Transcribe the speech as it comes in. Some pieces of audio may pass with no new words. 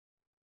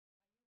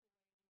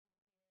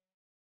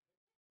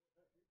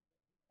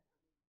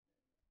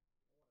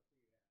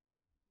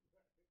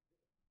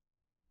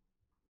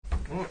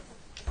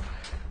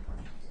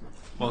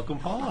Welcome,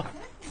 Paula.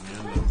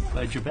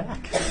 Glad you're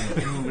back.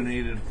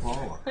 Illuminated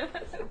Paula.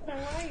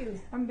 How are you?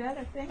 I'm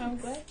better, thanks. I'm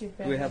glad you're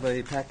back. Do we have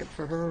a packet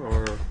for her,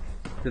 or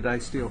did I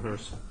steal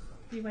hers?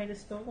 You might have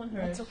stolen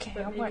hers. It's okay.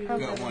 but I'll maybe work we on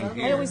got it. one Got one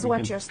here. I always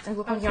watch yours. I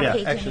look on your Yeah,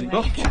 page actually,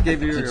 anyway. Oh, she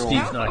gave you Since your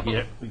Steve's own. not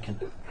here, we can.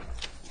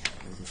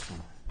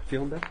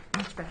 Feeling better?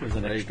 Much better. There's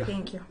an There you extra. go.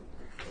 Thank you.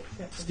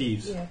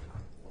 Steve's. Yeah.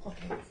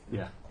 Okay.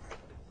 Yeah.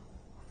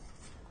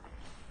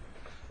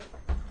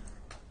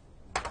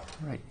 All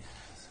right.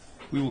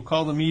 We will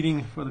call the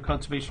meeting for the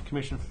Conservation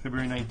Commission for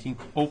February 19th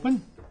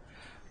open.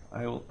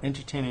 I will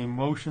entertain a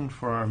motion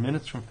for our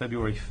minutes from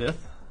February 5th.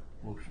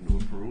 Motion to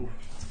approve.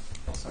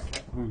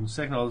 Moving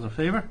second, all those in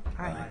favor?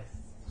 Aye.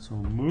 So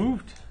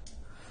moved.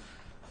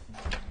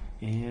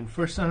 And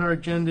first on our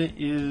agenda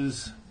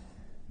is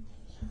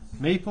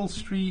Maple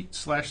Street /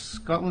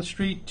 Scotland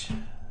Street,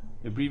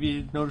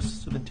 abbreviated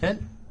notice of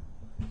intent.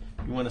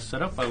 If you want to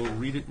set up, I will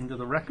read it into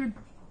the record.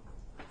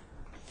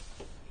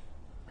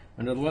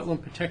 Under the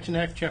Wetland Protection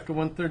Act, Chapter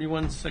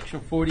 131, Section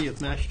 40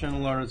 of Mass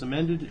General Law as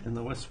amended, and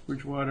the West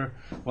Bridgewater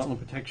Wetland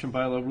Protection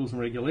Bylaw Rules and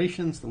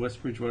Regulations, the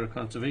West Bridgewater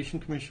Conservation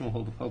Commission will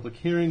hold a public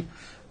hearing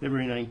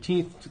February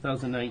 19th,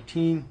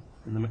 2019,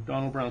 in the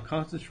McDonald Brown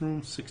Conference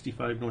Room,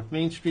 65 North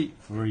Main Street,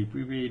 for a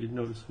abbreviated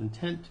notice of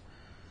intent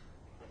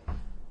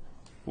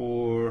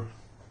for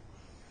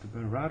the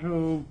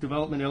Barato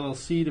Development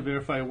LLC to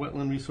verify a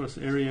wetland resource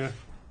area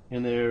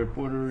and their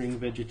bordering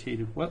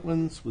vegetative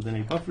wetlands within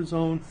a buffer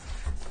zone.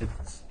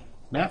 It's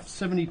map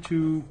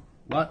 72,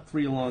 lot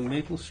 3 along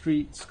Maple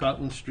Street,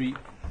 Scotland Street,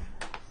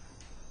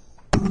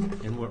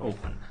 and we're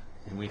open.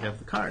 And we have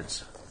the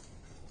cards.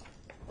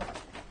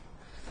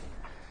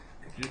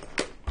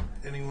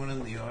 Anyone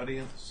in the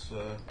audience?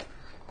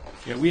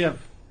 Yeah, we have.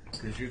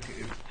 Could you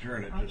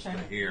turn it just Okay.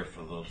 to here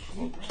for those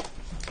folks?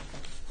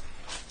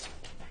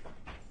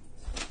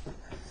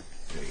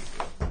 There you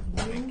go.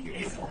 Thank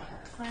you.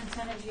 Plan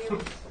sent it to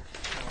you.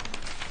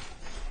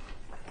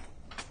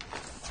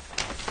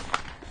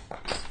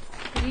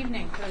 Good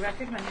evening. For the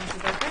record, my name is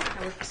Rebecca.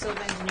 I work for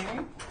Silva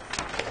Engineering.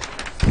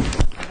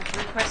 At the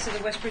request of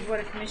the West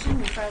Bridgewater Commission,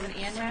 we filed an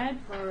ANRAD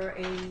for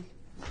a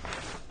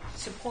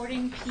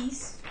supporting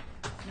piece.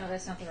 No,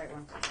 that's not the right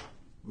one.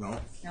 No?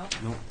 No.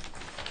 Nope.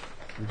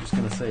 I'm just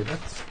going to say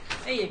that's.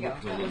 There you go.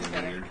 Looks a That looks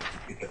little better.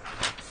 weird.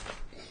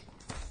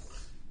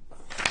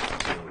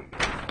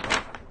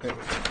 There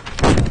we go.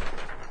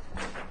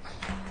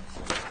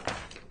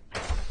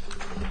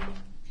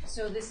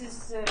 So this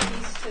is a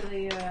piece to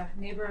the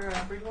neighbor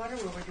Bridgewater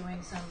where we're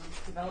doing some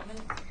development.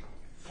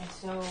 And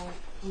so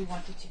we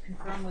wanted to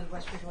confirm with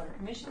West Bridgewater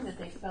Commission that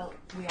they felt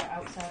we are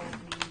outside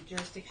of the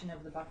jurisdiction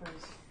of the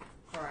buffers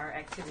for our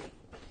activity.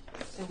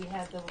 So we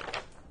have the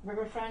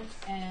riverfront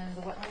and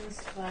the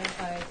wetlands flagged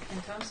by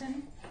Ken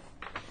Thompson.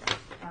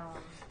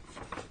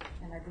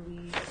 And I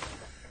believe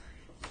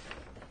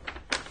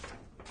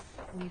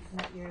we've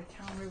met your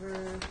town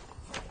river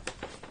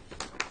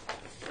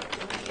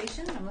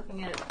delineation. I'm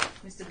looking at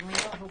Mr.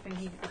 Delano, hoping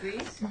he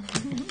agrees.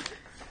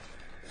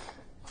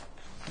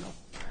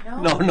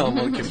 No? No, I'm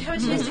looking. Did you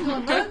have a chance to go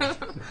and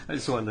look? I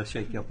just wanted to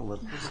shake you up a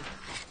little.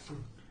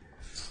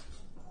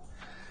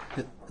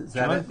 Is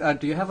that it?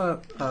 Do you have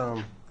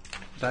a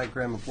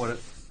diagram of what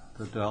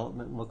the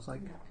development looks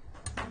like?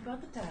 Not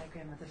about the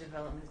diagram of the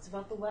development. It's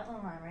about the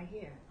wetland line right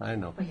here. I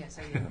know. But yes,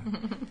 I do.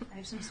 I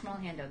have some small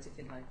handouts if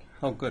you'd like.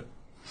 Oh, good.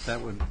 That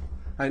would.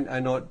 I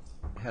know it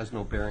has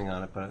no bearing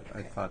on it, but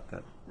I thought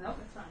that. Nope,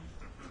 it's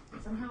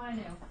fine. Somehow I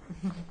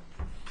knew.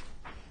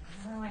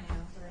 Somehow I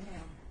knew, but I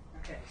knew.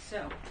 Okay,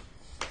 so.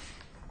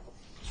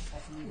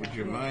 Would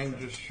you mind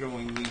just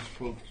showing these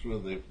folks where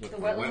the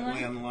wetland line?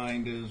 wetland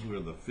line is, where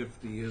the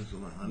 50 is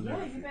and the 100?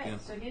 Yeah, if you can?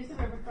 bet. So here's the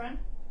riverfront,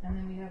 and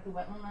then we have the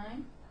wetland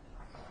line.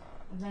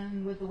 And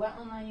then with the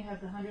wetland line, you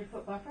have the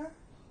 100-foot buffer.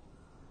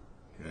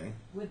 Okay,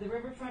 With the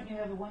riverfront, you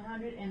have a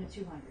 100 and a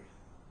 200.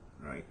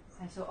 right.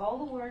 And so all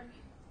the work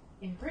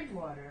in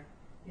Bridgewater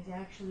is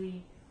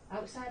actually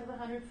outside of the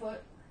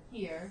 100-foot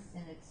here,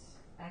 and it's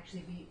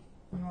actually be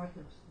north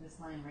of this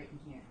line right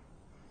in here.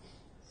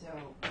 So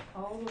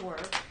all the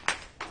work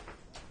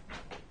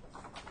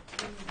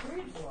in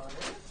Bridgewater.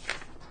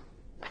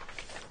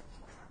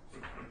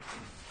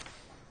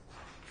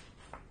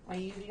 Are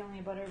you the only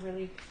abutter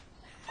really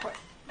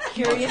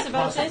curious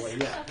about this?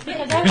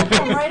 Yeah, that will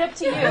come right up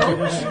to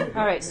you.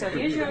 All right, so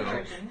here's your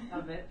version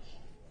of it,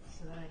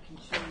 so that I can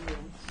show you.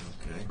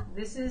 Okay.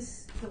 This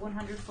is the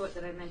 100-foot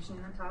that I mentioned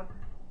on top,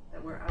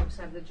 that we're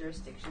outside of the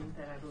jurisdiction,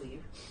 that I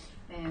believe.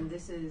 And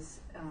this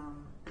is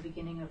the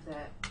beginning of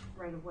that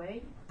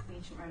right-of-way, the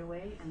ancient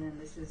right-of-way, and then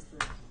this is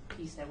the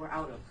piece that we're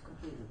out of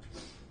completely.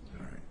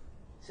 All right.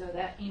 So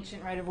that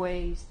ancient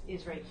right-of-way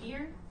is right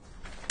here.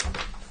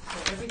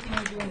 So everything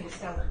we're doing is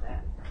south of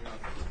that.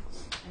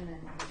 And then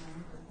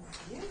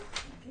here,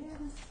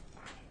 again.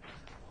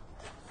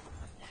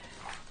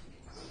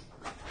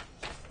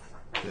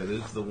 That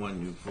is the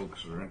one you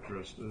folks are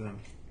interested in?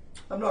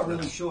 I'm not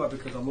really sure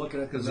because I'm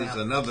looking at the Because map. it's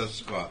another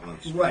Scotland.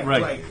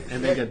 Right.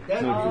 And they get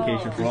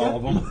notification for all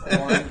of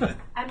them.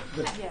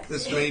 Yes.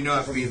 This may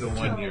not be the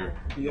one you're...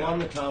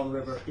 Beyond the town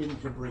river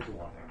into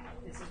Bridgewater.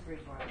 This is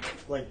Bridgewater.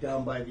 Like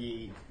down by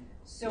the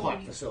So pot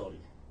when you- facility,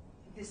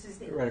 this is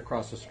the Right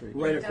across the street.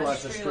 right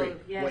across the Industrial,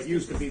 street. yes, What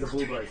used to this be the is-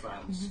 blueberry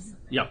farms.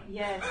 Yeah.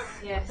 yes,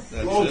 yes.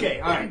 That's Okay,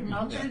 it. all right.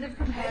 Alternative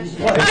compassion.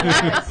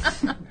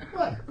 Yes.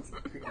 What?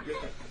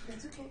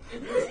 It's okay.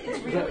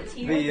 It's real. It's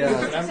here. The,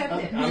 It's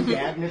accepted. I'm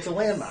Dad, and it's a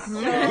landmark.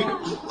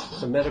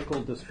 The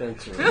medical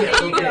dispensary.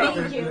 There you go.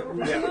 Thank you.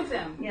 Yeah. Two of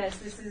them. Yes,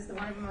 this is the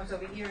one of them was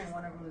over here, and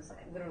one of them was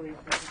literally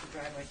this is the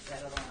driveway to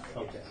that other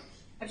one. Okay.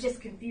 I'm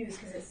just confused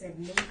because it said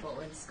Maple in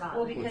Well,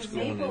 Scotland. because What's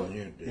going Maple, on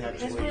here, Dave? Yeah.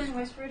 this one in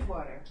West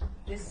Bridgewater.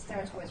 This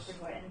starts West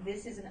Bridgewater, and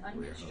this is an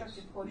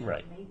unconstructed portion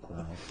Right. of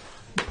Maple.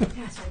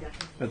 That's why I got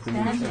confused. That's a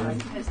That's new right, sign.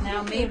 because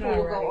now Maple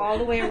will go all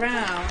the way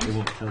around. It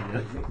won't tell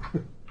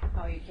you.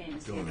 Oh, you can't even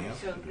see Going it. out,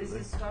 So this do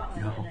is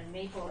Scotland, and then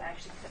Maple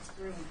actually cuts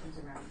through and comes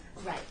around.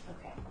 Right,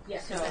 okay. Yeah,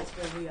 So that's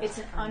where we are. it's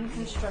an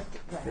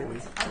unconstructed,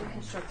 it's an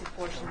unconstructed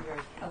portion of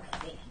Okay,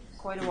 thank you.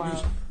 quite a It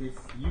while.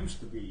 used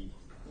to be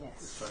the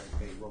Yes, Fire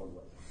Pay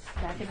roadway.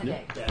 back in the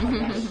day.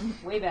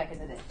 Back Way back in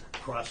the day.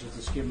 crosses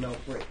the Skim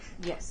Milk Bridge.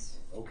 Yes,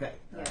 Okay.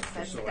 yes,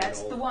 Just so I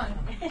that's know. the one.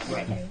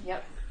 Right.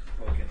 Yep.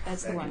 Okay.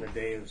 That's the Back one. in the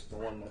day, it was the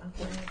one that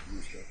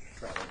used to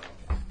travel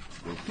down.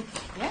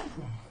 Yeah.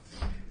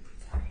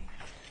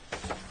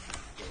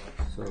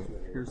 So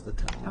here's the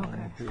town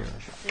line here.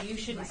 So you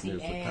shouldn't see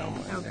Here's the any. town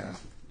line there.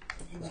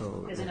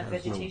 So There's it enough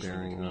has no vegetation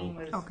bearing between on,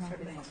 with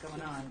everything that's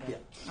going on. But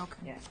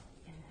yeah.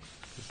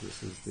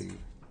 this is the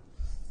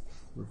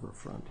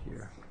riverfront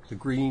here. The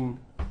green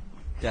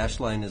dash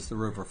line is the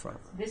riverfront.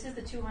 This is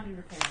the 200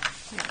 repair.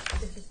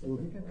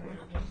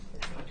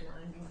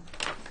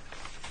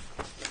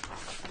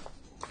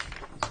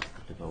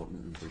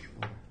 Development in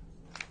Bridgewater.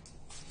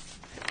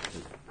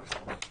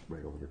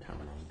 Right over the town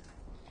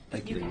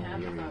line. You can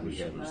have a copy. We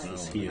have but-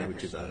 this here,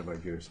 which is out of our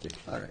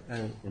jurisdiction. All right, I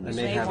And may this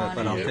They have it, want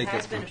but I'll it. take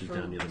Has it. been which is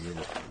down near the approved.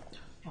 riverfront.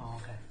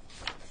 Oh,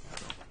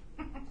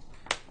 okay.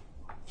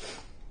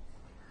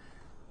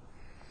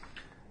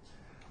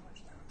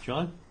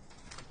 John?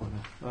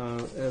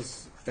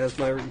 As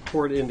my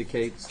report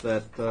indicates,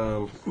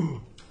 that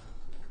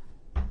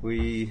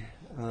we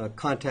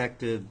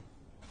contacted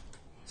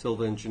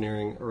Silva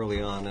Engineering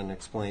early on and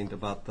explained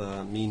about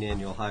the mean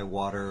annual high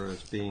water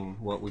as being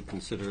what we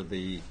consider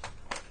the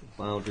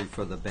boundary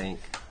for the bank.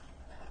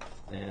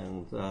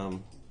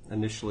 And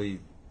initially,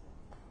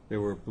 there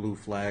were blue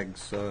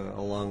flags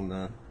along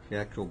the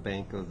actual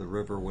bank of the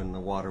river when the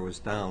water was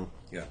down.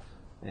 Yeah.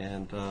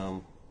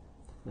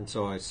 And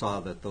so I saw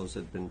that those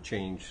had been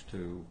changed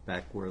to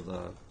back where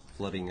the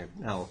flooding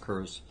now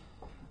occurs.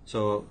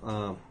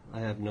 So I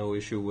have no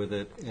issue with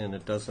it, and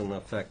it doesn't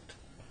affect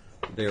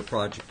their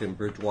project in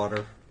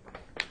Bridgewater.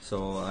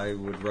 So I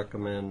would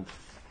recommend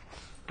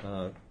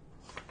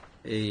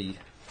a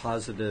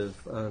positive,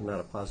 not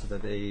a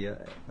positive,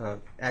 a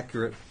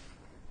accurate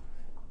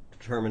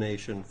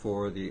determination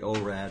for the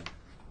ORAD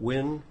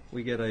when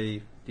we get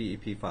a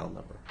DEP file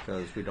number,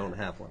 because we don't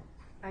have one.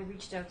 I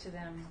reached out to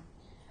them.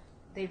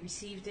 They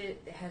received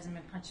it. It hasn't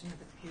been punched into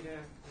the computer.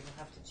 We'll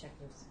have to check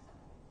this.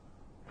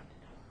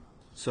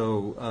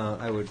 So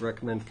I would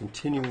recommend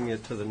continuing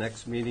it to the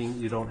next meeting.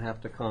 You don't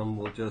have to come.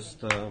 We'll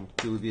just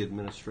do the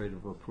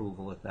administrative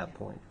approval at that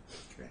point,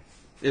 Okay.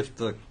 if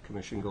the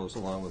commission goes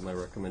along with my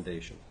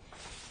recommendation.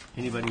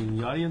 Anybody in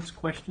the audience?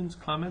 Questions,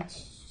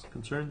 comments,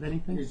 concerns,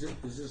 anything? Is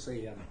this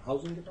a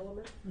housing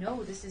development?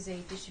 No, this is a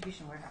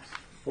distribution warehouse.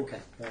 Okay.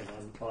 And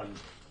on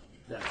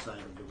that side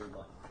of the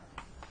river.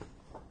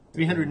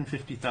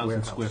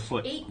 350,000 square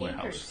foot 8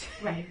 warehouse. acres.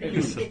 Right.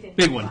 It's a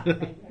big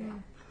one.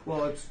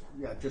 Well, it's,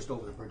 just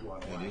over the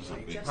Bridgewater line. It is a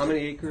big. How many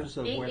acres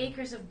of 8 where?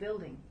 acres of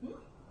building.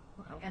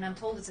 And I'm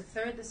told it's a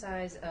third the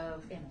size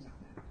of Amazon.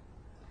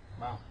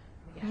 Wow.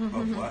 Yeah.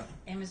 Of what?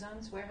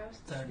 Amazon's warehouse,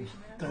 distribution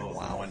warehouse.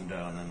 Oh, one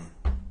down and.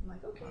 I'm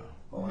like, okay.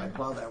 Well, when I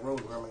plow that road,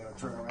 where am I going to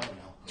turn around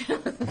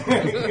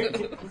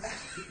now?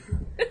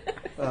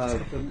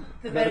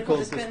 The medical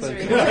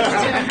dispensary.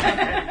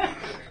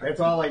 That's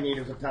all I need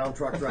is a town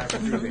truck driving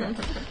through there.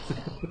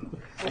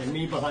 And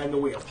me behind the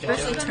wheel.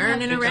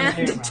 Turning around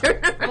to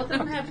turn around. Both of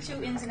them have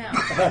 2 ins and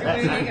outs.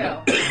 There you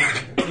go.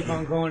 Keep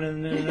on going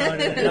and then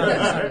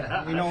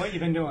you know what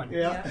you've been doing.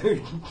 Yeah.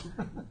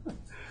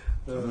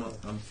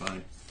 I'm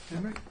fine.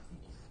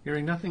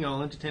 Hearing nothing,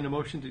 I'll entertain a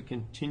motion to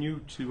continue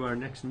to our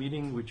next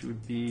meeting, which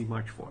would be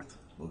March 4th.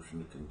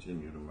 Motion to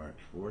continue to March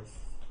 4th.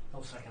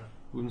 No second.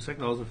 Moving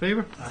second, all those in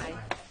favor? Aye.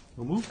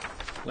 We'll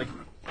move. Like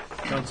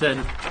John said,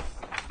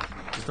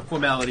 just a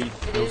formality.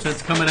 It No is.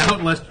 sense coming out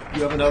unless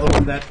you have another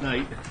one that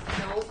night.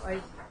 No, I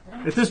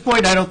At this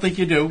point, I don't think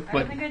you do, don't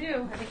but think I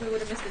do. I think we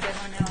would have missed the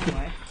deadline now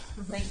anyway.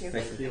 Thank you.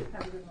 Thank you.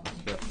 Have a good one.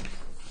 Yep.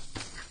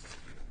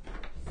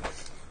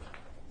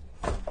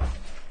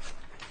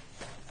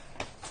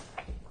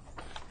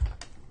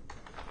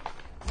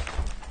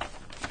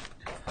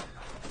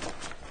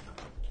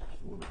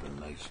 Would have been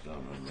nice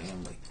down in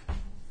Manly.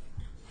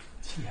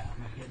 Yeah,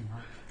 I'm not kidding, huh?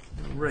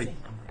 right.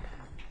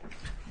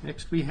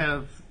 Next, we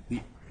have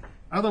the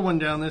other one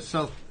down there,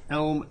 South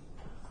Elm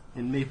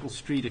and Maple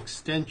Street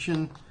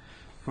Extension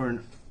for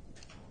an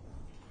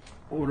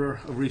order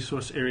of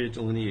resource area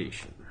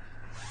delineation.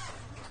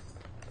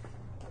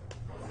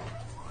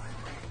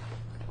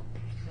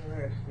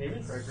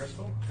 David, Greg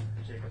Driscoll,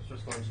 Jacobs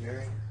Driscoll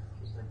Engineering,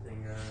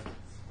 presenting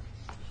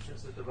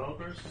just the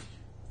developers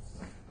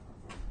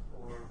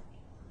for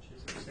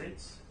Cheesecake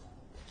Estates.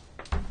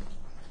 And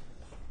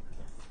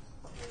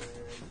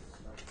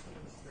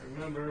I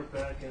remember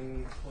back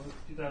in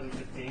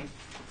 2015,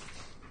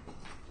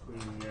 we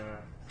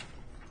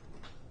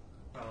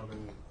filed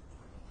an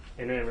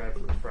NRAD for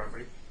this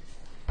property.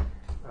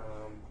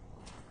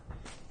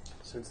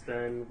 Since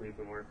then, we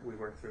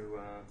worked through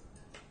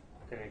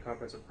getting a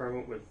comprehensive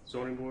permit with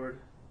zoning board,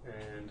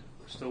 and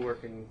we're still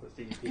working with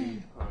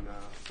DEP on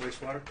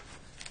wastewater.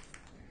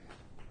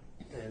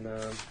 And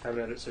haven't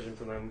had a decision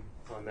from them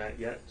on that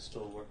yet.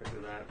 Still working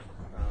through that.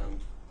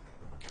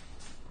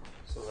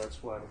 So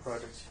that's why the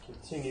project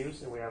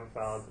continues, and we haven't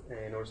filed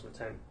a notice of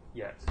intent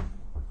yet.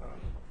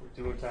 We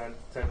do intend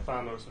to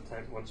file notice of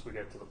intent once we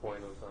get to the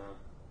point of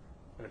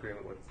an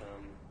agreement with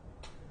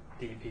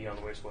DEP on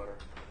the wastewater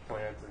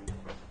plant and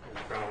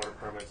groundwater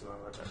permits and all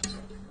that type of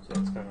stuff. So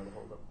that's kind of the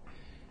holdup.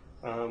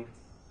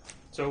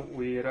 So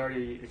we had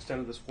already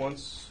extended this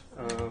once,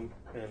 and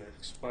it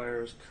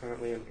expires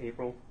currently in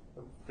April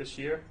of this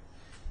year.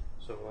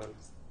 So we'll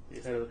be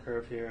ahead of the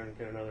curve here and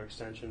get another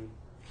extension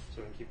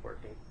so we can keep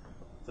working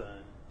with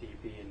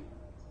DEP and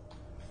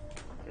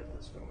get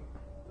this going.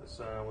 This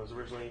was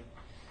originally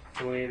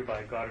delineated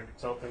by Goddard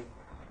Consulting,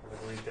 and I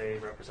believe they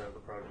represented the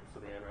project for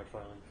the NRAD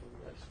filing for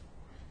you guys.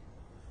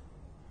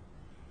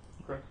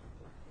 Correct?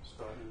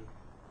 Scott and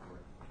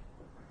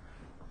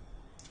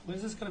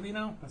Where's this going to be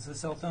now? Is this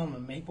South Elm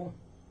and Maple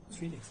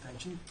Street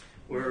Extension?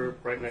 we're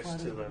right next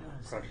to the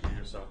project you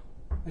just saw.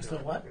 Next to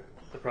the what?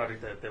 The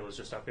project that was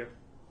just up here.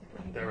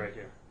 They're right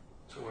here.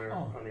 So we're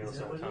on the other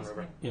side of Town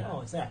River. Yeah.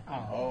 Oh, is that? Oh.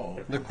 Oh.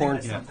 The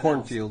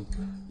cornfield.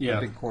 Yeah.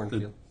 The big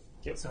cornfield.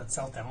 Yep. So it's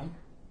South Elm?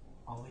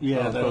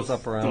 Yeah, it goes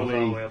up around. the Goes all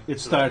the way way up it to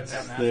starts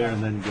that. there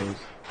and then goes.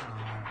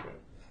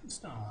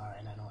 Oh, all right,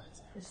 I know what it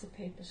is. It's the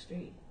paper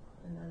street,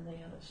 and then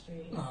the other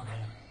street, Oh,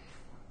 okay.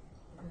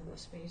 and the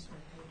spaceman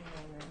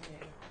over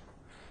there.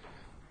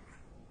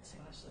 So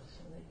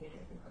they get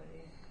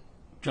everybody.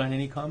 John,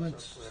 any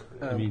comments?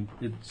 I mean,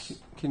 it's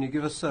Can you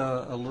give us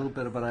a little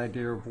bit of an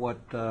idea of what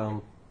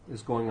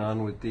is going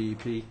on with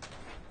DEP?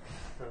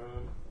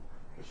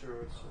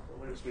 Sure, it's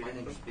the latest My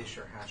meeting. name is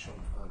Bisher Hashem.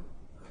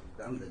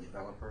 I'm the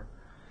developer.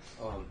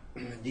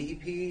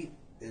 DEP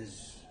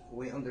is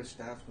way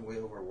understaffed and way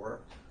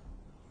overworked.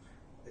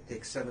 It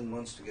takes 7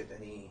 months to get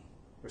any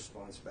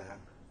response back.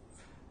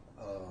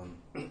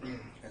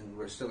 And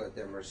we're still at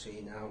their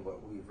mercy now,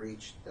 but we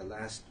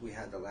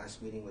had the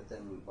last meeting with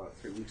them about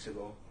 3 weeks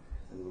ago,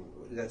 and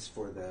that's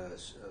for the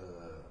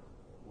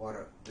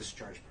water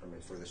discharge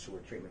permit for the sewer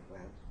treatment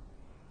plant.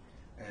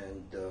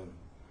 And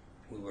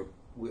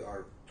we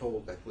are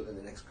told that within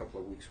the next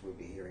couple of weeks we'll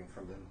be hearing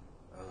from them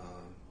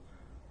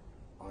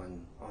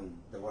on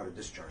the water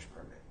discharge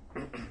permit.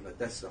 But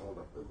that's the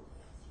holdup.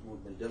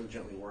 We've been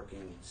diligently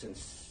working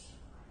since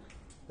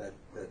that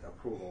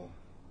approval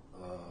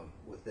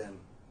with them,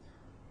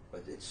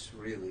 but it's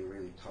really,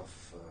 really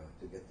tough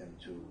to get them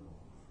to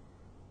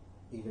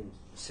even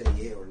say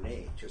yay or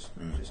nay. Just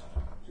to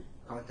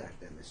contact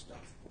them is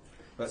tough.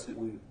 But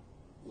we've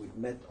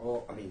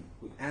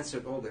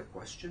answered all their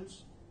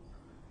questions.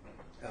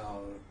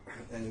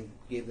 And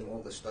gave them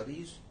all the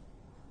studies,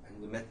 and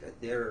we met at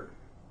their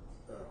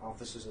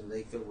offices in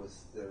Lakeville with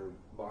their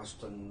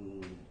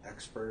Boston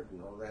expert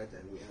and all that,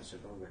 and we answered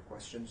all their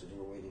questions, and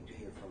we're waiting to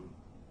hear from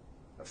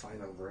a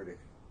final verdict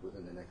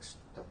within the next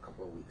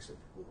couple of weeks that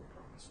we were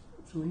promised.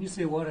 So when you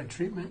say water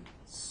treatment,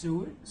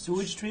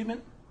 sewage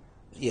treatment,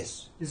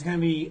 Yes. is going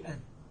to be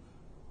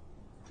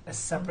a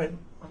separate.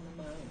 On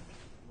the mine.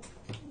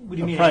 What do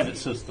you a mean? private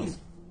system.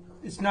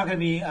 It's not going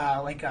to be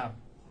like a.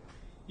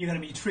 You're going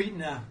to be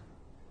treating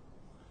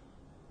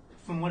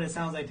from what it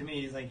sounds like to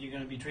me, is like you're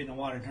going to be treating the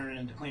water, turning it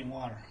into clean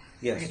water.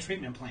 Yes. Like a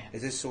treatment plant.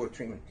 It is sewer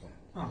treatment plant.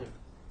 Oh.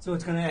 So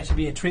it's going to actually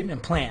be a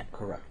treatment plant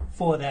Correct.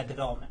 for that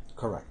development.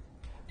 Correct.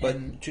 But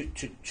And-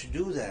 to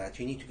do that,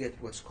 you need to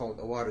get what's called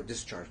a water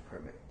discharge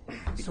permit,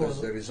 because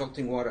So- the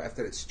resulting water,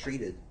 after it's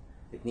treated,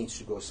 it needs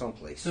to go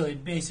someplace. So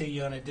basically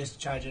you're going to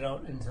discharge it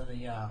out into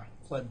the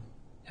flood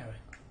area.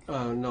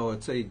 No,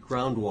 it's a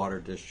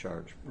groundwater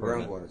discharge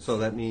permit. Groundwater. So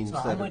that means So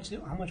that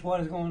how much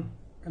water is going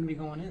to be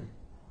going in?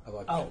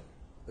 About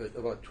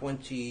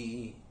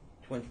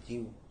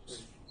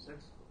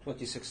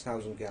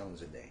 26,000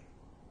 gallons a day.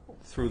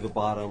 through the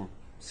bottom,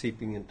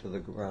 seeping into the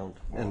ground.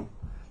 And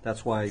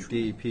that's why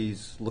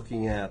DEP's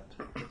looking at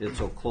it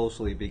so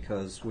closely,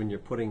 because when you're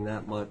putting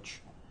that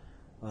much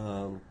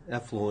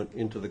effluent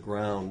into the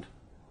ground,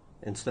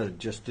 instead of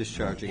just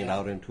discharging it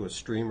out into a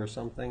stream or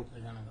something,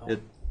 They're gonna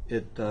go.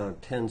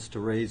 it tends to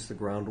raise the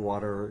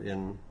groundwater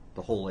in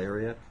the whole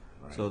area.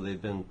 So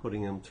they've been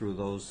putting them through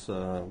those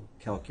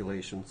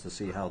calculations to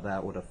see how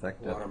that would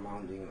affect it. Water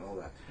mounding and all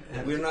that.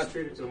 And We're it's not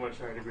treated to a much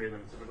higher degree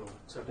than typical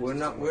septic we're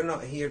system.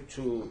 not here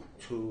to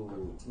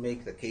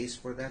make the case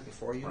for that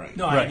before you. Right.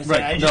 No, Right, I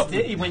understand. right. I just,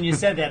 No. when you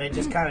said that, it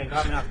just kind of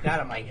got me off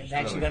guard. I'm like, it's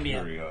actually going to be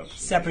a curiosity.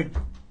 separate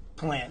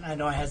plant. I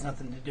know it has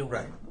nothing to do with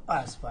Right.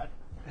 us, but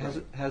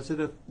Has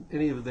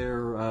any of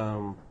their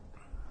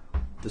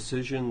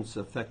decisions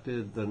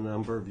affected the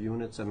number of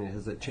units? I mean,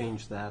 has it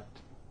changed that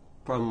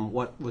from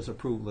what was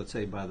approved, let's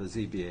say, by the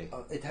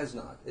ZBA? It has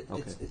not. It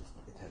Okay. has not.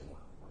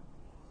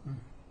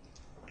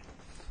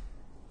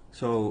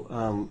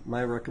 So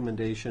my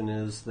recommendation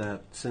is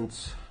that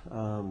since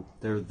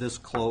they're this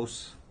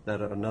close,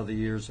 that another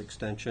year's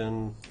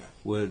extension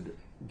would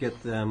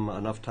get them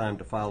enough time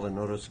to file a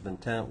notice of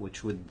intent,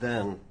 which would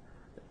then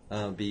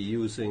be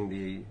using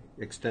the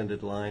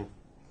extended line,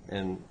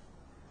 and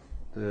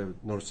the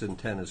notice of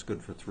intent is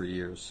good for 3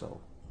 years, so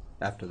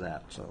after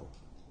that, so.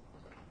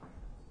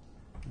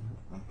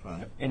 I'm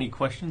fine. Any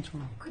questions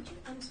from? Could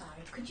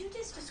you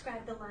just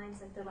describe the lines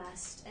that the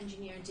last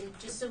engineer did,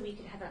 just so we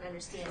could have an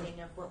understanding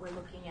of what we're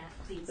looking at,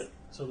 please?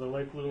 So the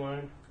light blue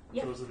line,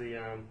 Yep. those are the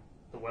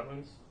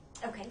wetlands,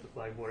 Okay, the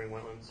flag bordering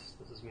wetlands.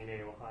 This is mean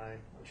annual high.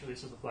 Actually,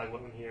 this is the flag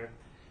wetland here.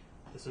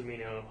 This is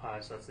mean annual high,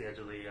 so that's the edge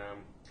of the.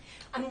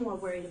 I'm more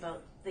worried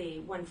about the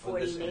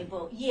 140 this end.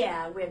 Maple,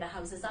 yeah, where the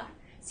houses are.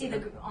 See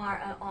the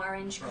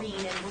orange, green,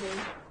 and blue?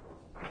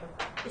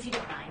 If you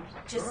don't mind,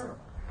 just, Sure.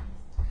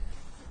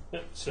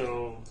 Yep.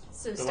 So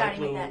so the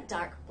starting light with blue, that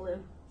dark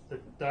blue. the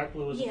dark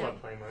blue is Yeah. the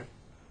floodplain line.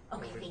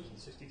 Okay, thank you.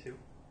 62.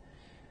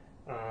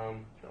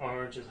 The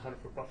orange is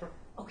 100-foot buffer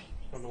Okay,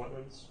 from the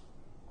wetlands.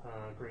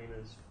 Green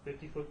is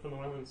 50 foot from the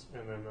wetlands,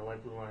 and then the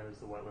light blue line is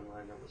the wetland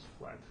line that was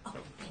flagged. okay,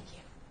 So, thank you.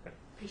 Okay.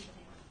 Appreciate it.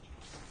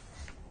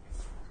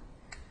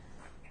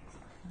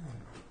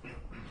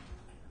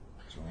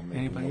 So I'll make a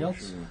Anybody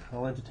else? motion.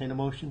 I'll entertain a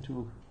motion to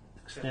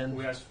yeah, extend.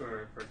 we asked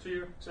for a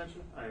 2-year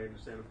extension. I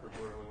understand that the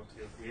board only wants to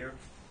give the year.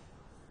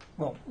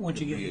 Well, once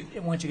you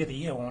get the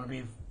year, won't it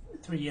be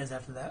 3 years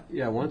after that?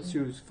 Yeah, once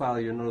you file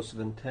your notice of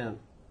intent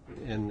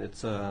and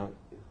its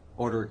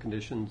order of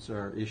conditions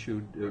are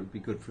issued, it would be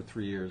good for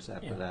 3 years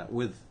after Yeah. that,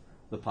 with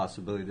the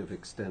possibility of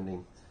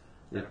extending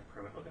Yeah. it,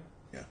 Permit. Okay.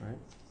 right?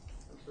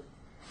 Understood.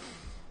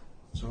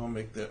 So I'll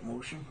make that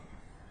motion.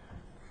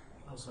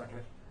 I'll second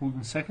it. Moved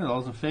and seconded.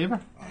 All those in favor?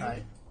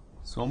 Aye.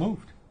 So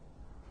moved.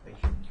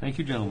 Thank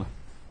you, gentlemen.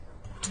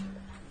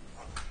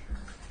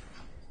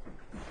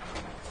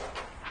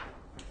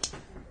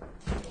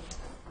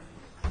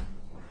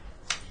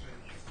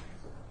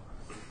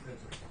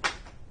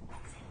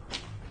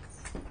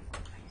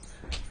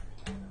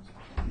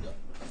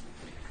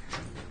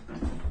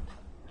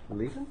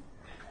 Leaving?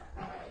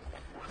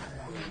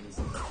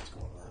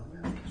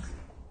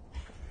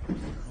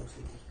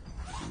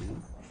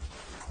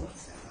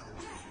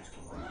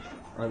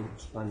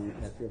 On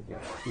Hatfield, yeah.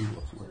 Okay,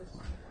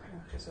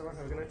 so have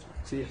a good night.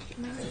 See you.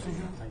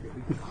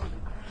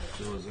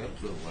 So is that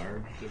the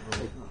large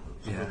difference?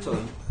 Yeah. It's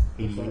a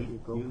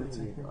 88 No, it's a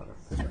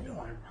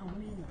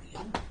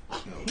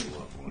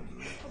lot more than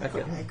that. I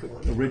could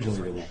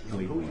Originally,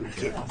 they were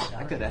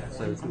I could ask,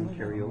 I was doing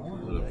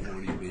karaoke. The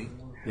 40B?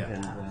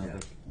 And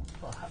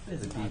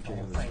the DJ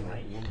was right.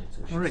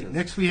 All right,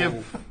 next we have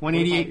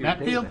 188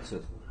 Matfield.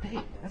 Hey,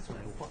 that's what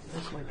I want.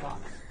 That's my dog.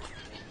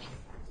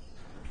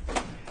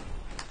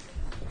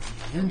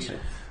 I'll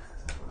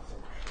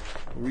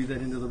read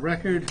that into the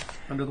record.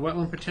 Under the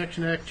Wetland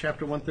Protection Act,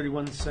 Chapter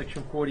 131,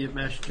 Section 40 of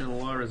Mass General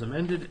Law as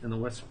amended, and the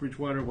West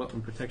Bridgewater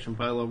Wetland Protection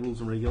Bylaw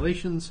Rules and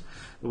Regulations,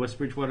 the West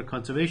Bridgewater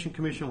Conservation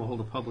Commission will hold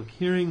a public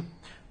hearing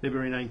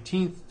February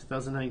 19th,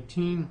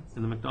 2019,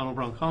 in the McDonald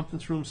Brown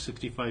Conference Room,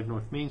 65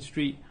 North Main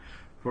Street,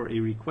 for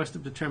a request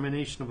of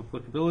determination of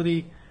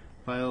applicability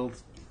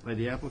filed by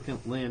the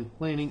applicant Land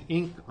Planning,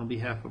 Inc., on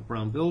behalf of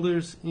Brown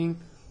Builders, Inc.,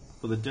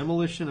 for the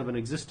demolition of an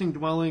existing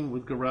dwelling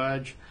with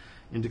garage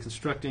and to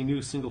construct a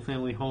new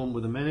single-family home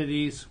with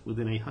amenities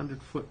within a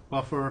 100-foot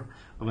buffer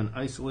of an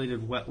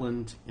isolated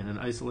wetland and an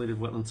isolated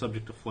wetland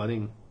subject to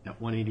flooding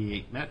at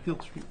 188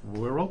 Matfield Street.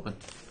 We're open.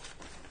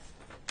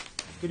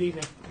 Good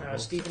evening.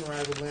 Stephen Rye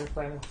with Land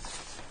Planning.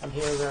 I'm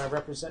here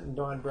representing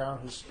Don Brown,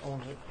 who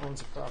owns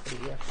the property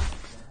here.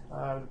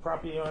 The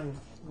property on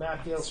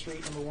Matfield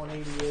Street, number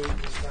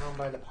 188, is down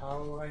by the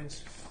power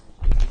lines.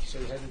 So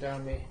you're heading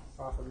down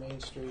off of Main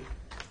Street,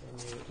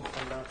 and you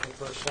come down to the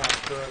first shop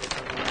curve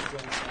on the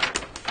left-hand side.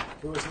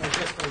 There was an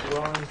existing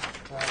dwelling,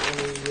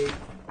 188,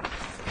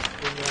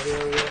 in that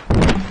area.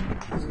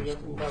 We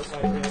got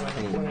right there on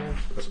the plan.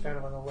 It's kind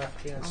of on the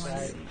left-hand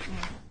side,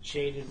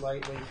 shaded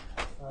lightly.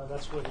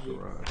 That's where the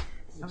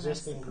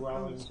existing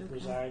dwelling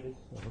resided.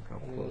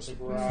 And there's a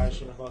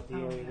garage in about the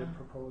area where the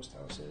proposed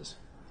house is.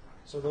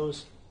 So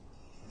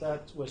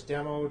that was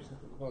demoed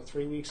about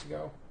 3 weeks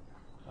ago.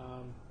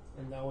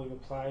 And now we've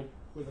applied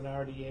with an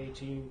RDA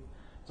to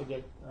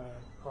get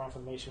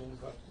confirmation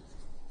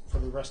for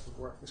the rest of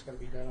the work that's going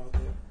to be done out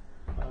there.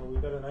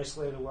 We've got an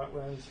isolated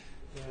wetland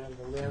and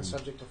the land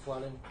subject to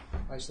flooding,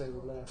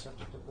 isolated land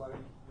subject to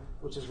flooding,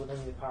 which is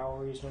within the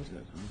power easement.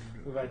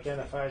 We've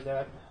identified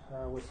that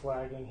with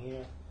flagging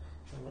here.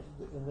 And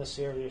in this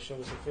area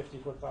shows a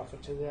 50-foot buffer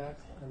to that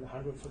and a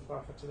 100-foot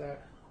buffer to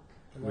that.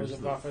 And those are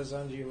buffers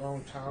under your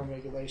own town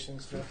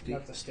regulations,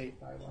 not the state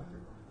bylaw.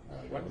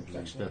 Wetland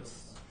protection.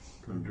 That's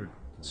 100.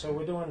 So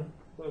we're doing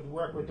the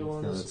work we're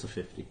doing. No, that's a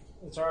 50.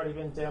 It's already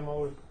been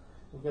demoed.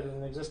 We've got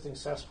an existing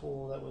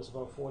cesspool that was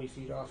about 40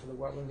 feet off of the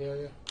wetland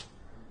area.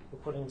 We're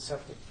putting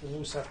the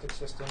new septic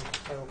system,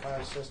 Title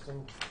V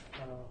system,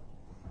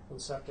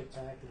 with septic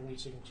tank and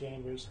leaching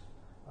chambers,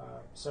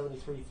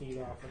 73 feet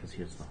off of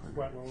the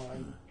wetland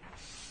line.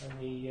 And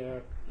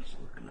the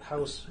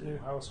new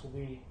house will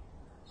be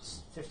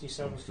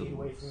 57 feet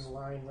away from the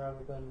line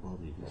rather than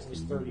what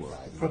was 35.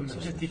 From the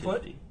 50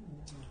 foot?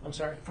 I'm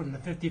sorry? From the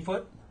 50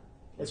 foot?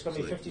 It's going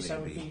to be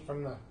 57 feet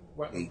from the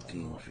wetland.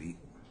 18 feet.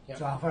 Yeah.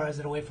 So how far is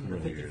it away from the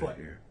 50 foot?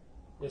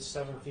 It's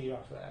 7 feet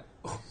off of that.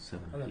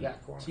 7 on the feet.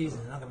 back corner. Jeez,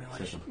 there's not going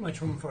to be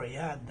much room for a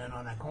yard then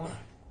on that corner.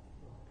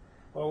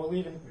 Well,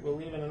 we're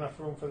leaving enough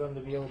room for them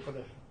to be able to put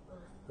a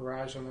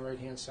garage on the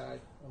right-hand side,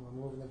 and we're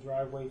moving the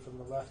driveway from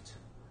the left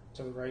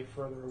to the right,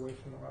 further away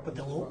from the wetlands. But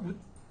as well.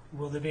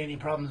 will there be any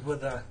problems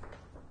with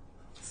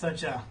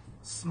such a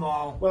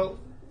small Well,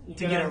 you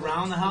to gotta get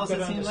around the house? you It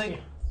gotta seems like.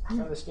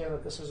 understand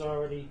that this is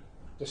already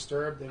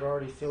disturbed. They've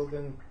already filled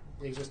in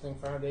the existing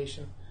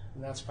foundation,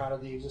 and that's part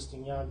of the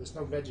existing yard. There's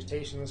no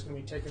vegetation that's going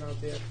to be taken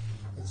out there.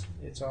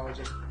 It's all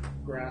just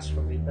grass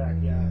from the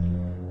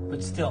backyard.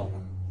 But still,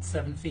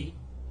 7 feet.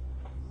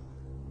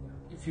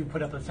 If you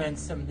put up a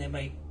fence, they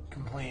might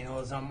complain. Oh,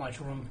 there's not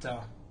much room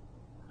to.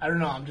 I don't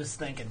know. I'm just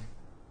thinking.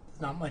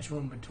 There's not much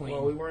room between.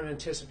 Well, we weren't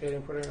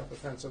anticipating putting up a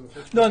fence on the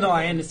 50. No,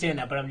 I understand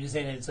that, but I'm just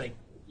saying it's like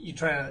you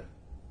try to.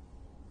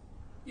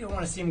 You don't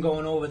want to see them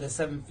going over the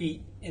 7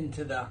 feet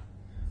into the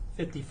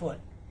 50 foot.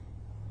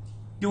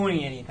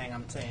 Doing anything,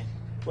 I'm saying.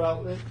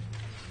 Well,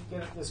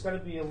 there's got to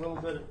be a little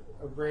bit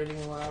of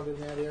grading allowed in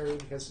that area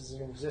because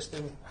there's an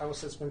existing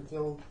house that's been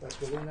filled that's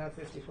within that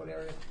 50-foot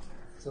area.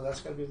 So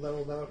that's got to be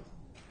leveled out.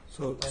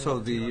 So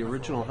the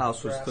original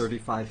house was Grass.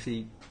 35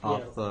 feet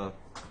off Yeah. off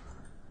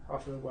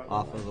Off of the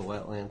wetland. of the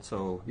wetland.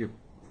 So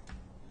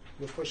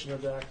We're pushing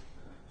it back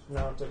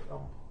now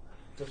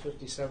to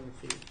 57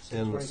 feet, so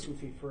And the 22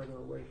 feet further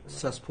away from it.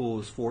 cesspool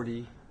is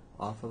 40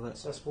 off of The it.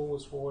 cesspool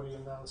was 40,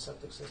 and now the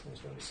septic system is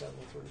going to be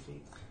 73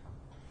 feet.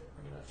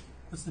 from that.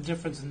 What's the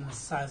difference in the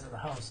size of the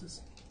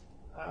houses?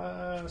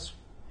 It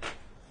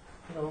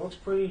looks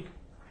pretty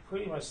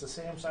much the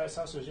same size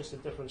house. It was just a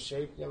different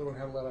shape. The other one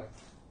had a lot of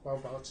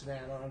bump outs and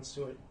add-ons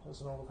to it. It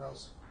was an old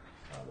house,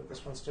 but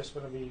this one's just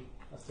going to be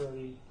a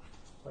 30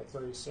 by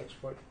 36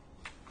 foot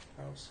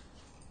house,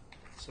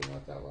 so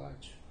not that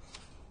large.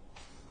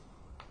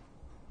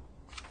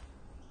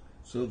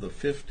 So the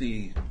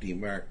 50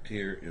 demarked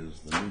here is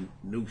the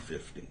new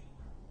 50.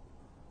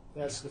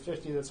 That's the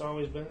 50 that's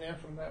always been there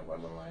from that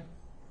wetland line.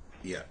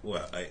 Yeah,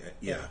 well, I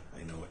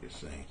know what you're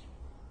saying.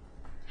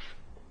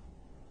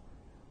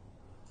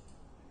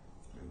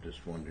 I'm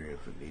just wondering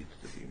if it needs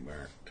to be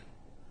marked.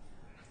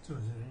 So is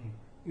it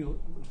any? Well,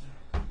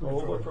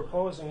 what we're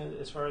proposing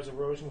as far as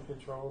erosion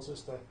controls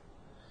is to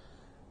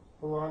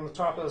along the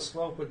top of the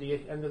slope where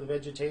the end of the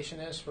vegetation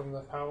is from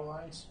the power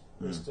lines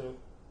is to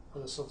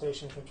put a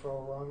siltation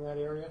control along that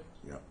area.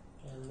 Yeah.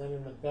 And then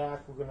in the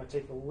back, we're going to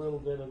take a little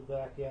bit of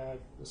backyard,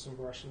 with some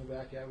brush in the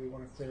backyard we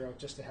want to clear out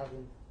just to have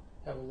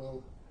a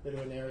little bit of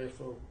an area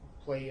for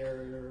play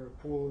area or a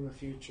pool in the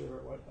future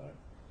or whatnot.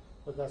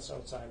 But that's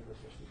outside of the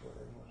 50 foot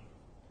anyway.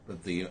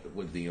 But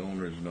would the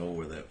owners know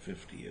where that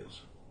 50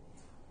 is?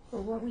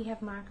 Well, won't we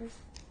have markers?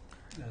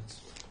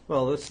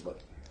 Well, this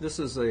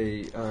is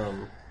a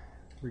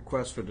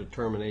request for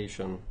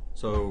determination,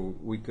 so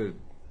we could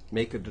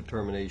make a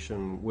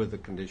determination with a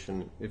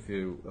condition if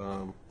you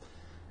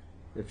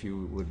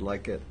would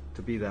like it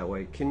to be that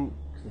way. Can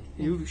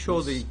you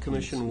show the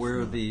commission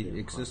where the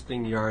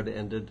existing yard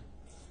ended?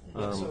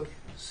 So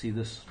See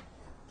this?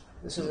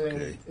 this is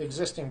an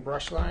existing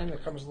brush line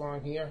that comes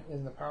along here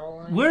in the power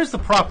line. Where's the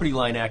property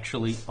line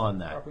actually on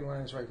that? Property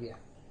line is right here.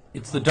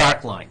 It's the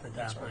dark line, The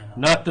dark line.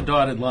 not the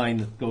dotted line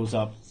that goes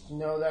up.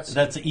 No, that's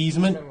the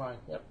easement? line.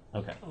 Yep.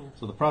 Okay,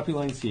 so the property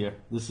line's here.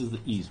 This is the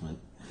easement.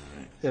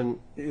 And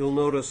you'll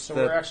notice So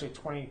we're that actually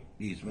 20.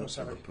 Easement no,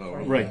 sorry, for the power.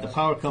 20, Right, the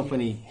power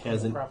company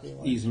has an Property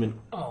line. easement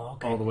Oh,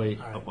 okay. all the way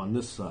All right. up on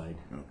this side.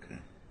 Okay.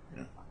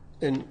 Yeah.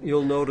 and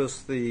you'll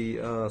notice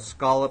the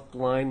scallop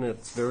line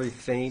that's very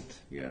faint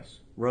Yes.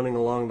 running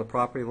along the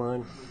property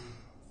line.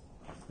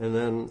 And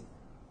then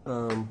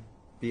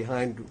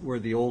behind where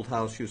the old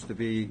house used to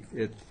be,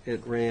 it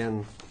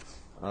ran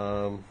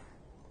from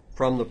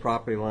the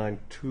property line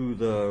to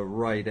the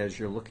right as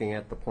you're looking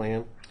at the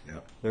plan. Yeah.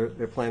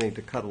 They're planning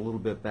to cut a little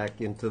bit back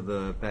into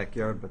the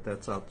backyard, but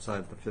that's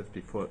outside the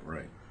 50 foot.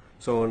 Right.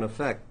 So in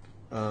effect,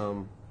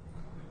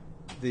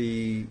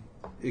 the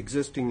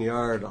existing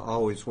yard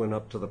always went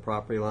up to the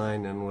property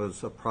line and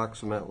was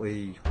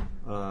approximately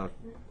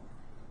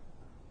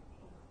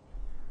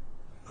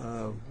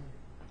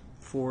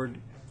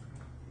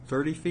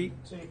 30 feet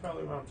So you're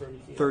probably around 30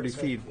 feet. 30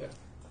 outside, feet yeah,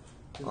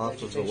 to off of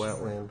the vegetation.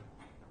 wetland.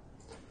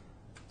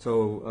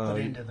 So But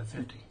into the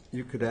 50.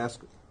 you could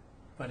ask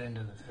But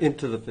into the 50.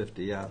 into the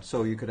 50, yeah.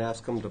 So you could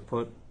ask them to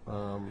put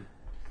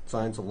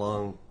signs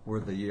along where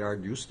the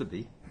yard used to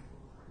be.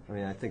 I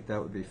mean, I think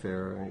that would be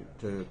fair. I mean,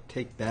 to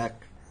take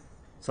back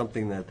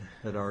something that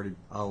had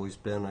always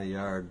been a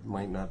yard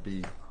might not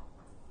be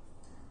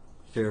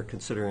fair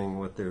considering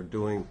what they're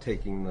doing,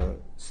 taking the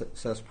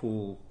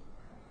cesspool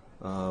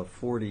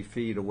 40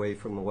 feet away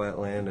from the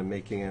wetland and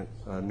making it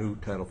a new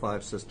Title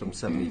V system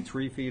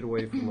 73 feet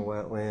away from the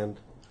wetland,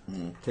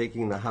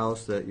 taking the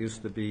house that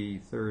used to be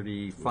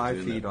 35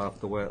 Within feet it. off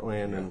the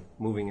wetland and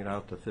moving it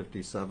out to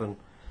 57.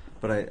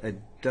 But I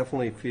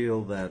definitely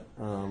feel that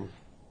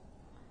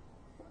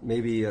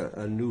maybe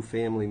a new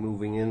family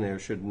moving in there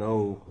should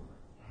know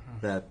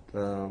that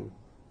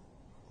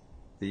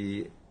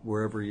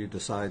wherever you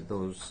decide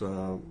those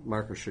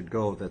markers should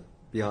go, that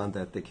beyond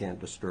that they can't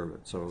disturb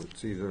it. So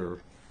it's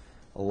either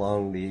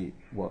along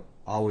what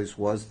always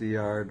was the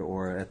yard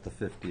or at the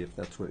 50 if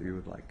that's what you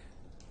would like.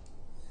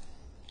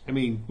 I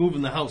mean,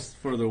 moving the house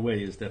further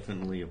away is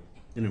definitely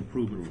an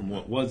improvement from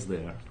what was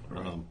there.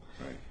 Right.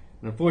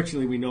 And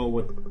unfortunately, we know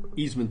what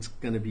easement's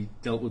going to be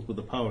dealt with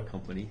the power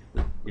company.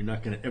 That you're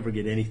not going to ever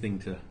get anything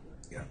to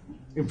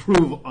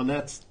improve on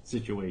that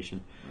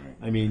situation. Right.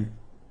 I mean,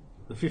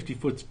 the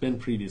 50-foot's been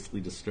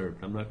previously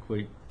disturbed. I'm not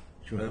quite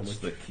sure how That's much.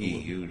 the key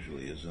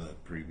usually, is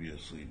not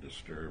previously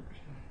disturbed.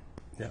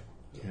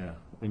 Yeah,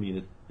 I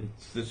mean,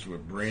 If this were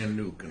brand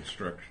new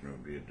construction, it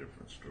would be a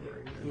different story.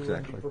 We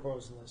Exactly. wouldn't be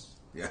proposing this.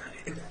 Yeah.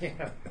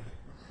 Yeah.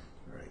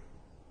 Right.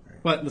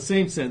 But in the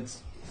same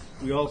sense,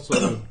 we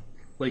also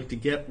like to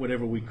get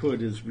whatever we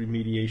could as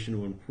remediation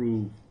to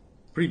improve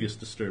previous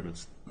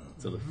disturbance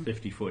to the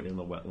 50-foot in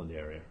the wetland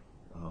area.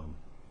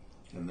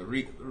 And the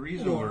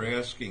reason we're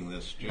asking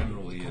this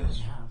generally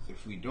is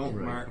if we don't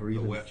Right, mark or the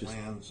even just-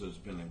 wetlands, there's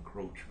been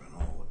encroachment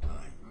all the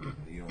time.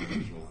 The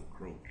owners will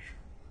encroach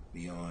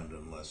beyond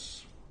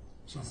unless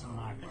Just some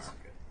somehow we markers. mark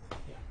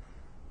it.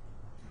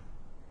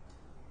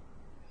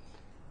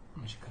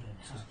 Which cut it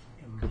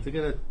in half. If they're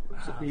gonna,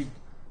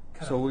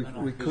 Cut So it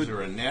in we half. Is could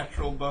there a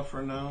natural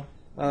buffer now?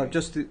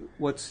 just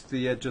what's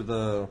the edge of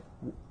the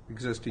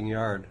existing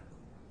yard,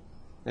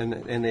 and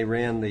they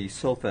ran the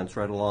sill fence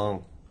right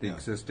along the Yeah,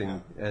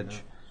 existing edge.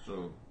 Yeah.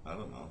 So, I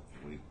don't know.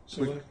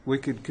 We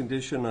could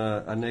condition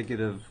a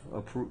negative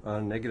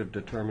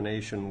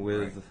determination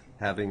with Right.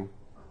 having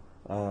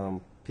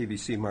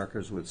PVC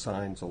markers with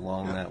signs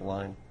along Yeah. that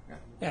line.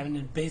 Yeah, I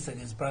mean,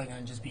 basically, it's probably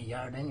going to just be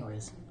yard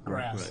anyways,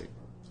 grass,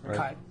 Right.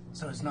 cut.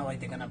 So it's not like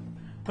they're going to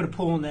put a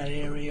pool in that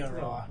area,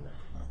 or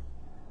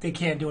they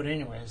can't do it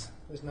anyways.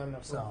 There's not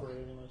enough So. room for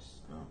it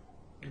anyways. No.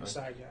 In the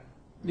side yard.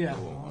 Yeah,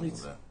 Go well, along at with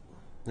least that.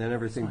 And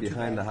everything It's not too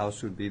behind the bad.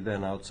 house would be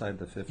then outside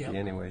the 50 Yep.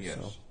 anyway, Yes.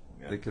 so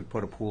Yeah. they could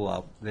put a pool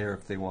out there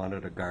if they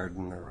wanted a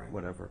garden or Right.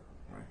 whatever.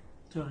 Right.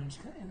 so it's,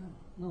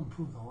 it'll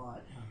improve a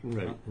lot. Yeah.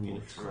 right, I mean,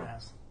 it's, Sure.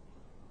 Grass.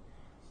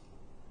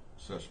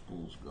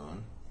 Cesspool's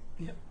gone.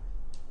 Yep.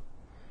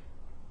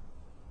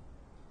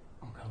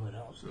 I'll cover it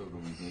up. So do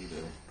we need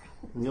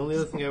a... and the only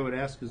other thing I would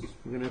ask is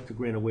we're gonna have to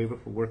grant a waiver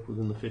for work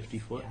within the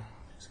 50-foot. Yeah,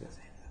 just gonna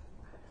say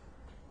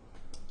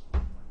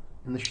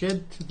And the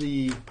shed to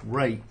the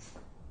right,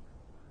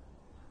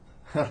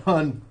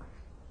 on,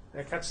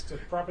 That cuts to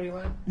the property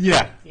line.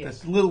 yeah, Yes.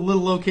 that's a little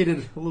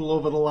located a little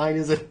over the line,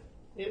 is it?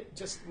 It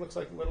just looks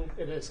like a little.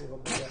 It is a little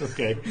bit. Yeah.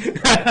 Okay.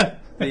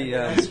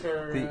 That's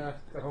for the-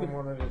 the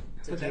homeowner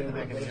to deal with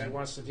it, whether he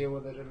wants to deal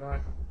with it or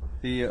not.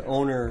 The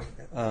owner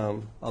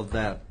of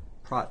that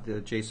the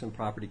adjacent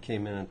property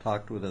came in and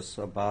talked with us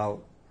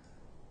about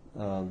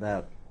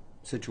that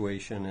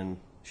situation, and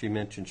she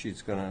mentioned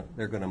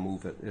they're gonna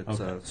move it. It's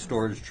Okay. a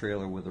storage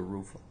trailer with a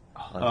roof.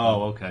 on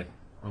Oh, okay,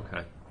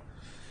 okay.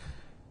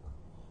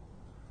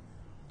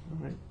 All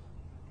right.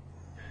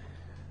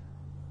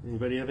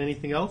 Anybody have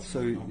anything else? So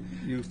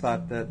you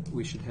thought that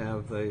we should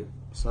have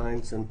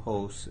signs and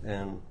posts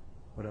and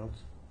what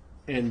else?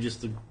 And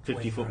just a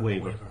 50-foot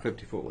waiver.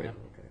 50-foot waiver. Waiver.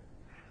 Okay.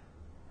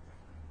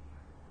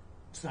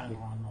 sign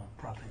along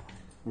the property line.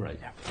 Right.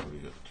 Yeah. So we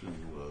got two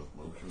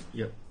motions.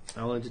 Yep.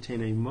 I'll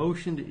entertain a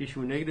motion to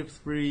issue a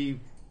 -3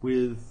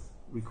 with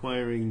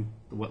requiring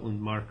the wetland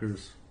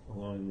markers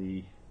along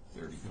the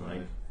 35.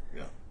 Right.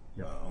 Yeah.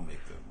 Yep. I'll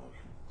make that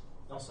motion.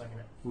 I'll second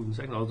it. moved and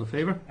second. All those in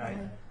favor?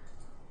 Aye.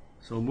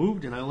 So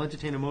moved, and I'll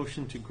entertain a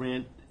motion to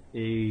grant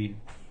a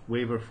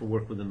waiver for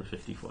work within the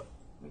 50-foot.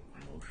 Make the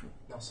motion.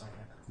 I'll second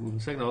it. Moved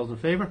and second. All those in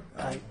favor?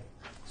 Aye.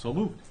 So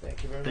moved.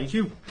 Thank you very much. Thank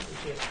you.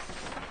 Appreciate it.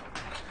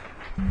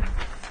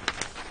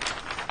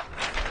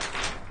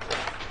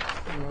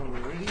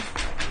 Alrighty.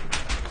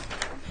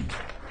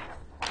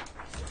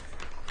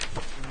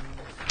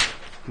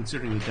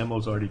 Considering the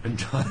demo's already been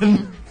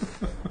done.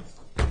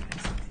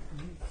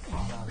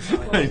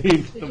 I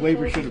mean, the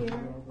waiver should have.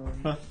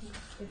 Huh?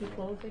 Did you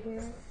close the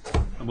hearing?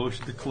 A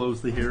motion to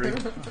close the hearing.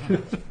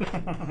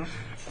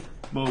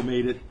 Mo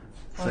made it.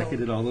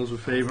 Seconded. All those in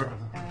favor?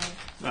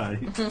 Aye.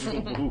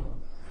 Ooh.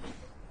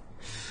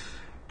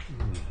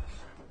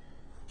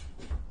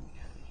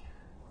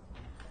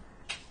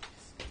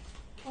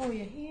 Oh,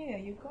 you're here.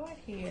 You got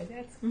here.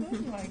 That's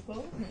good,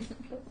 Michael.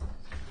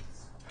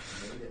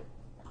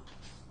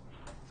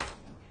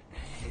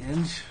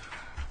 And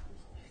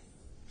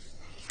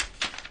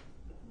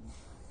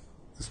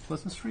this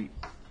Pleasant Street.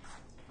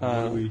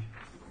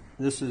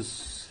 This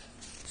is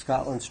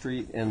Scotland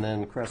Street and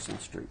then Crescent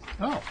Street.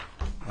 Oh,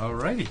 all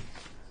righty.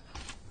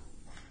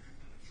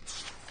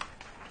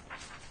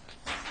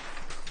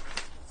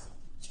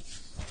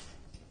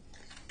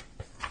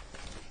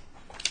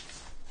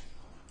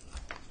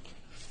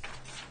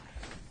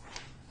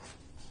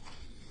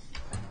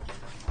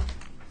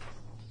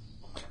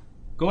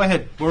 go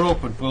ahead. We're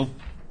open. We'll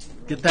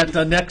get that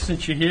done next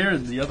since you're here,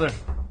 and the other.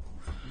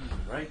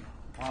 Right.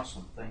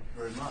 Awesome. Thank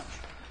you very much.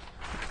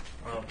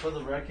 For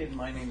the record,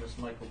 my name is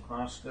Michael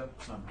Koska.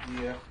 I'm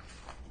here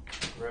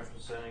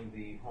representing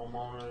the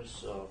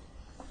homeowners,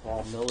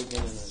 Paul Milligan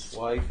and his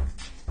wife.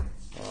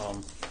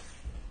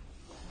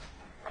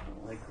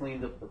 I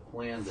cleaned up the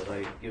plan that I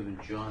had given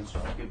John, so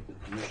I'll give the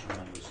commission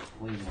members a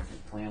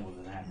clean-looking plan with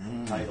an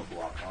actual title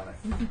block on it.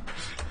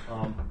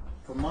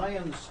 From my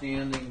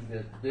understanding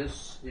that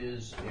this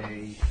is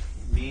a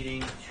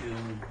meeting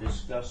to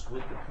discuss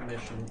with the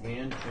commission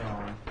and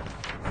John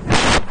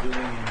doing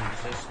an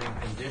existing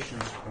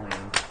conditions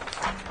plan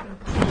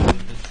to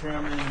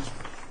determine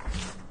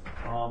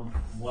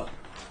what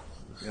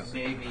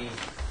may be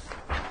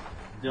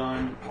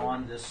done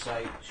on this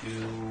site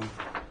to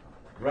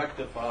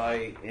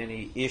rectify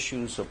any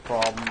issues or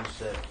problems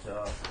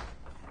that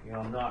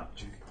I'm not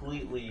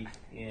completely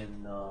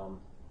in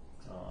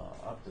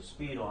up to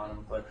speed on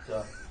them, but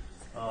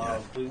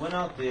we went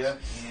out there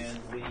and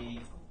we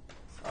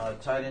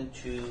tied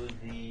into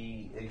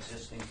the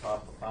existing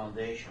copper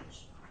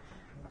foundations.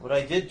 What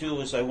I did do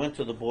is I went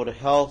to the Board of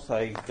Health.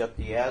 I got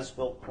the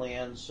as-built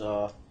plans.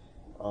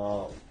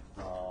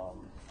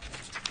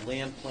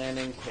 Land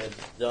planning had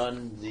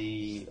done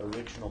the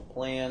original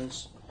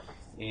plans,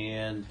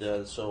 and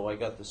so I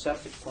got the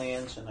septic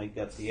plans and I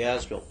got the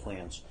as-built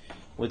plans.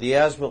 With the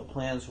as-built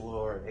plans, we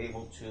were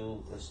able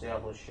to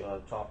establish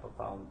top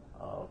of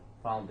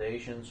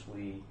foundations.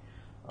 We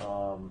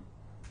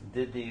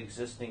did the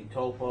existing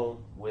topo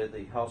where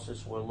the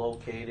houses were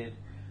located,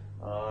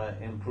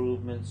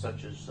 improvements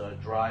such as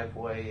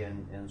driveway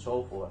and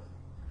so forth.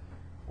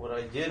 What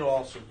I did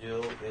also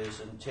do is,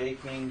 in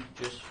taking,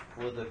 just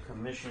for the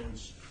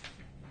commission's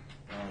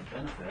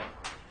benefit,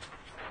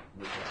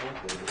 which I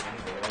hope they did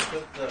anyway, I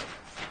took the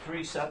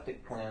 3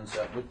 septic plans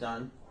that were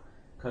done.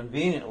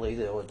 Conveniently,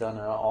 they were done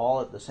all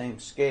at the same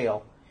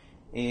scale,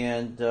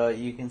 and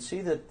you can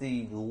see that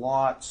the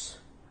lots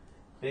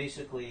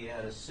basically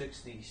had a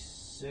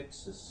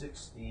 66 to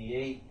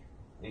 68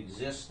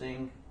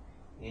 existing,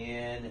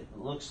 and it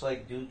looks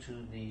like due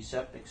to the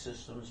septic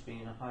systems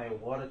being a higher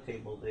water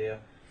table there,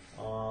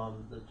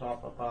 the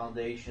top of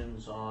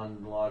foundations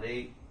on lot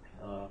 8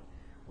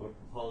 were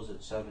proposed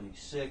at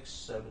 76,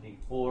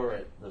 74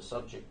 at the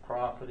subject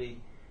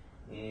property,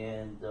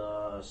 and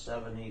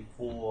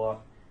 74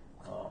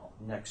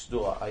 next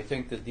door. I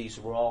think that these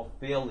were all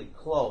fairly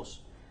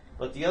close.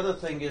 But the other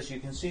thing is, you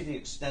can see the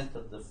extent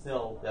of the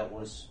fill that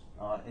was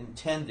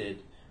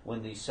intended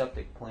when the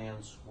septic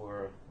plans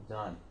were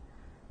done.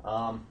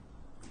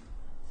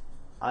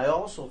 I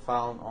also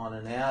found on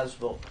an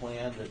as-built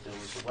plan that there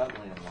was a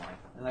wetland line,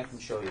 and I can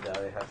show you that.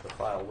 I have the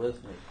file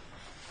with me.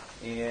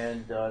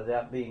 And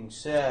that being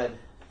said,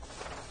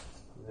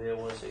 there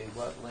was a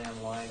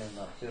wetland line in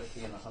the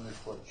 50 and 100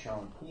 foot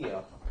shown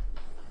here.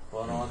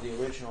 But on the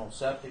original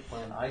septic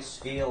plan, I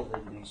scaled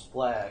in these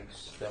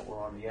flags that were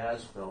on the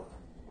as-built,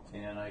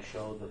 and I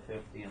showed the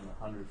 50 and the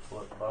 100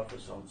 foot buffer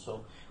zone.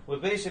 So we're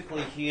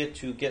basically here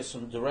to get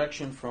some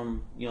direction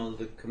from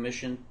the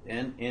commission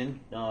and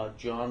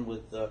John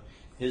with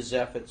his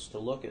efforts to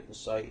look at the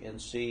site and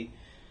see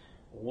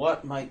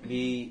what might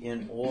be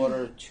in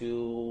order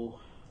to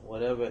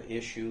whatever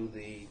issue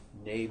the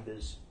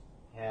neighbors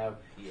have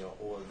here,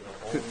 or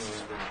the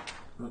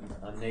owner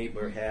of a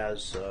neighbor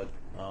has,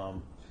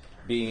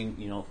 being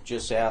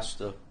just asked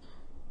to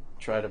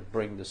try to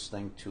bring this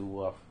thing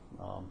to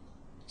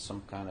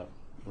some kind of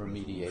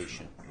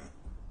remediation.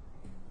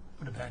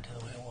 Put it back to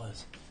the way it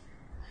was.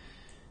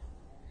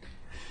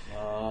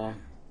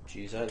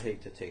 Geez, I'd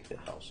hate to take the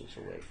houses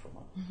away from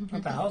them.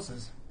 Not the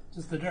houses,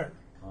 just the dirt.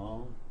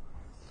 Oh,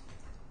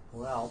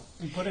 well.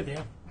 You put it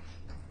there.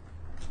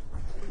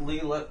 Lee,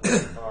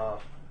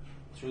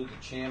 through the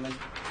chairman,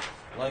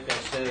 like I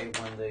say,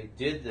 when they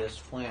did this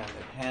plan,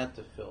 it had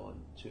to fill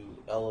in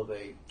to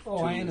elevate.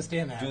 Oh, I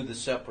understand that. Do the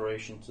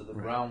separation to the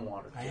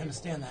groundwater table. I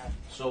understand that.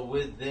 So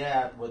with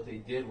that, what they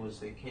did was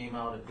they came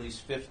out at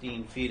least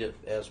 15 feet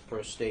as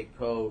per state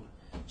code,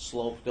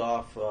 sloped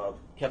off,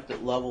 kept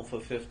it level for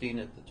 15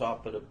 at the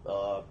top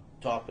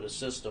of the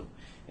system,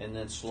 and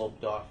then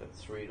sloped off at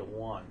 3 to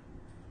 1.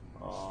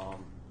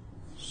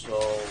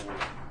 So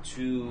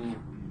to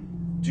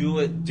do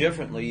it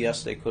differently,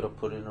 yes, they could have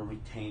put in a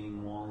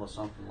retaining wall or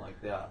something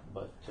like that,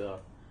 but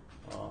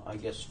I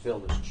guess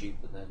fill is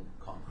cheaper than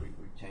concrete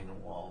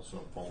retaining walls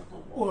or boulder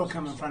walls. Or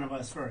come in front of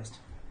us first.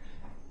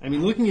 I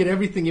mean, looking at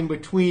everything in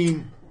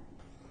between,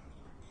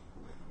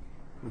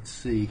 let's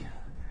see,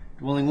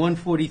 dwelling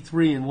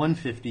 143 and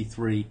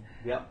 153.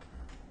 Yep.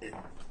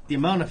 The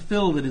amount of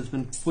fill that has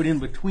been put in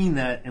between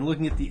that, and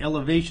looking at the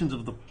elevations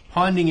of the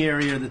ponding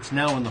area that's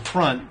now in the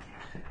front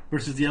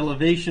versus the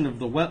elevation of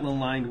the wetland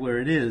line where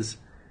it is,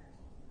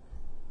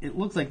 it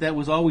looks like that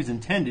was always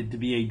intended to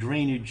be a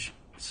drainage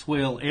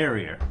swale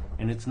area,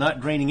 and it's not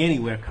draining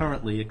anywhere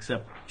currently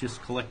except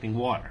just collecting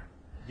water.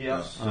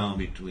 Yes. In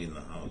between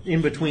the houses.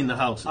 In between the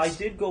houses. I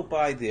did go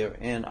by there,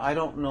 and I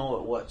don't know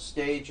at what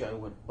stage I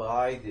went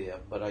by there,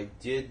 but I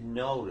did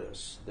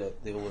notice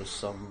that there was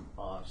some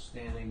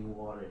standing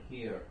water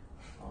here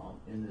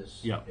in this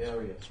Yeah.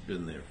 area. It's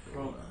been there for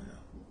a while, yeah.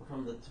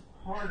 From the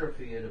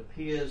topography, it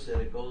appears that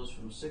it goes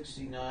from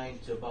 69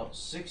 to about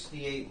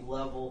 68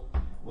 level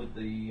with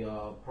the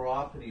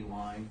property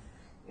line,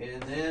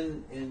 and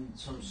then in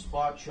some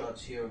spot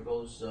shots here it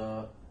goes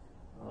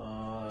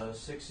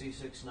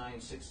 66.9,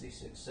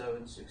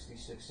 66.7,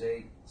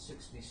 66.8,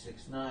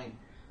 66.9.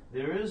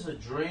 There is a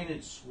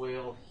drainage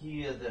swale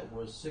here that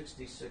was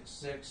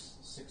 66.6,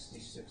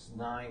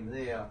 66.9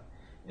 there,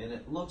 and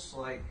it looks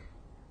like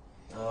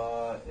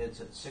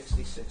it's at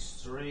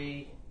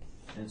 66.3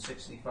 and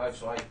 65.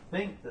 So I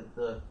think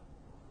that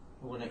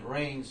when it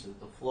rains, that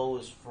the flow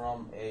is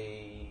from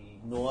a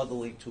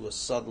northerly to a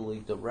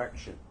southerly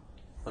direction,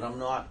 but I'm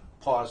not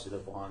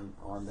positive on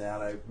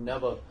that. I've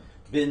never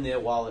been there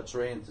while it's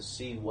raining to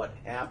see what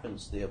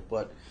happens there,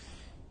 but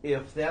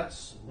if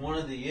that's one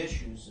of the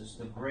issues, is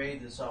to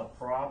grade this out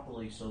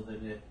properly so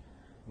that it,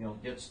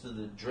 gets to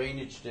the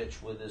drainage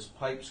ditch where there's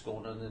pipes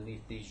going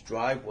underneath these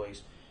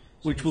driveways,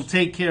 Which will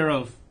take care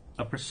of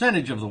a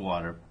percentage of the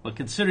water, but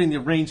considering the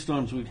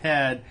rainstorms we've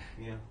had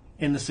yeah.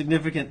 and the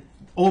significant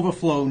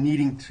overflow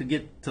needing to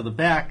get to the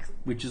back,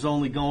 which is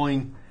only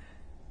going,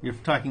 you're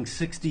talking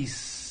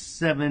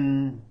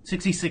 67,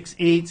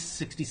 66.8,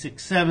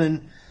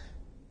 66.7,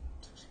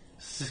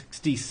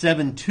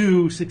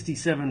 67.2,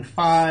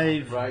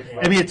 67.5. Right.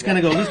 I mean, it's going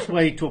to go this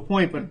way to a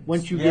point, but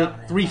once you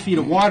get 3 feet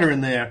of water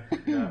in there,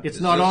 it's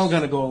Is not this- all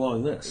going to go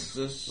along this. Is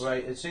this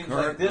Right, it seems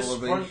like current this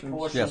front elevations?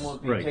 portion Yes, will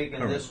be right, taken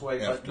correct. this way,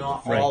 but After the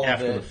not fill. all of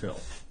after it the fill.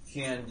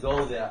 can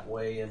go that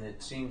way, and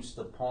it seems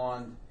the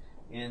pond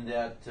in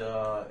that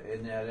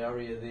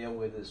area there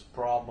where there's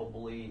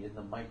probably in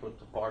the micro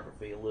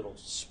topography a little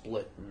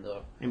split in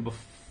the And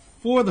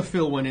before the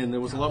fill went in,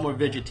 there was a lot more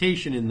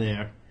vegetation in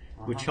there,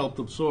 which helped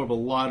absorb a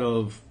lot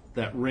of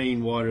that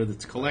rainwater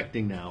that's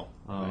collecting now.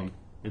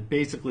 It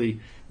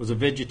basically was a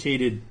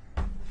vegetated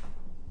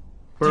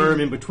berm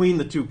in between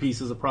the two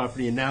pieces of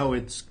property, and now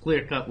it's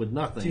clear cut with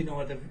nothing. Do you know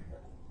what the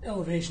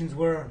elevations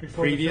were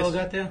before Previous? the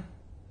fill got there?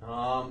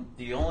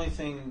 the only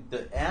thing,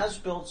 the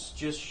as-built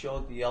just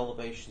showed the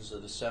elevations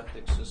of the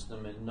septic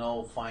system and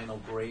no final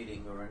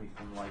grading or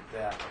anything like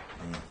that.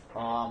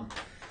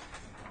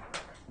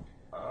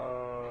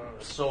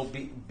 So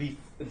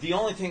the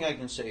only thing I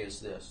can say is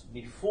this: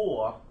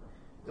 before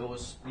it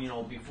was,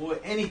 before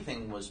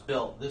anything was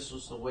built, this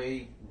was the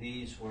way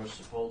these were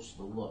supposed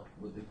to look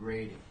with the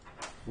grading.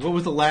 What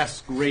was the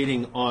last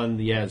grading on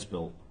the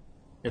as-built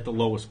at the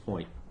lowest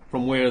point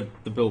from where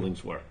the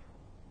buildings were?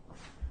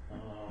 Let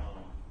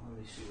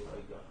me see what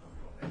I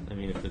got. I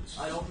mean, if it's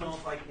I don't know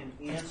if I can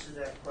answer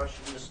that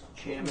question, Mr.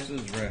 Chairman. This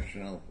is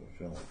rationale for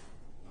filling,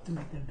 To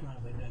make that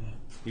driveway bigger.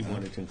 he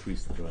wanted to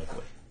increase the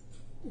driveway.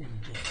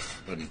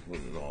 but he put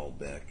it all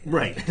back.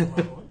 Right. To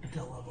level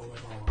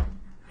it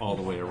All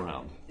the way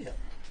around.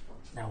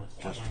 Now it's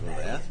Just for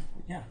that?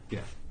 Yeah. Yeah.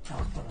 Now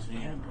it's put on the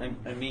end.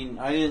 I mean,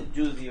 I didn't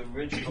do the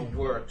original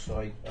work, so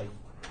I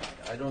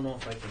don't know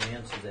if I can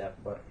answer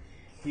that. But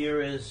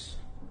here's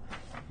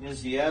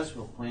the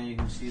as-built plan. You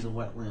can see the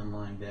wetland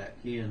line back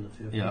here in the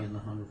 50 Yeah. and the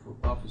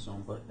 100-foot buffer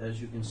zone. But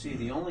as you can see,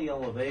 the only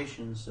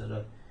elevations that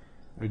are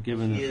They're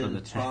giving it here for at the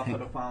the top of tank.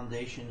 the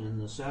foundation in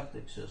the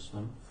septic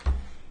system.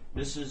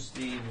 This is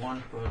the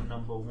one for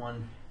number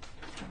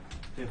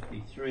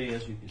 153.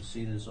 As you can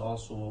see, there's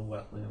also a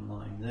wetland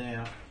line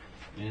there.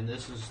 And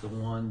this is the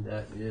one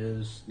that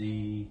is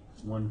the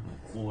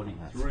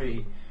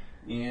 143,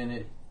 and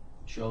it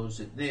shows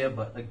it there.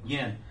 But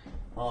again,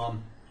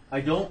 I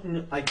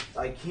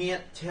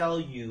can't tell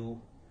you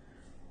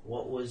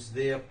what was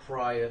there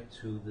prior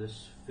to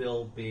this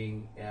fill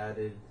being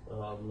added.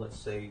 Let's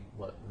say,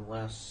 what, in the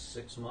last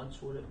 6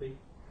 months would it be?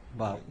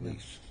 About At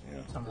least,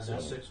 yeah. Is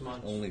it 6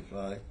 months? Only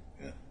 5,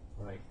 yeah.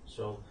 Right.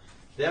 So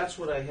that's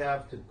what I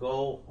have to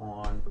go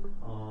on.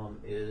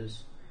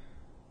 Is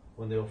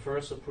when they were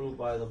first approved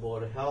by the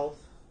Board of Health.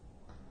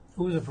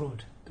 Who was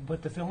approved to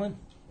put the fill in?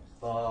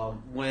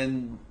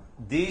 When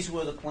these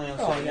were the plans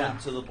Oh, that yeah.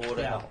 went to the Board of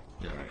Yeah. Health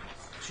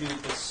to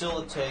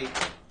facilitate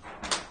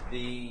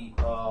the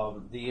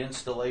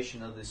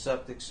installation of the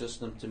septic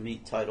system to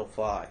meet Title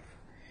V,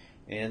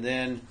 and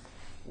then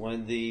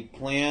when the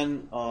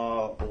plan,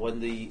 when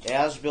the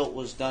as-built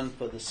was done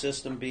for the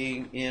system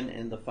being in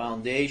and the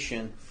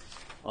foundation,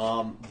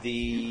 I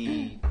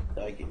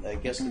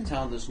guess the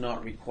town does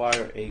not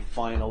require a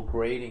final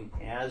grading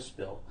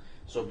as-built.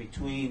 So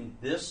between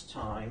this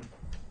time,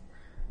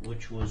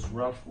 which was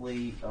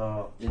roughly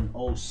in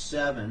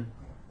 07,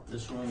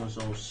 this one was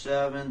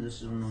 07,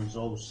 this one was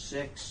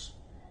 06,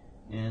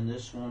 and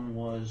this one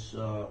was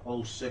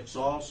 06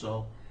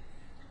 also.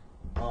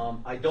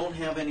 I don't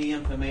have any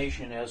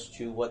information as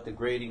to what the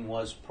grading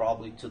was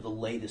probably to the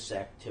latest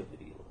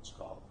activity, let's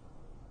call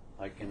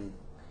it.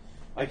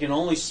 I can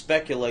only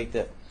speculate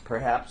that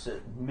perhaps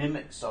it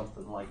mimics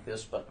something like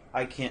this, but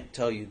I can't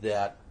tell you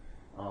that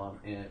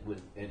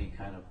with any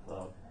kind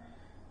of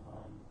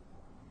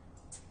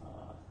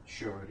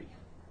surety.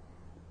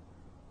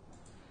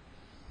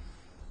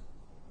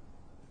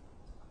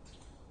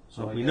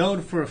 So we know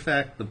for a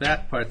fact the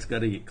back part's got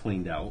to get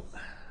cleaned out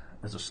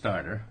as a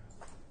starter.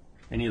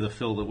 any of the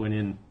fill that went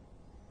in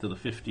to the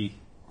 50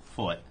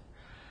 foot.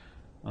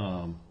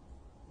 And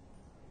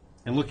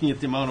looking at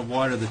the amount of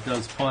water that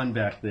does pond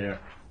back there,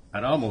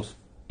 I'd almost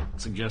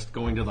suggest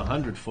going to the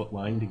 100-foot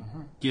line to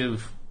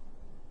give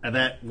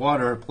that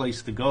water a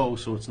place to go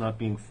so it's not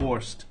being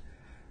forced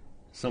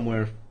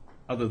somewhere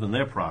other than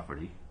their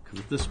property. Because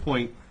at this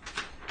point,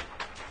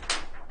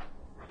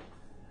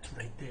 It's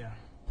right there.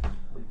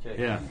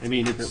 Okay. yeah, I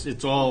mean,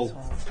 it's all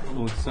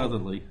going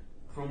southerly.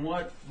 From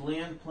what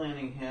land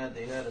planning had,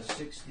 they had a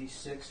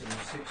 66 and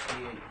a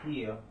 68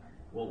 here.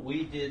 What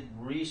we did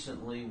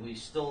recently, we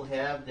still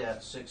have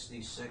that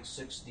 66,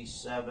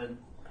 67,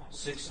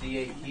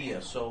 68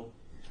 here. So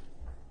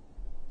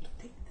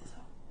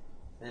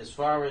as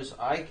far as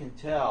I can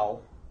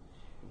tell,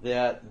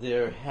 that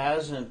there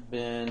hasn't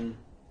been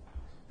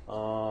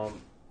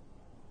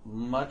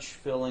much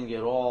filling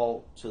at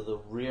all to the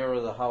rear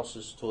of the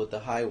houses toward the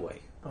highway.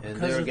 But And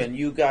because there of the- again,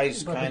 you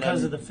guys But kind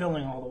because of the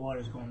filling, all the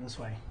water's going this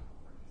way.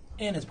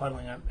 And it's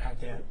puddling up back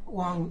there,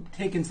 along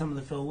taking some of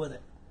the fill with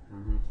it.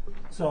 Mhm.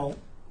 So,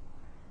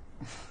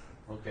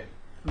 Okay.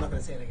 I'm not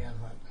going to say it again,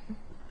 but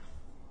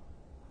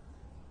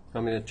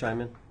Want me to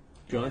chime in?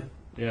 John?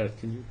 Yeah,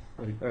 can you?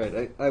 All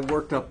right, I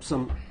worked up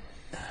some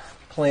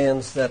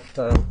plans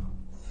that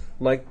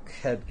Mike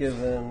had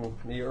given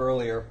me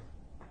earlier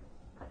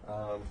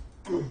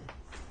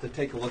to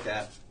take a look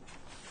at.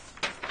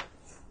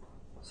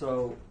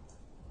 So,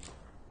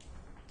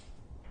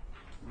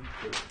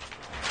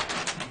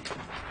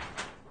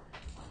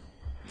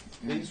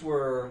 these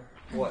were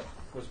what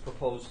was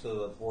proposed to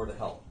the Board of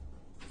Health.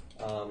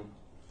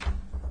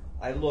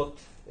 I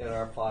looked in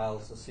our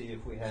files to see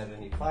if we had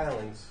any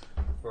filings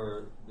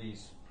for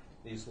these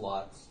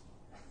lots,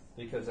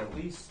 because at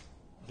least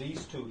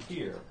these two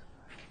here,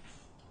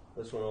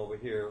 this one over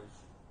here,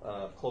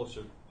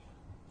 closer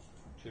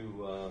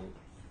to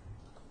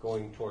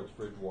going towards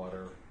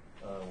Bridgewater,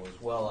 was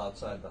well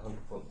outside the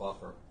 100-foot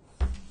buffer.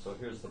 So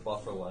here's the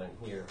buffer line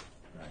here.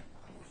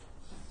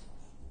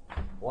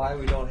 Why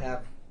we don't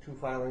have two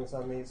filings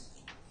on these,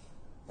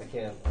 I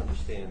can't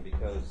understand,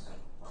 because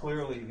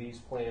clearly these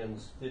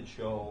plans did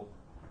show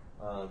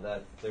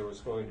that there was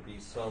going to be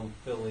some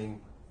filling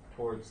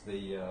towards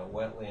the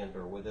wetland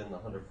or within the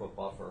 100-foot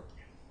buffer.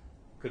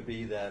 Could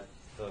be that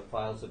the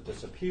files have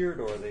disappeared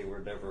or they were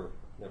never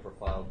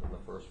filed in the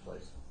first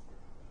place.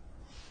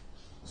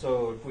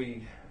 So if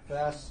we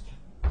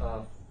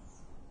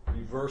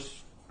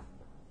reverse,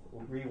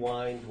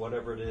 rewind,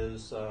 whatever it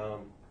is, the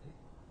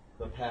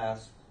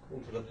past,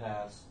 into the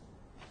past,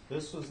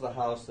 this was the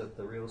house that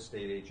the real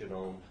estate agent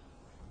owned.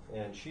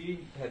 And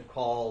she had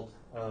called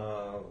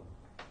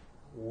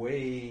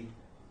way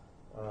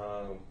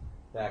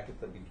back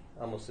at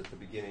almost at the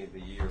beginning of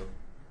the year,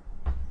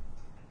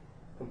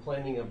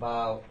 complaining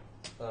about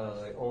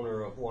the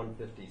owner of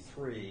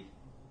 153.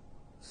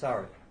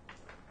 Sorry,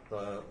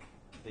 the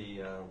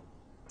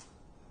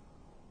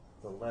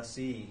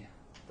leasee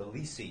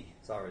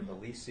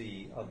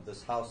of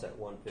this house at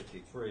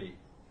 153.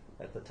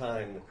 At the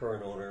time, the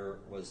current owner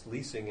was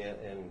leasing it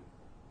and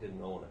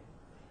didn't own it.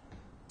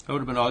 That would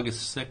have been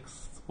August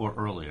 6th or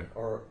earlier.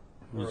 Or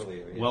It was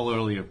earlier, yes. Well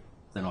earlier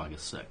than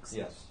August 6th.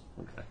 Yes.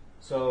 Okay.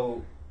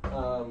 So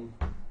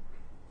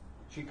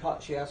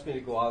she asked me to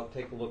go out and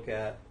take a look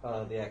at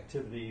the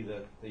activity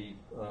that the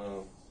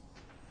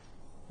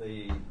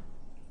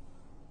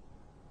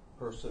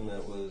person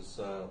that was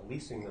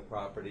leasing the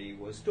property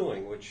was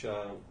doing, which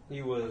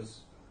he was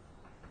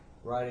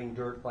riding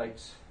dirt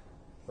bikes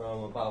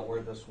from about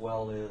where this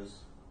well is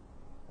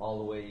all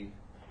the way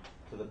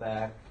to the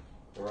back,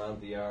 around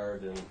the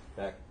yard and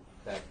back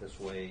this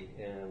way,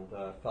 and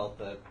felt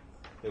that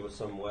there was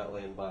some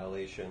wetland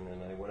violation.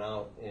 And I went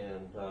out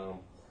and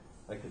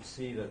I could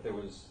see that there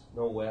was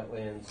no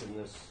wetlands in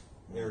this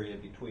area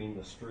between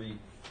the street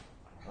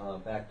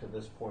back to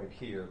this point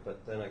here,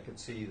 but then I could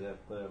see that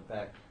the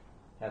back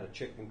had a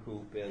chicken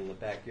coop and the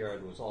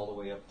backyard was all the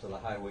way up to the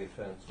highway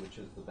fence, which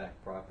is the back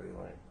property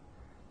line.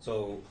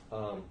 So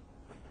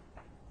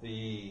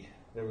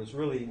there was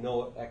really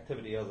no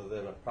activity other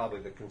than probably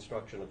the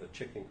construction of a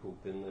chicken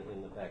coop in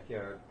the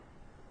backyard.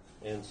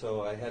 And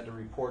so I had to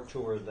report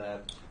to her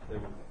that there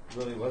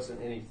really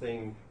wasn't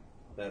anything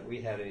that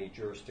we had any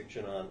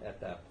jurisdiction on at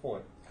that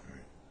point.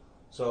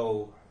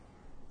 So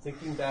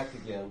thinking back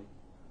again,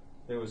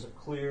 there was a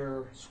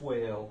clear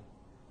swale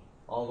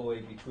all the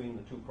way between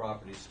the two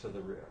properties to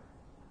the rear.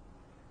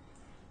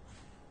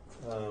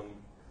 A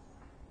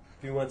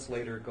few months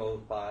later goes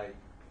by,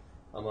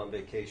 I'm on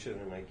vacation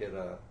and I get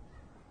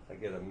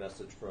a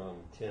message from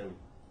Tim.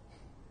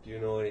 Do you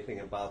know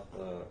anything about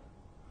the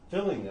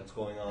filling that's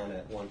going on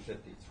at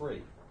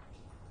 153?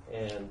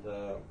 And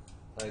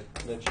I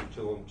mentioned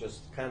to him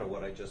just kind of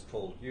what I just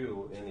told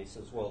you, and he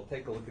says, well,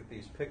 take a look at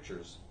these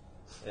pictures.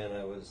 And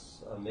I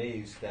was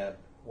amazed at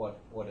what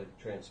had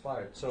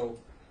transpired. So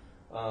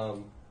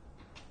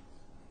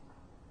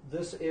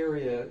this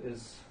area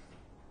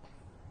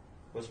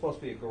was supposed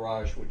to be a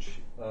garage, which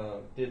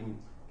didn't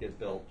get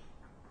built.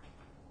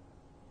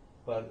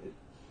 But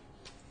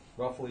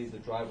roughly the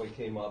driveway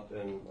came up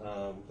and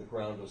the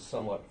ground was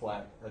somewhat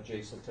flat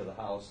adjacent to the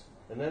house.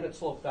 And then it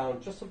sloped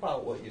down just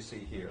about what you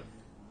see here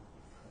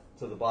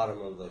to the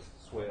bottom of the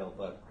swale.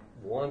 But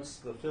once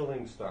the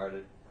filling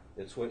started,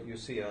 it's what you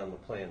see on the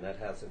plan. That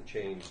hasn't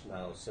changed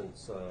now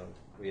since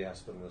we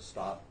asked them to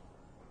stop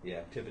the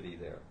activity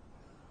there.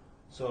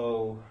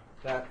 So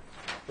that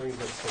brings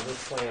us to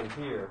this plan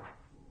here.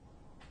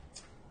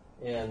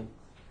 And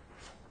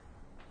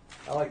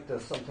I like to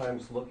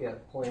sometimes look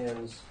at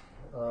plans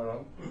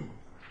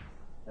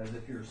as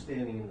if you're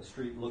standing in the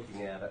street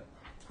looking at it.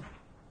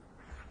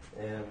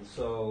 And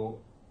so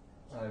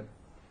I've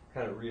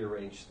kind of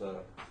rearranged the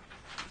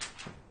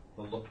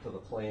look to the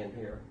plan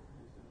here.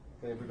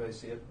 Can everybody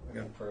see it? I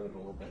can turn it a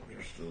little bit.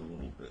 Just a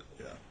little bit,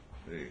 yeah.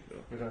 There you go.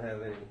 We don't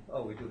have any.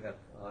 Oh, we do have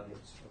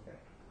audience. Okay.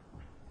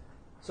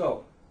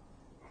 So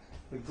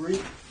the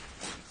green.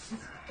 All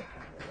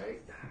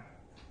right.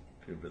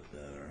 Pivot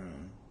that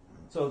around.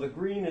 So the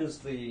green is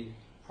the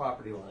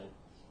property line,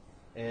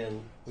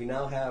 and we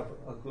now have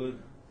a good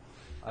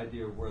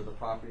idea of where the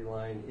property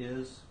line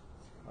is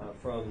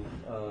from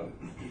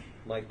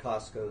Mike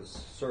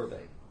Koska's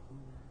survey.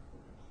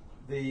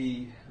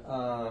 The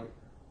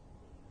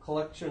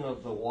collection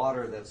of the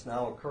water that's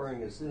now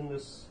occurring is in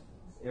this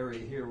area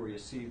here where you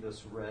see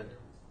this red.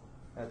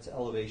 That's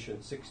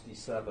elevation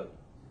 67.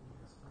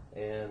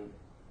 And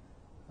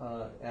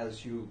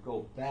as you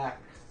go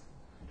back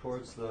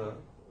towards the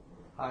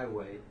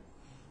highway,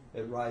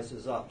 it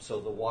rises up so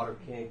the water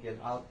can't get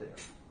out there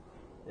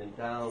and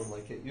down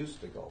like it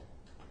used to go.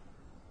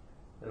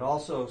 It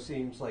also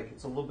seems like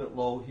it's a little bit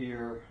low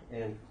here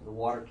and the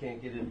water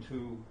can't get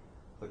into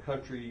the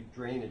country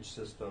drainage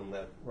system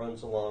that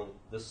runs along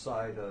this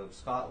side of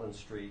Scotland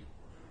Street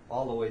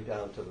all the way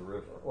down to the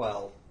river.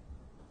 Well,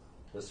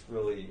 this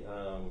really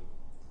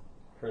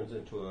turns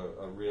into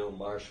a real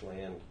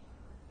marshland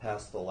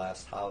past the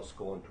last house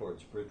going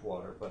towards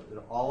Bridgewater, but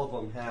all of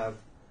them have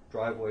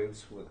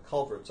driveways with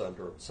culverts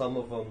under them. Some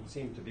of them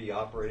seem to be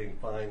operating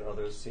fine,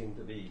 others seem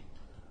to be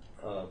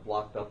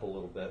blocked up a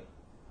little bit.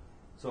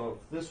 So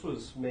if this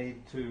was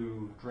made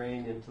to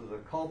drain into the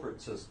culvert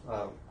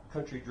system,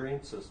 country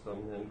drain system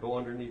and go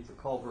underneath the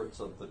culverts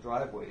of the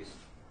driveways,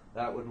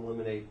 that would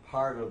eliminate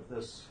part of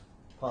this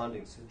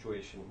ponding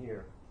situation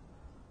here.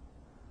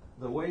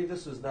 The way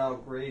this is now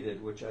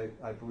graded, which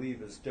I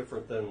believe is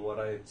different than what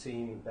I had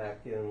seen back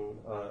in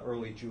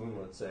early June,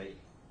 let's say,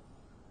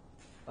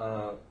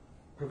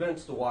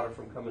 prevents the water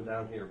from coming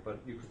down here. But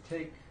you could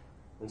take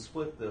and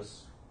split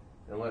this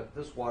and let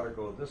this water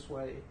go this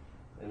way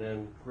and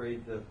then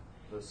grade the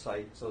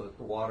site so that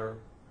the water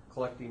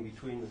collecting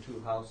between the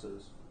two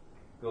houses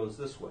goes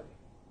this way.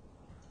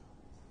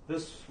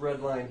 This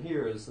red line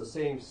here is the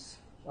same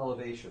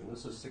elevation.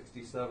 This is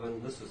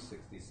 67, this is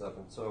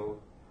 67. So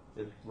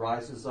it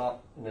rises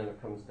up and then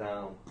it comes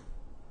down.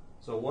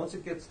 So once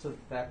it gets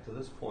back to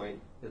this point,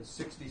 it's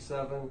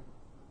 67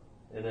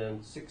 and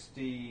then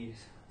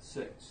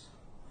 66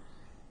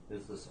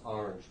 is this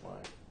orange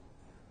line.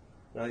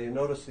 Now you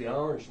notice the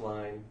orange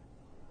line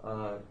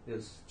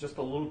is just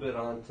a little bit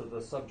onto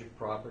the subject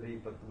property,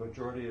 but the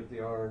majority of the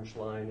orange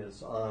line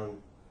is on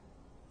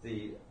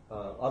the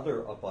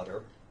other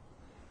abutter.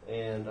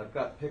 And I've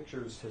got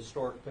pictures,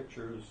 historic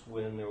pictures,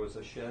 when there was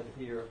a shed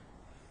here,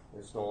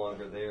 it's no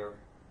longer there,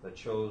 that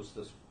shows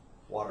this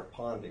water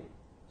ponding.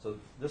 So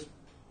this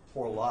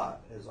poor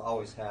lot has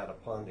always had a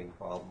ponding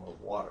problem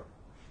of water.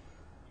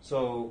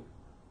 So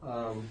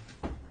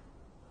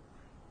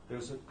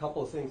there's a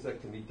couple of things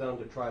that can be done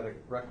to try to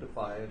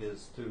rectify it.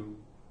 Is to,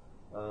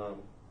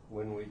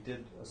 when we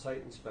did a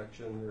site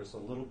inspection, there's a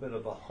little bit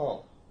of a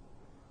hump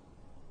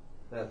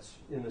that's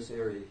in this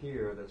area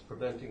here that's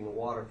preventing the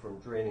water from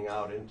draining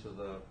out into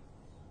the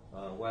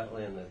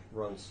wetland that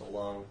runs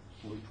along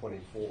Route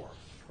 24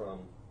 from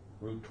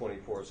Route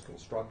 24's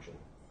construction.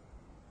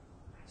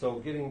 So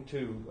getting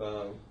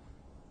to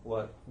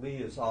what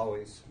Lee has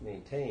always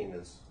maintained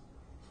is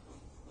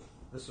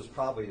this is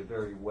probably a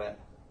very wet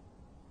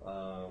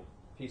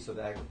piece of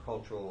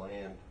agricultural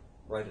land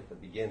right at the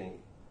beginning.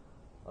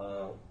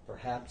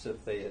 Perhaps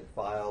if they had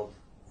filed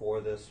for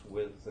this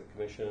with the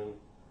commission,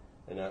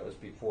 and that was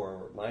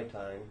before my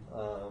time,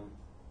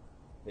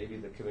 maybe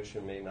the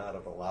commission may not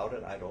have allowed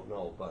it, I don't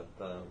know, but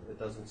it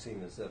doesn't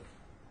seem as if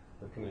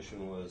the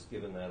commission was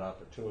given that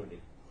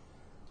opportunity.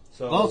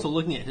 So also,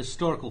 looking at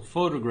historical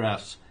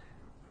photographs,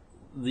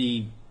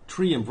 the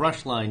tree and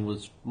brush line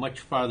was much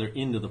farther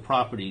into the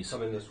properties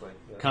coming this way,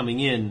 yeah. Coming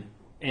in,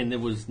 and there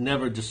was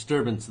never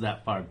disturbance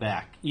that far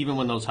back. Even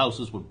when those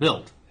houses were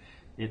built,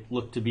 it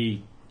looked to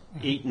be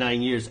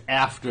 8-9 years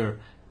after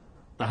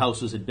the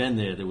houses had been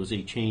there was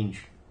a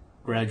change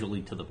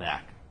gradually to the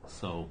back.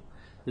 So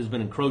there's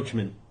been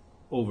encroachment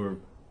over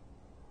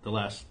the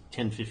last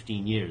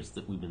 10-15 years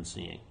that we've been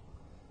seeing.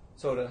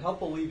 So to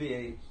help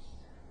alleviate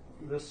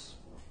this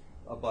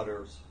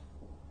abutter's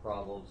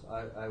problems,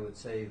 I would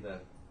say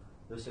that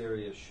this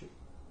area should,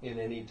 in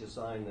any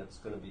design that's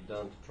going to be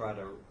done to try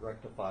to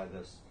rectify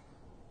this,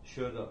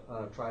 should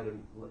try to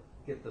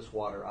get this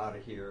water out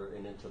of here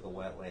and into the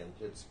wetland.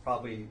 It's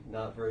probably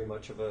not very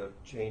much of a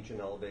change in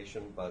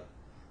elevation, but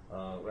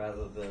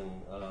rather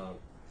than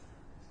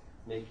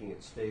making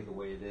it stay the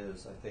way it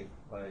is, I think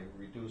by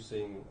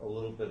reducing a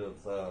little bit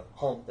of the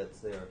hump that's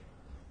there,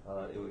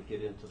 it would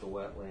get into the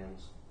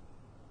wetlands.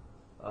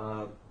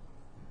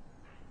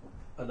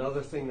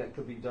 Another thing that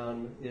could be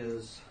done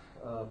is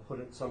put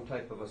in some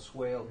type of a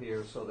swale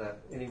here so that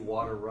any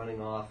water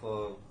running off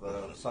of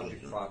the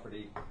subject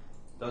property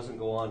doesn't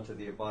go on to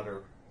the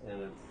abutter,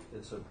 and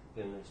it's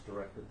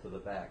directed to the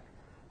back.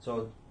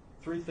 So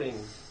 3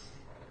 things: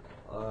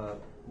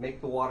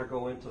 make the water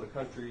go into the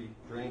country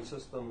drain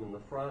system in the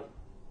front,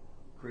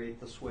 create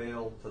the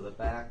swale to the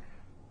back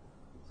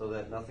so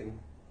that nothing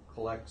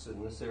collects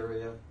in this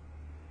area,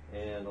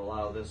 and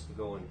allow this to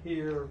go in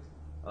here.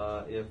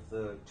 If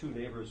the 2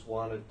 neighbors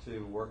wanted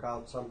to work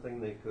out something,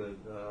 they could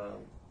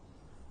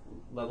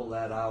level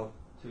that out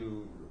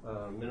to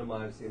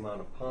minimize the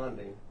amount of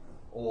ponding.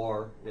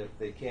 Or if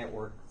they can't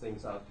work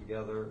things out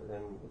together,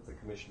 and if the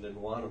commission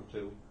didn't want them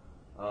to,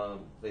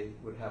 they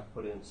would have to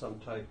put in some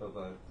type of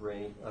a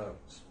drain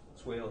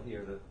swale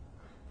here to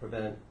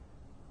prevent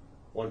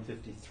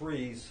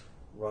 153's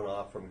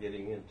runoff from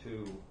getting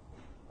into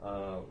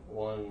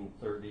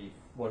 130,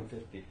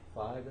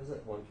 155, is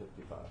it?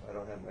 155. I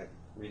don't have my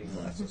reading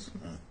glasses.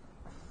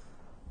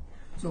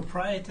 So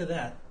prior to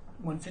that,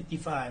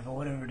 155 or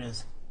whatever it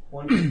is,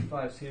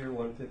 155's here,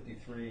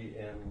 153,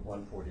 and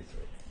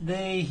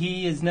 143.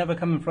 He has never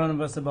come in front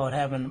of us about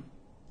having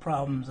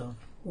problems of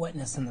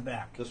wetness in the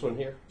back. This one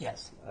here?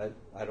 Yes.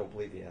 I don't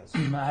believe he has.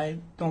 I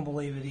don't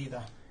believe it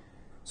either.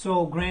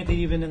 So granted,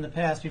 even in the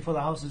past, before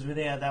the houses were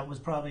there, that was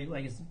probably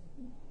like it's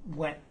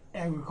wet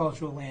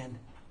agricultural land.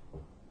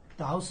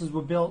 The houses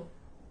were built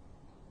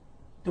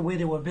the way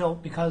they were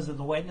built because of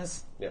the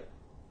wetness. Yeah.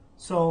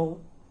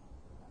 So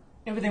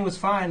everything was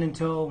fine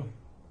until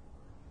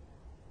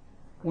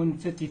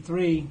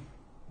 153,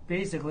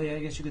 basically, I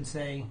guess you could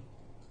say,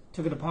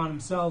 took it upon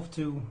himself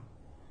to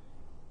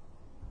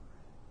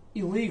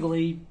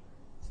illegally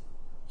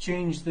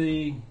change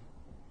the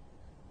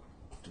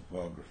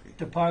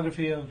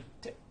topography of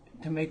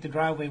to make the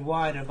driveway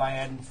wider by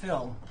adding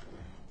fill.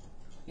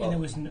 Well,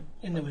 and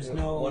there was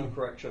no one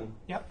correction.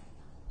 Yep.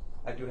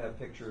 I do have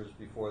pictures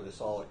before this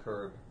all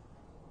occurred,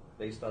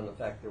 based on the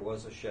fact there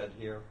was a shed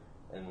here,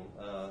 and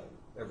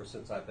ever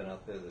since I've been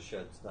out there, the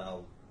shed's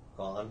now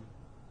gone,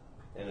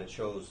 and it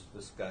shows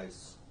this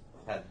guy's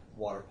had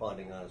water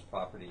ponding on his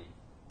property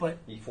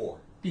before.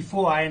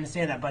 Before, I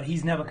understand that, but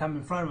he's never come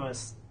in front of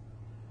us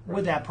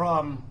with that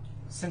problem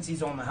since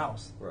he's owned the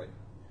house. Right.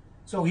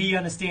 So he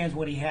understands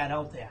what he had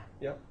out there.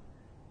 Yep.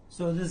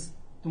 So the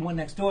one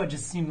next door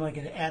just seemed like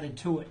it added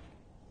to it,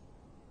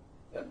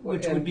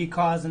 which and would be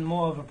causing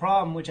more of a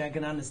problem, which I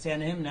can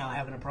understand him now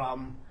having a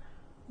problem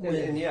with.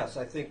 And yes,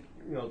 I think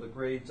the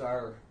grades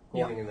are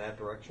going in that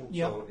direction,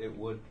 so it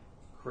would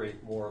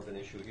create more of an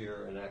issue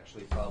here and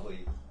actually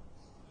probably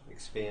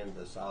expand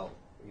this out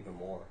even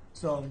more.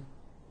 So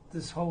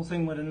this whole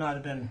thing would have not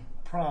have been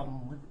a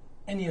problem with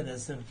any of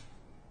this if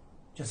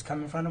just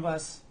come in front of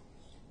us.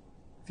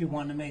 If you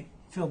wanted to make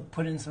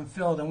put in some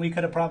fill, then we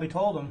could have probably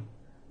told him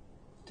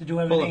to do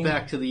everything. Pull it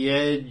back to the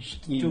edge.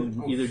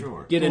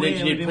 Either get an The way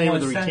it engineered would be plan more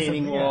with a sensible,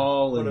 retaining yeah.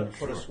 wall and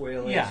Put a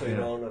swale in so you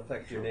don't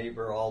affect your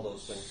neighbor, all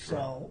those things.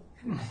 So,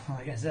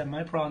 like I said,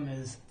 my problem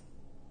is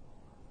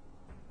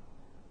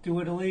do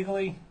it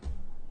illegally,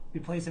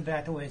 replace it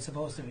back the way it's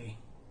supposed to be.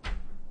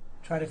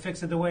 Try to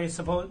fix it the way it's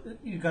supposed.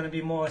 You're going to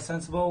be more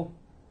sensible.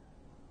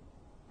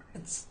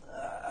 It's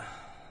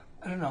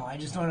I don't know. I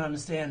just don't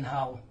understand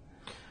how.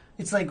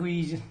 It's like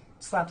we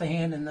slap the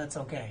hand and that's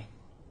okay.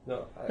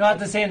 No, Not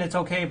to saying it's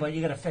okay, but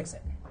you got to fix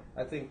it.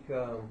 I think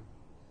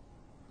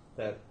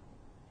that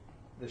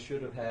this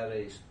should have had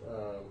a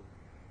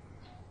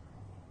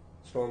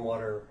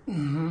stormwater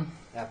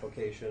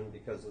application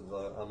because of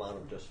the amount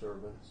of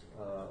disturbance.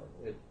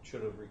 It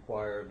should have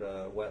required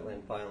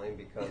wetland filing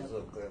because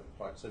of the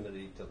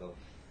proximity to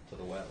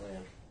the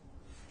wetland.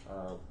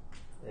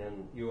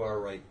 And you are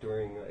right,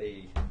 during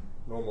a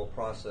normal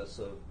process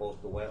of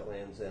both the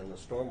wetlands and the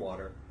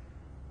stormwater,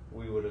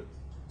 we would have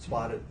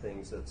spotted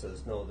things that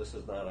says, no, this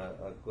is not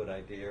a good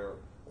idea,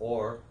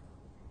 or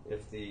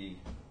if the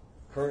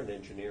current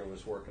engineer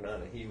was working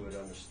on it, he would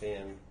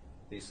understand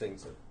these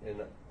things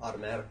and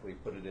automatically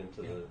put it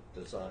into the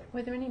design.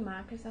 Were there any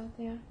markers out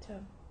there to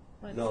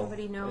let No.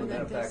 somebody know As a matter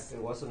that of this? fact,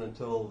 it wasn't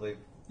until they've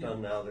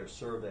done now their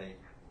survey,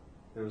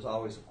 there was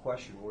always a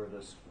question where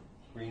this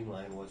green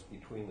line was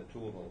between the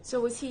two of them.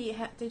 So was he?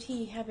 Did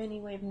he have any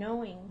way of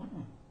knowing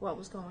what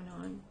was going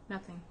on?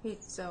 Nothing.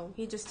 So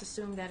he just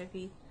assumed that if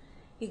he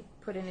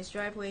put in his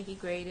driveway, he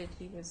graded,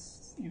 he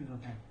was. He was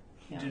okay.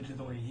 He did it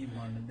the way he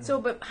wanted to do So,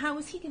 it. but how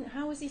is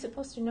he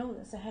supposed to know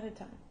this ahead of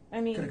time?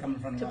 I mean, Could have come in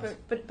front of us.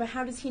 but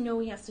how does he know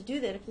he has to do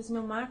that if there's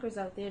no markers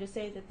out there to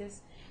say that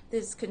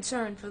there's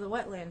concern for the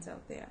wetlands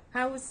out there?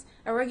 How is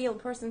a regular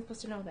person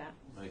supposed to know that?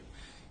 Right.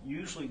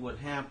 usually what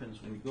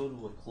happens when you go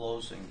to a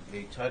closing,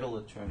 a title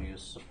attorney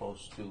is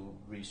supposed to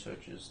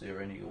research, is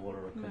there any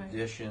order of Right.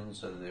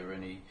 conditions, are there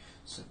any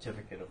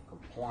certificate of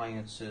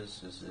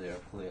compliances, is there a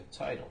clear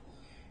title?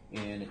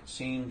 And it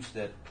seems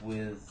that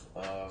with,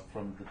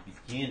 from the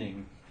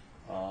beginning,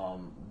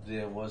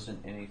 there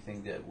wasn't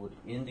anything that would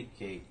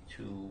indicate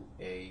to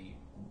a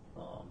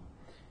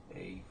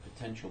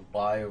potential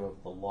buyer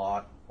of the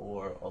lot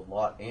or a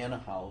lot and a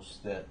house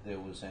that there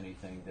was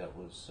anything that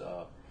was,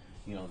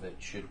 that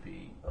should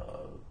be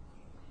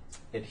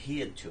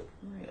adhered to.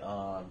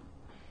 Right.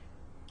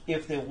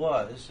 If there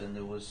was, and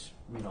there was,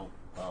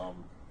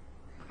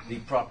 the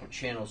proper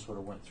channels would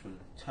have went through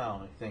the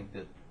town, I think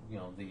that,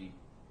 the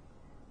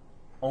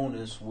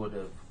owners would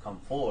have come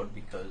forward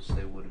because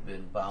they would have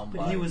been bound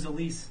by... But he was a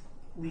leasee.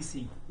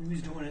 He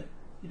was doing it.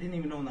 He didn't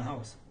even own the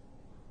house.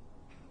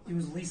 He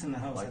was leasing the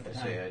house at Like the I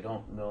time. say, I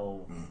don't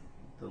know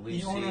the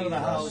leasing, owner of the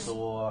house.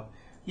 or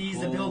He's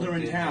who a builder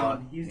in did town.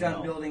 what, He's you done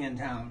know. building in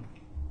town.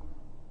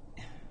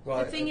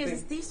 Well, The thing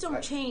is, these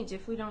don't change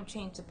if we don't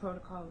change the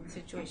protocol of the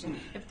situation.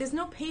 If there's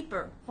no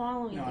paper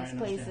following No, I these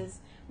understand. places,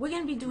 we're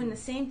going to be doing the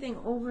same thing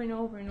over and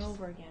over and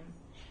over again.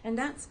 And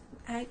that's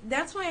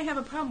why I have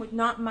a problem with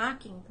not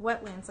marking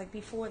wetlands like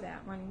before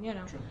that. When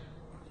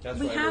That's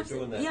we why have we're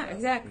doing to, that. yeah,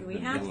 exactly. We We've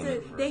been have doing to.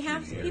 it for a They few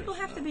have. years People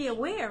have to be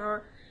aware,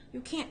 or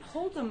you can't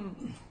hold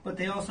them. But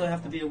they also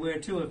have to be aware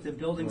too. If they're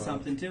building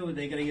something too,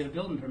 they got to get a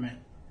building permit.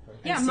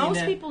 Yeah, I've seen most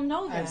that- people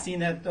know that. I've seen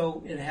that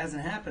though. It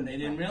hasn't happened. They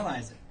didn't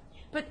realize it.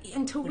 But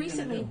until What are you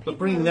gonna recently, do? people But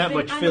bringing have that been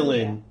much fill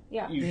unaware. in,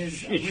 Yeah. it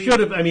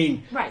should have,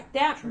 Right.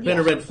 That been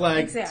a red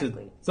flag exactly.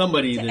 to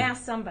somebody. To that,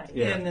 ask somebody.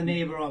 Yeah. And the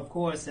neighbor, of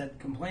course, had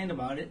complained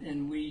about it,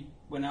 and we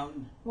went out.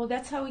 And Well,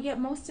 that's how we get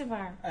most of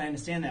our. I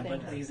understand that,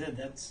 but Thing. like I said,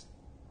 that's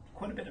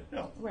quite a bit of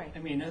fill. Right. I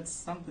mean, that's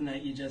something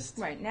that you just.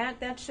 Right, and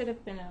that should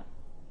have been a,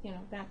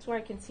 that's where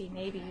I can see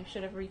maybe you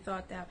should have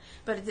rethought that.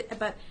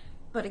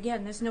 But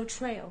again, there's no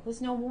trail,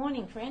 there's no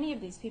warning for any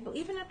of these people,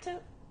 even up to,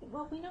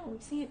 well, we know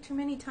we've seen it too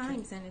many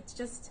times, and it's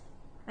just,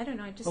 I don't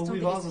know, I just But don't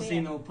we've think also it's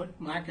seen fair. them put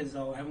markers,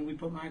 though. Haven't we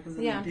put markers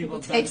in? Yeah, and people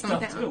have take done them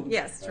stuff down. too.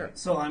 Yes, true.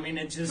 So I mean,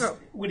 it's just True.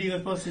 what are you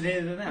supposed to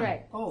do to them?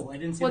 Right. Oh, I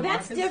didn't see Well, the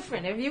that's markers.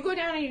 different. If you go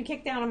down and you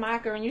kick down a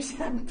marker and you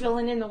start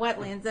filling in the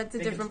wetlands, that's a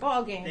They different can-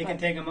 ballgame. They can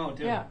take them out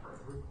too. Yeah,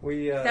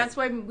 We that's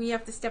why we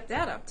have to step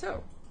that up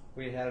too.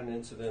 we had an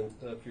incident,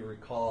 if you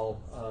recall.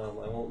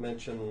 I won't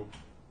mention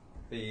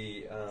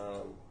the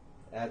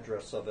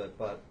address of it,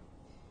 but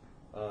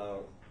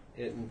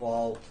it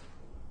involved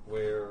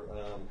where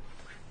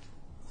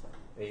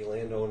a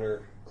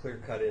landowner clear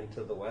cut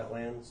into the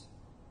wetlands,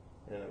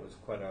 and it was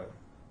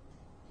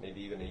maybe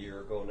even a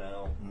year ago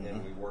now,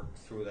 and we worked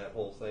through that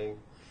whole thing.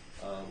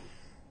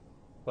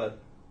 But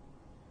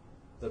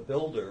the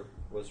builder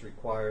was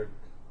required,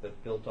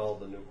 that built all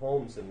the new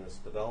homes in this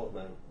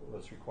development,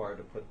 was required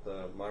to put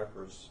the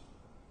markers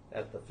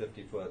at the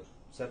 50-foot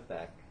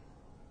setback.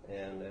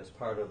 And as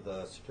part of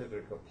the certificate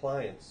of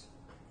compliance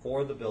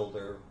for the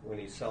builder, when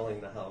he's selling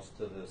the house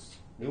to this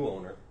new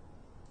owner,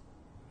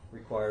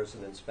 requires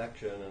an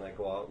inspection, and I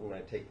go out and I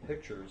take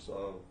pictures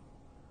of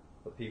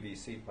the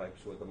PVC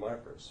pipes with the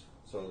markers.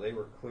 So they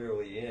were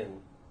clearly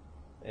in,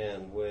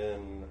 and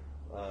when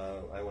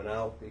I went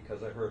out,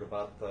 because I heard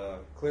about the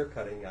clear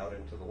cutting out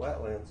into the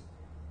wetlands,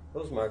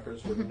 those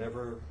markers were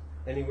never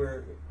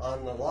anywhere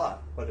on the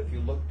lot. But if you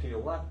look to your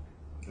left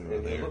They were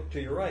and you there. look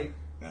to your right,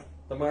 Yeah.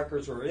 the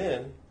markers were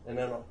in, and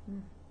then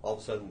all of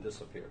a sudden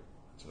disappeared.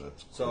 So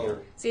that's So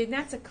See,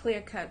 that's a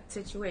clear-cut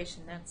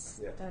situation. That's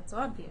Yeah. that's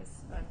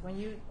obvious. When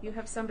you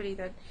have somebody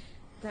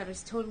that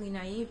is totally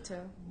naive to,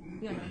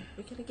 we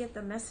got to get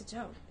the message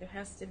out. There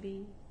has to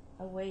be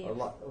a way. a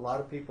lot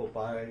of people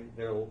buy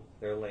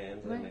their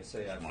land, and they Right.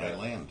 say, I've my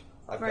land.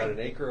 got Right. an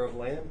acre of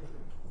land,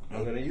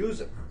 I'm going to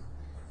use it.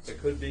 It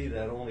could be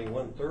that only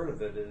 1/3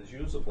 of it is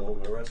usable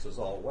and the rest is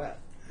all wet.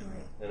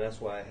 And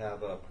that's why I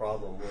have a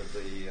problem with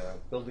the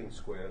building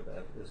square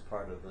that is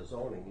part of the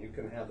zoning. You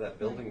can have that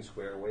building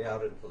square way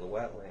out into the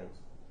wetlands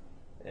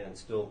and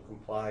still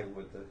comply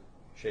with the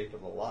shape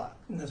of the lot.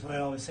 And that's what I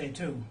always say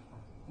too.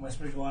 West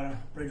Bridgewater,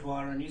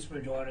 Bridgewater, and East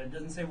Bridgewater. It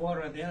doesn't say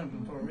water at the end of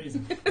them for a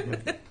reason.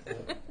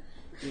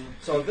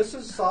 So this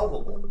is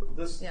solvable.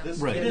 This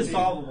Right. It can is be-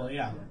 solvable,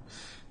 yeah.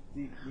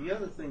 The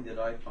other thing that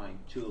I find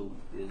too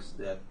is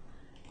that,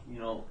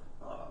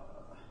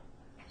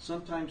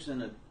 sometimes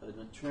an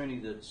attorney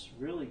that's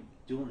really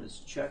doing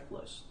his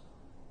checklist,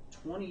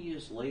 20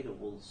 years later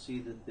will see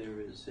that there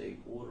is a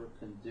order of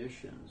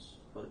conditions,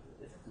 but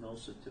no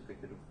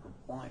certificate of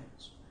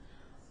compliance.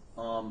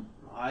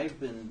 I've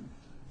been,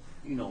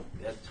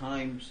 at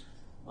times,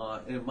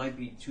 it might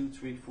be 2,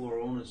 3, 4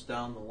 owners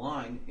down the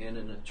line, and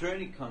an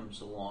attorney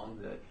comes along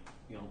that,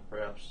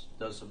 perhaps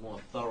does a more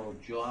thorough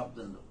job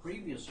than the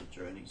previous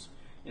attorneys,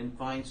 and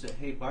finds that,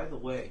 hey, by the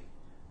way,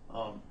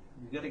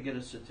 you've got to get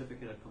a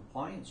certificate of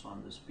compliance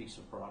on this piece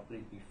of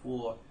property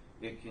before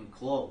it can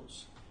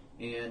close.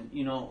 And,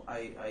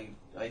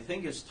 I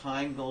think as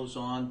time goes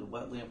on, the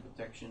Wetland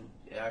Protection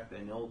Act,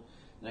 I know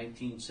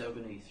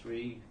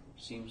 1973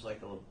 seems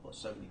like a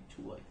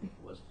 72, I think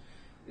it was,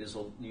 is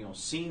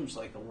seems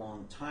like a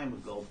long time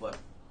ago, but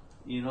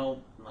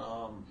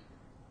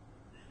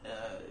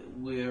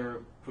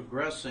we're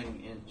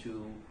progressing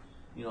into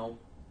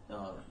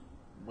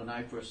when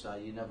I first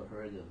started, you never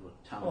heard of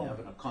a town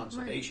having a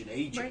conservation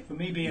agent. Right. For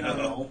me being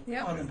on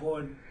the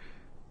board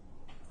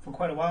for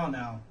quite a while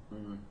now,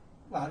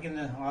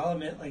 I'll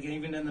admit, like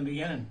even in the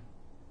beginning,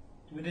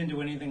 we didn't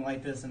do anything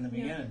like this in the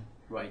beginning.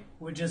 Right.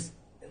 We're just,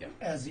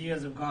 as the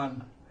years have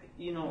gone,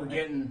 we're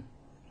getting...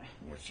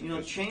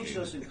 change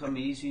doesn't come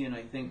easy, and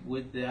I think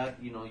with that,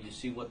 you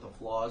see what the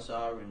flaws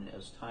are, and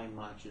as time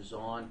marches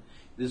on,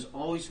 there's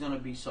always going to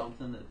be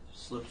something that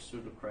slips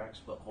through the cracks,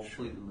 but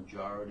hopefully the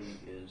majority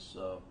is,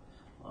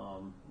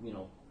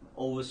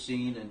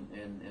 overseen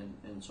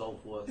and so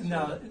forth.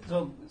 Now,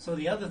 so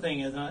the other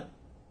thing is,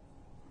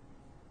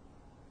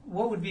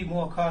 what would be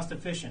more cost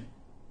efficient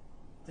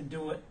to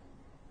do it,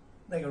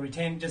 like a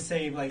retain, just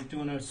say like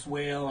doing a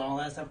swale and all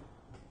that stuff,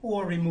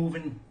 or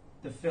removing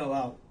the fill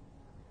out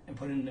and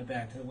putting it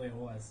back to the way it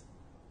was?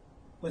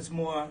 What's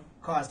more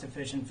cost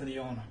efficient for the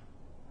owner?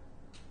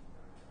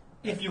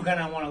 If you're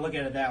gonna want to look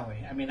at it that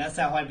way, I mean that's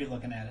how I'd be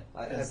looking at it.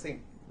 I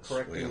think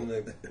correcting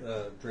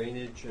the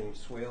drainage and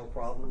swale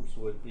problems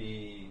would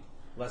be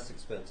less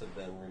expensive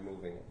than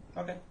removing it.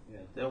 Okay. Yeah,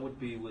 that would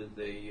be with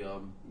a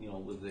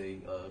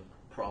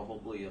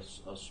probably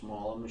a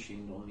smaller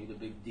machine. Don't need a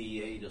big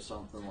D8 or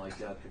something like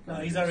that. No,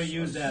 he's already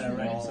used that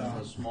already.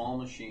 A small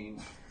machine,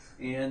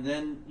 and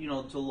then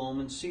to loam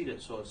and seed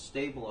it so it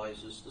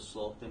stabilizes the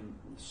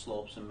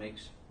slopes and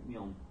makes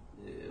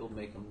it'll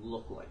make them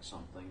look like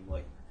something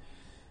like.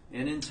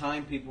 And in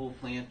time, people will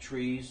plant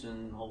trees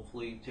and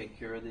hopefully take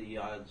care of the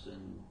yards.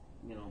 And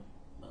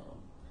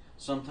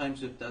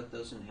sometimes if that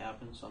doesn't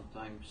happen,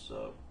 sometimes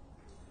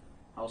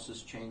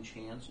houses change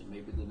hands, and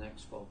maybe the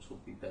next folks will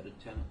be better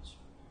tenants.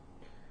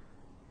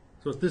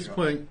 So at this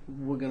point,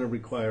 we're going to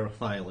require a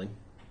filing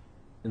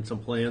and some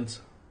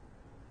plans.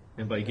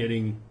 And by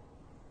getting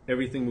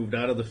everything moved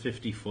out of the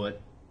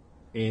 50-foot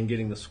and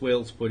getting the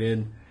swales put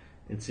in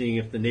and seeing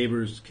if the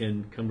neighbors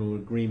can come to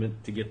an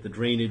agreement to get the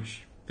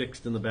drainage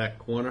fixed in the back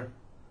corner.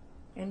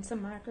 And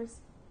some markers.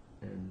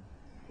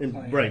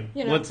 And right,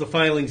 once the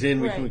filing's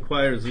in, we can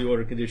require as the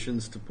order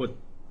conditions to put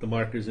the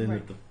markers in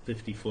at the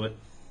 50-foot.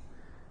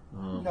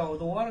 No,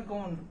 the water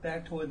going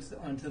back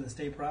onto the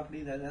state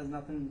property, that has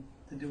nothing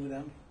to do with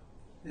them.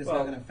 It's not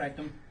going to affect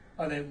them,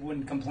 or they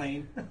wouldn't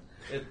complain.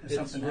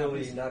 It's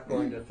really not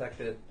going to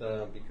affect it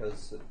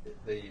because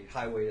the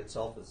highway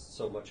itself is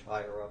so much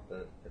higher up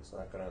that it's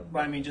not going to.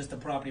 But I mean, just the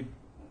property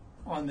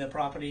on their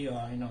property,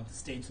 or the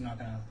state's not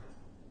going to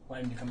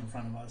allow them to come in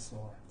front of us,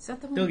 or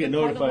they'll get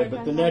notified.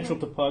 But the natural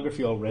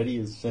topography already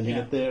is sending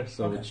it there,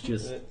 so it's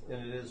just. And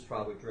it is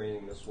probably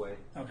draining this way.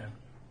 Okay.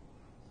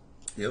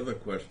 The other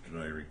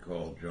question I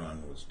recall,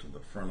 John, was to the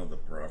front of the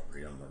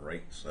property on the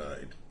right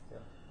side,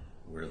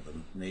 where the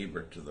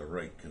neighbor to the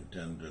right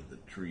contended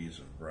that trees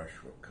and brush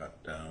were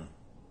cut down.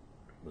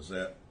 Was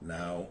that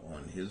now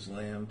on his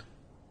land?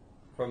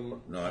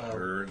 Not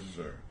hers?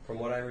 Or? From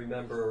what I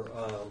remember,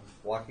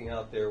 walking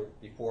out there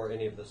before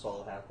any of this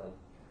all happened,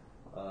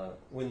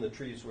 when the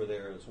trees were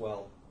there as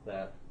well,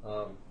 that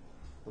the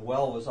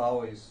well was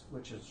always,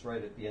 which is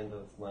right at the end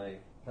of my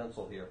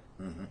pencil here,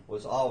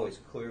 was always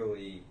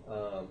clearly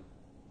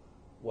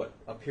what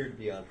appeared to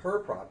be on her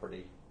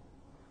property.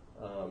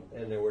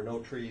 And there were no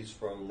trees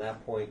from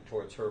that point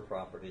towards her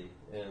property,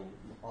 and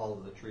all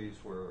of the trees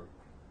were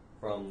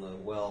from the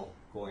well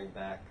going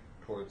back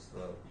towards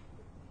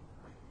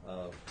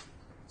the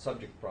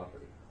subject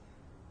property.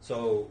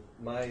 So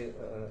my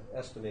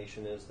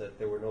estimation is that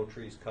there were no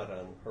trees cut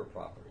on her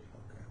property.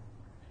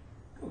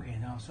 Okay,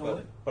 now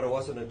so. But it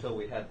wasn't until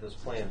we had this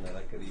plan that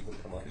I could even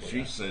come up with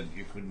She that. said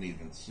you couldn't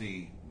even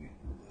see.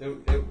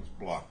 It was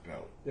blocked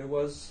out. There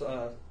was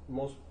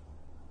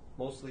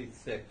mostly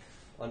thick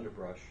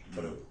underbrush,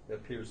 but it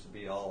appears to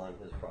be all on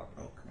his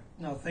property. Okay.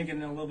 Now,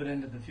 thinking a little bit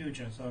into the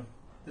future, so if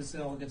this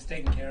all gets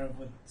taken care of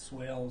with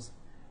swales,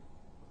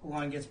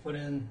 line gets put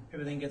in,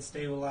 everything gets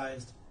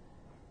stabilized,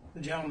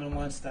 the gentleman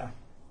wants to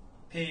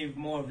pave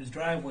more of his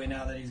driveway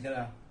now that he's got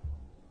a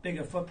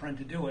bigger footprint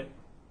to do it.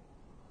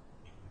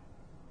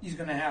 He's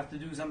going to have to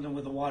do something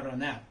with the water on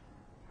that.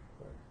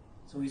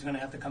 So he's going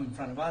to have to come in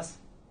front of us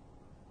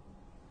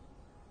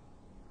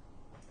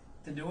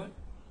to do it.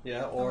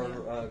 Yeah, or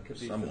could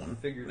be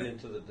figured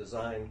into the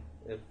design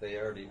if they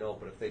already know,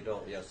 but if they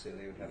don't, yes, they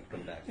would have to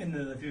come back.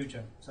 Into the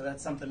future. So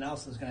that's something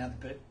else that's going to have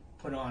to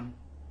put on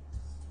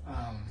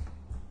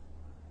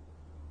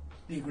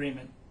the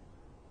agreement.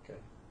 Okay.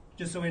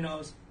 Just so he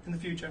knows in the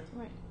future.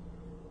 Right.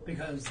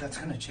 Because that's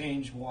going to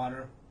change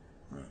water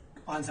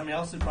on somebody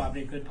else's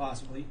property, could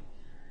possibly.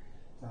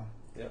 So.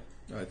 Yeah.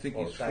 I think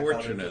he's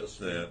fortunate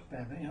that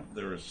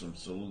there are some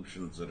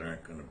solutions that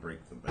aren't going to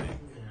break the bank.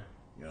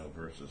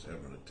 Versus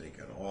having to take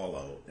it all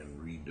out and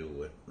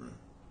redo it. And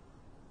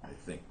I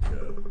think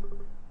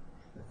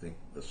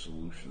the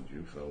solutions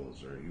you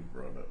fellows you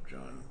brought up,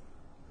 John,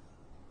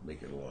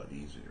 make it a lot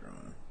easier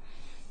on him.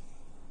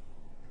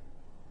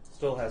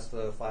 Still has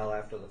to file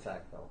after the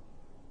fact, though.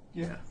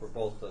 Yeah. For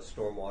both the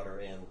stormwater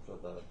and for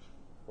the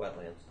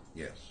Wetlands.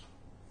 Yes.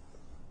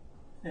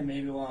 And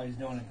maybe while he's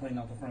doing it, clean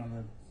out the front of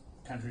the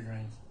country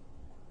drains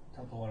to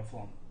help the water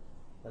flow.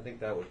 I think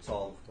that would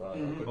solve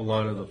A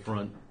lot of the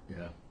front,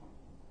 yeah.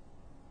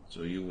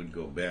 So you would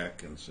go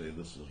back and say,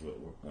 this is what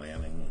we're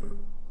planning.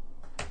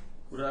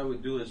 What I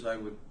would do is I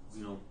would,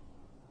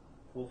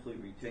 hopefully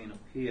retain up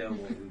here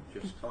what we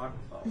just talked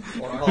about.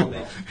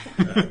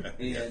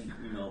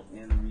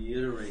 And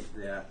reiterate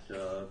that,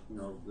 the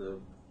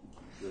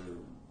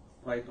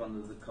pipe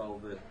under the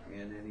culvert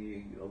and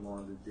any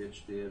along the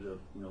ditch there to,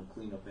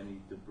 clean up any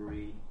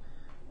debris,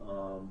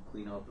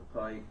 clean out the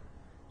pipe,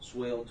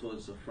 swale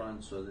towards the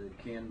front so that it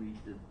can meet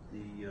the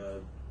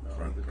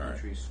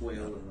country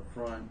swale in the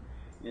front.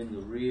 In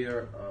the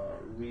rear,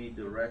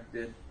 redirect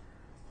it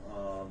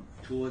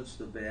towards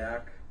the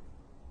back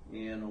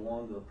and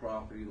along the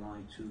property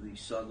line to the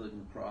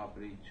southern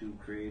property to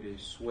create a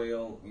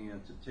swale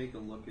and to take a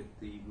look at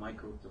the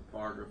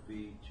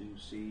microtopography to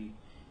see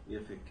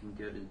if it can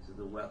get into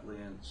the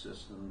wetland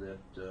system that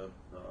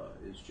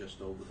is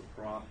just over the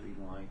property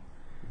line.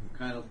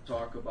 Kind of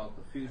talk about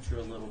the future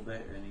a little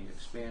bit, any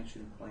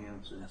expansion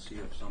plans, and see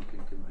if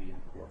something can be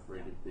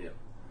incorporated there.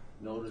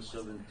 Notice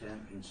of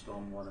intent and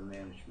stormwater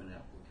management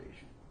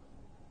application.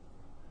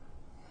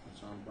 That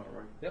sound about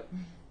right? Yep.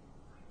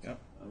 Yep.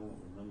 I won't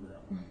remember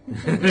that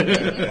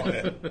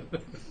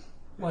one.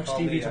 Watch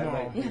TV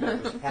tomorrow.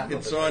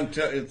 It's on.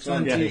 It's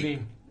on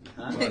TV.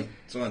 Tape.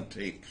 It's on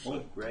tape. So.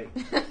 Oh, great.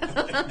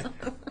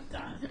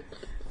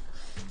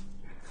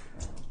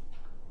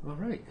 All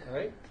right. All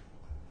right.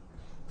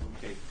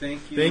 Okay,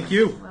 thank you. Thank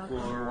you.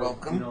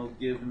 For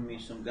giving me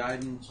some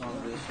guidance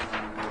on this, and I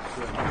will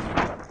certainly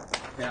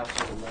pass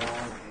it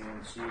along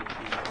and see if we can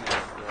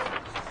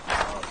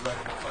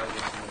rectify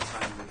this in a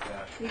timely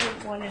fashion. You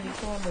didn't want any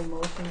formal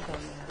motions on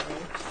that,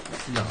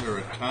 right? Is there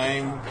a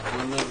time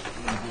limit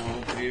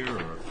involved here,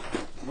 or?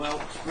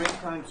 Well,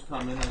 springtime's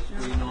coming, as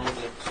we know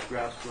that it's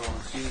grass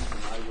growing season.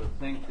 I would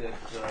think that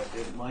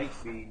it might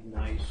be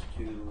nice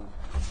to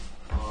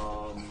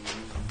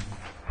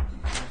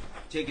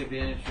take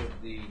advantage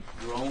of the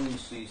growing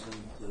season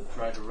to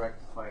try to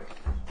rectify it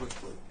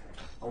quickly.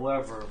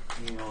 However,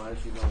 as you know,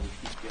 we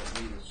keep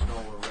getting either snow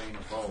or rain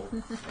or both.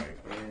 Right.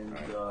 And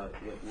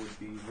it would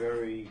be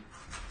very,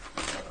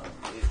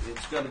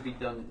 it's got to be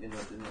done in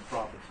the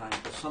proper time,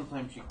 because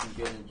sometimes you can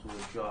get into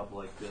a job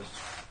like this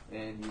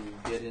and you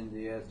get in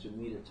there to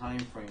meet a time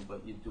frame,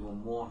 but you're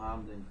doing more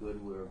harm than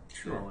good where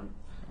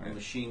the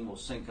machine will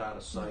sink out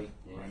of sight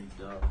and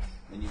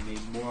you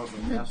made more of a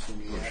mess than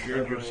you had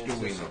You're ever just doing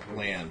the anticipated.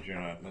 plans, you're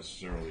not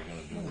necessarily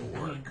going to do the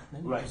work.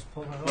 Right,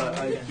 but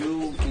I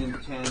do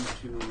intend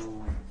to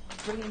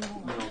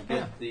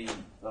get the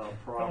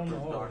proper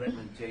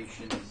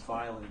documentation and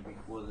filing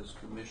before this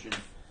commission.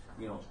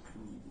 You're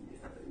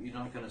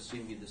not going to see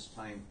me this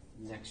time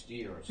next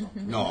year or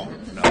something. No.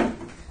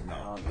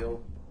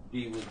 It'll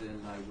be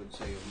within, I would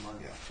say, a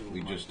month. Yeah.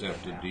 We just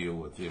have to deal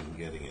with him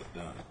getting it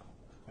done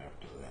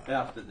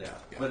After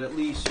that. Yeah. But at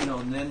least,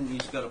 and then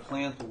he's got a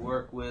plan to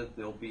work with.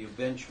 There'll be a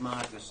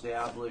benchmark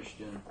established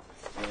and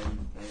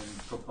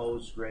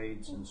proposed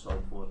grades and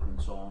so forth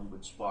and so on,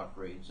 with spot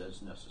grades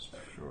as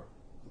necessary. Sure.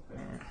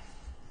 Okay. All right.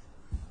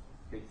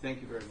 Okay,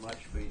 thank you very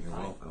much for your You're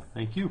time. welcome.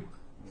 Thank you.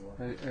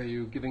 Are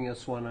you giving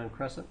us one on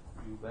Crescent?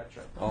 You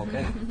betcha.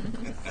 Okay.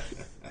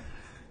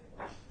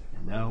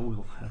 And now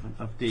we'll have an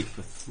update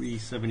for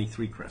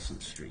 373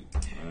 Crescent Street.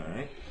 All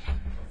right.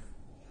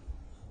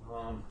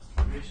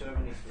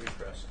 373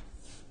 Crescent.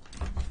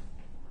 All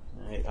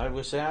right, I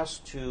was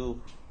asked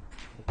to,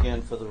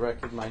 again, for the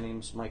record, my name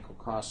is Michael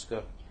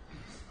Koska.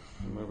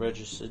 I'm a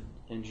registered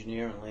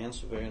engineer and land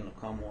surveyor in the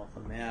Commonwealth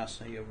of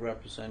Mass. I am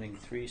representing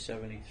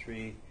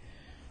 373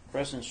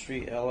 Crescent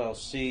Street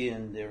LLC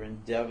and their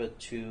endeavor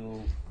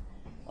to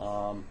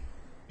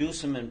do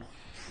some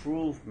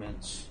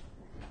improvements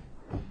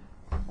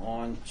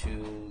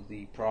onto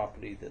the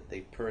property that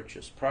they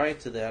purchased. Prior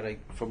to that,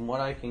 from what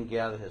I can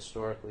gather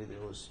historically, there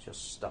was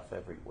just stuff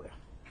everywhere.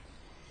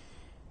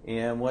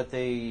 And what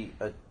they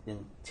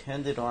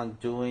intended on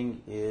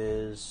doing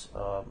is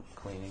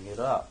cleaning it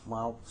up.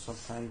 Well,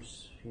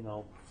 sometimes,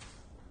 you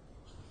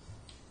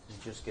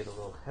just get a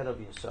little ahead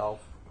of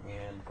yourself.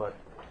 But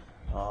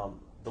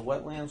the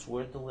wetlands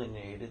were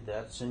delineated.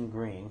 That's in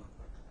green.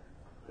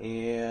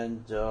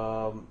 And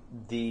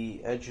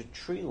the edge of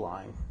tree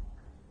line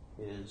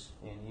is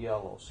in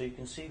yellow. So you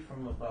can see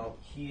from about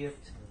here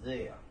to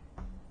there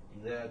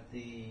that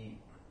the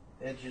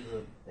edge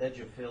of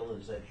fill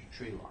is edge of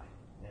tree line.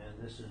 And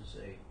this is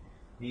a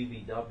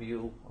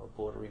BVW, a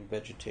bordering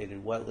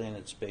vegetated wetland.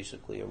 It's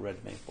basically a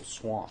red maple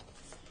swamp.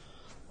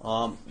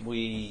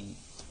 We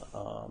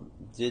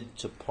did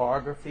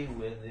topography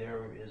where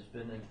there has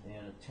been an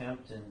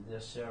attempt in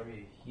this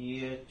area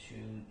here to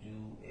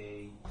do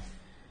a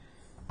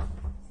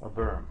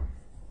berm.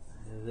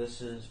 This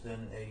has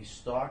been a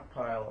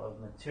stockpile of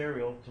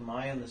material. To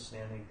my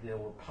understanding, there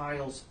were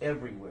piles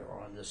everywhere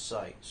on this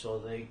site, so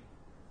they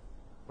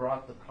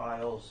brought the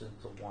piles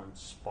into one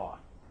spot.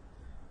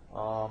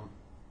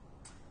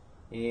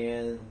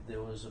 And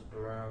there was a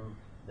berm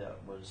that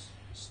was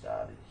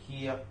started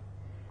here,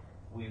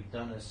 we've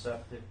done a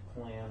septic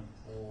plan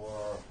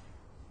for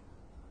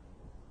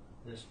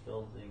this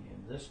building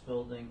and this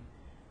building,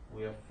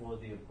 where for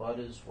the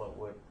abutters, what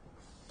we're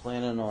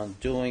planning on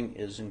doing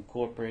is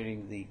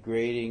incorporating the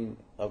grading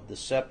of the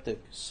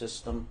septic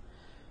system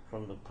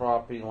from the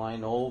property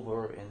line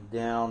over and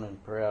down,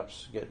 and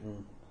perhaps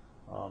getting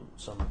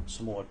some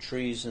more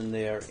trees in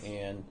there,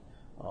 and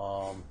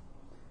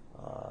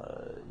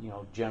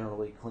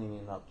generally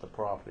cleaning up the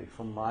property.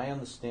 From my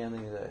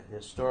understanding, that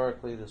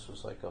historically this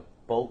was like a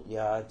boat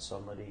yard.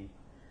 Somebody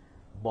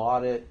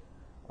bought it,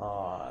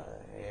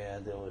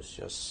 and there was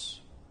just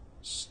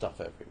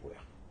stuff everywhere.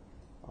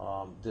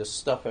 There's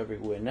stuff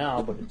everywhere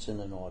now, but it's in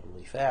an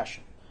orderly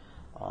fashion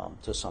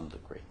to some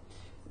degree.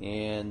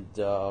 And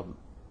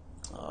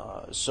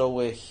so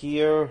we're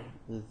here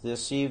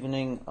this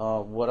evening.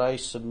 What I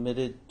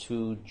submitted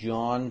to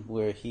John,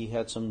 where he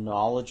had some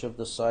knowledge of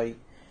the site,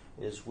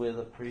 is where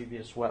the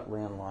previous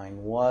wetland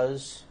line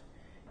was.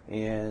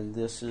 And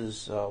this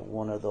is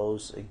one of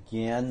those,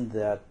 again,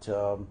 that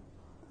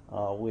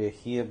we're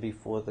here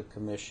before the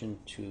commission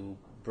to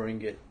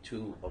bring it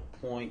to a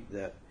point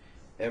that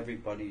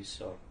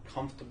everybody's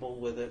comfortable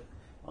with it.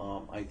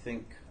 I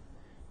think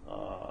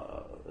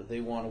they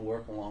want to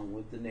work along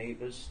with the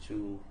neighbors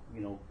to,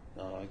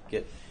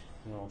 get,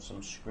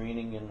 some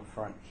screening in the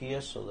front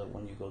here, so that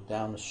when you go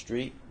down the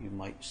street, you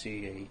might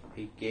see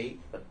a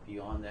gate, but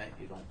beyond that,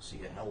 you don't see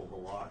a hell of a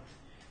lot.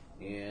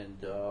 And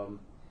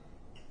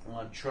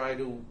try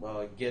to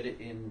get it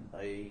in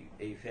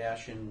a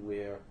fashion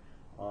where,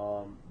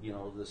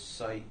 the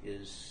site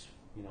is,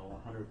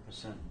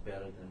 100%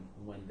 better than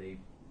when they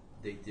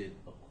did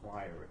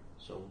acquire it.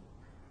 So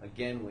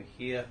again, we're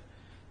here.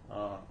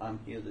 I'm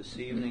here this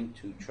evening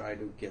to try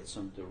to get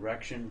some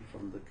direction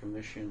from the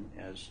commission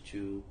as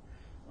to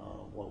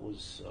what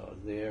was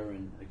there.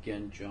 And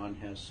again, John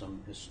has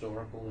some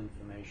historical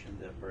information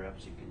that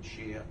perhaps he can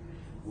share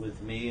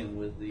with me and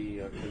with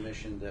the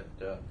commission,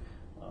 that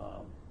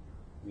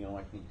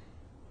I can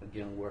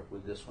again work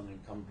with this one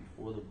and come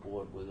before the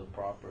board with a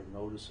proper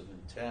notice of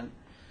intent.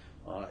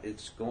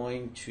 It's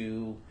going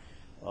to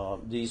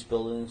these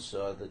buildings,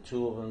 the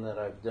two of them that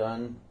I've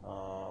done,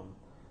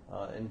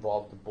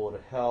 involve the Board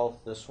of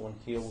Health. This one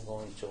here, we're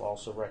going to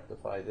also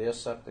rectify their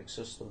septic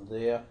system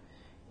there,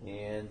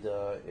 and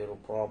it'll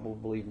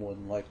probably more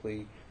than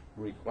likely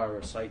require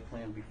a site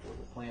plan before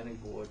the planning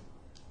board.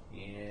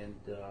 And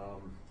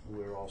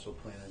we're also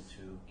planning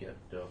to get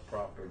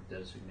proper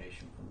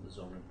designation from the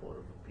Zoning Board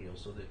of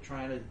Appeals. So they're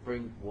trying to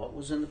bring what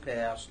was in the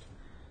past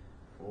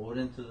forward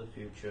into the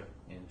future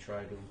and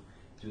try to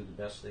do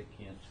the best they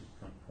can to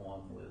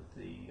conform with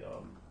the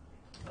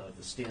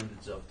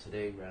standards of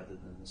today, rather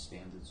than the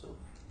standards of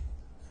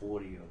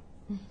 40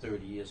 or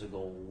 30 years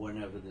ago,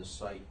 whenever this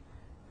site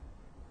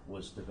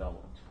was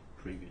developed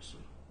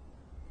previously.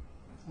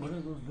 What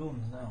are those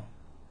buildings now?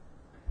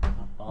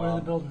 What are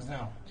the buildings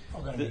now?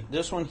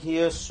 This one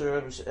here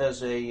serves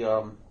as a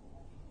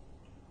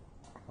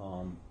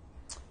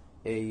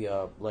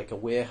like a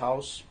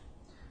warehouse.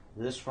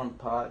 This front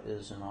part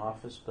is an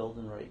office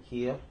building right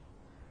here.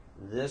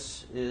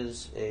 This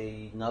is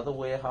another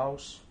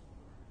warehouse.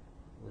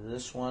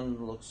 This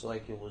one looks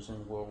like it was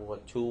in World War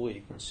II, where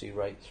you can see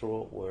right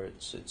through it, where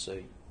it's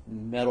a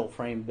metal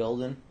frame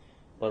building,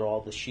 but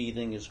all the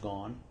sheathing is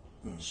gone.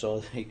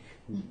 So they,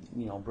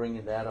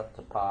 bringing that up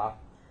to par.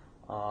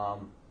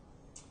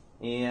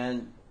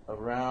 And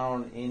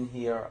around in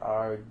here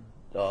are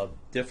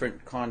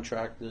different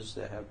contractors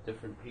that have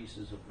different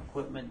pieces of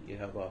equipment. You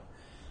have a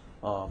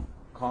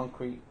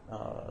concrete,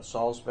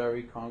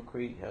 Salisbury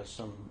Concrete has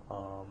some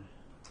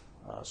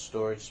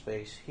storage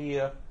space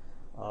here.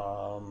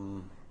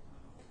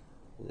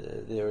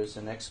 There is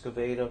an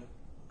excavator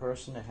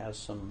person that has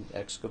some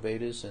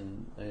excavators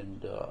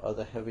and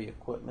other heavy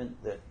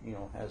equipment that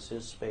has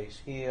his space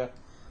here.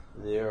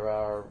 There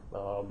are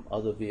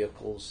other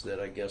vehicles that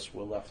I guess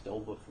were left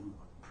over from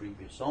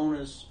previous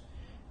owners,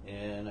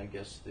 and I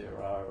guess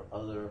there are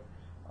other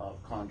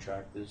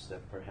contractors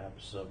that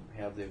perhaps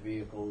have their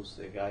vehicles.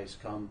 Their guys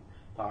come,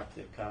 park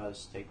their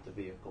cars, take the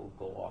vehicle,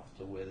 go off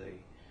to where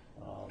they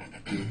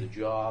do the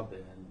job,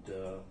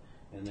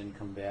 and then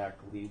come back,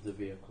 leave the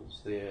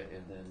vehicles there,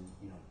 and then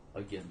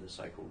again the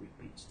cycle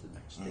repeats the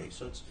next day.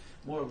 So it's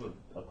more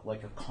of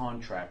like a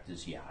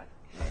contractor's yard.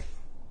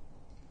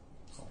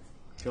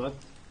 John?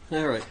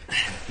 All right.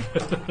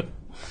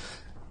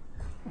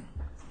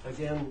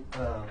 Again,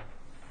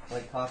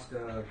 Mike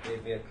Koska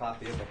gave me a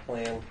copy of the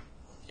plan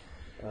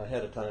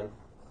ahead of time,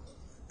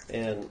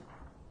 and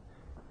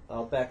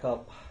I'll back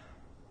up.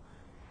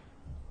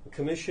 The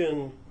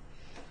commission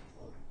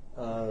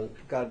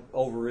got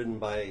overridden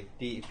by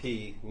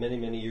DEP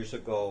many years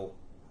ago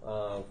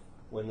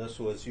when this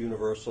was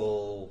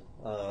Universal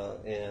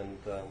and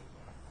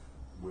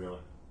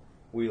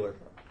Wheeler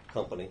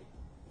Company.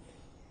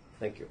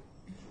 Thank you.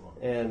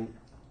 And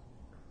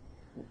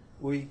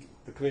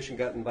the commission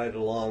got invited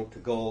along to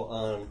go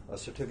on a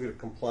certificate of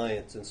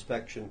compliance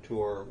inspection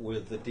tour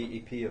with the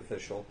DEP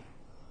official,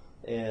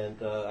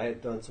 and I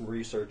had done some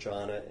research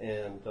on it,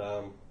 and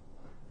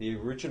the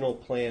original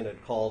plan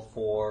had called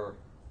for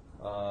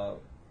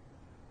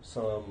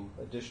some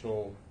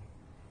additional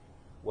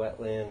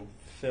wetland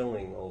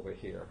filling over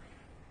here.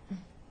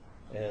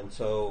 And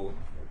so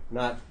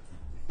not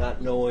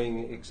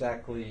knowing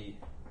exactly,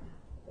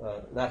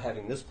 not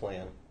having this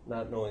plan,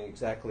 not knowing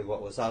exactly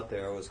what was out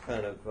there, I was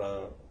kind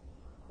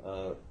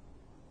of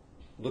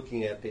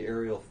looking at the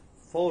aerial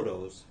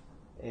photos,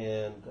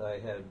 and I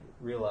had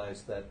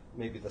realized that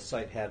maybe the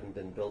site hadn't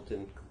been built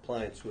in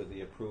compliance with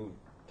the approved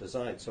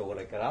design. So when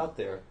I got out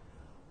there,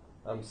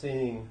 I'm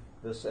seeing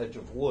this edge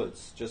of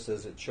woods, just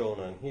as it's shown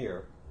on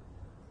here,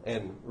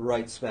 and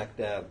right smack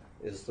dab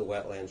is the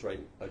wetlands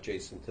right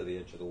adjacent to the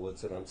edge of the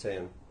woods. And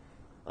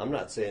I'm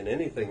not saying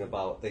anything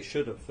about they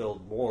should have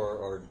filled more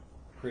or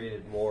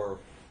created more.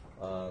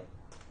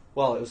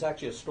 Well, it was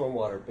actually a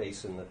stormwater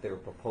basin that they were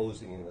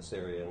proposing in this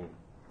area, and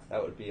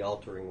that would be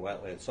altering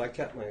wetlands. So I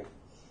kept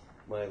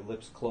my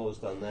lips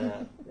closed on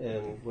that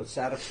and was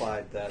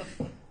satisfied that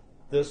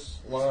this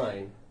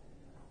line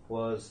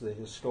was the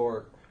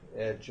historic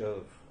edge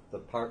of the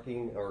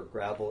parking or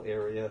gravel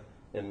area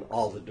and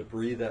all the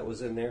debris that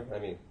was in there. I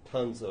mean,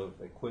 tons of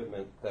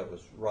equipment that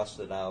was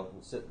rusted out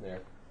and sitting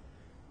there.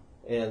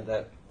 And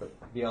that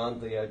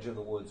beyond the edge of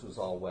the woods was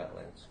all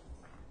wetlands.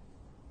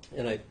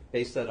 And I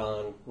based that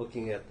on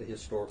looking at the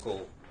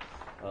historical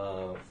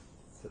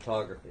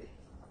photography.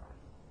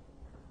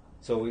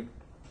 So we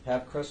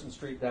have Crescent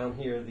Street down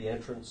here, the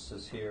entrance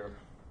is here,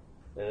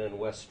 and then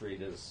West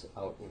Street is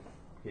out in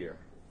here.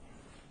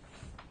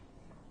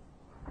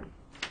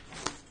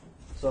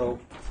 So,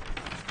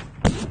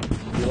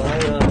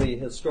 relying on the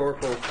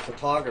historical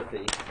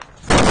photography,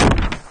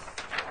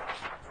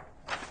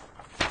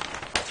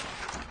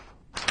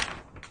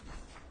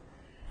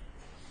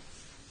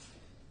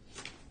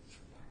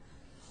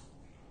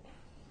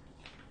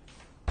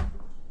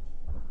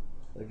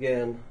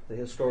 again, the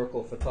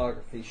historical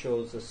photography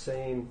shows the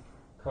same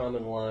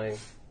common line.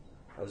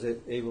 I was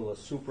able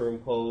to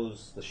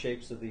superimpose the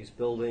shapes of these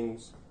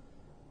buildings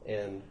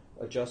and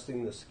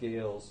adjusting the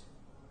scales.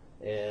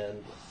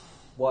 And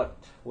what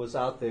was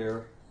out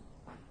there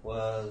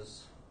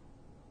was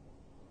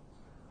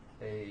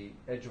a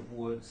edge of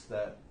woods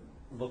that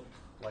looked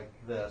like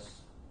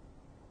this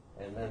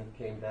and then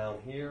came down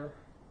here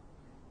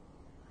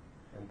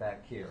and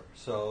back here.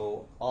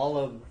 So all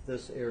of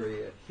this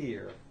area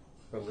here,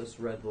 from this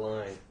red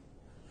line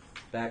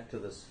back to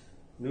this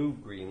new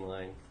green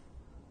line,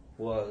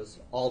 was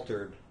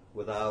altered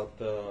without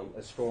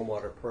a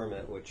stormwater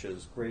permit, which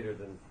is greater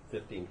than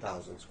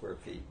 15,000 square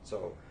feet.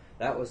 So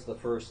that was the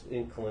first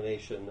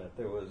inclination that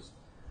there was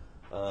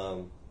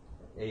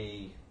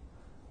a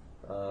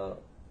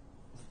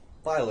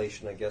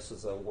violation, I guess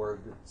is a word.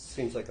 It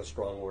seems like a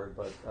strong word,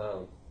 but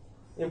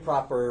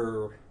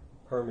improper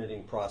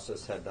permitting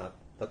process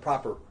the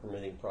proper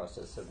permitting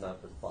process had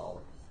not been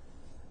followed.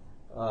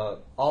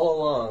 All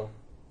along,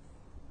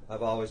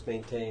 I've always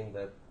maintained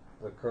that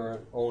the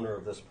current owner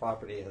of this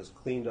property has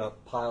cleaned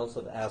up piles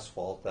of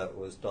asphalt that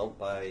was dumped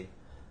by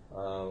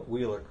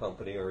Wheeler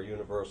Company or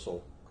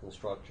Universal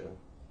Construction.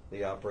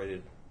 They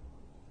operated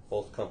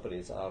both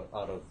companies out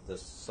of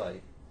this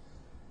site.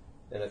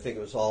 And I think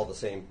it was all the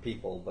same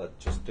people, but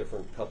just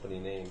different company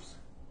names.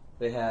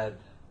 They had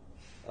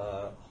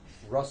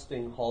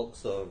rusting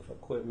hulks of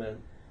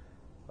equipment,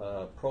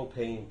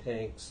 propane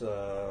tanks,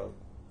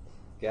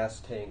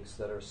 gas tanks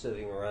that are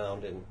sitting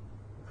around, and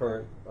the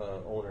current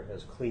owner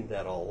has cleaned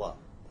that all up.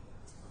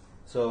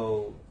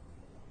 So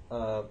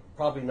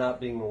probably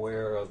not being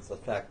aware of the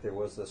fact there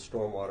was a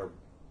stormwater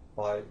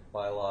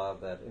bylaw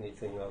that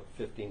anything of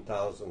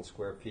 15,000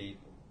 square feet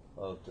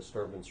of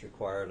disturbance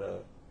required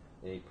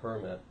a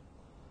permit.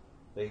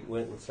 They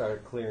went and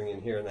started clearing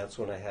in here, and that's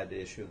when I had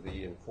to issue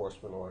the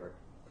enforcement order.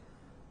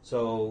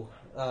 So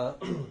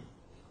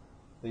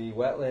the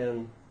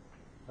wetland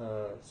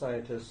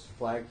scientists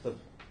flagged the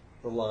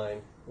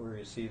line where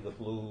you see the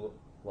blue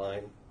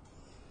line,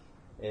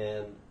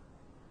 and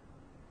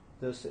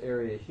this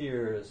area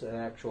here is an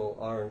actual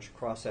orange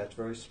crosshatch,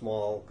 very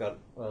small, got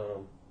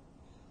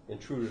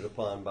intruded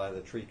upon by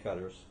the tree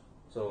cutters.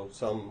 So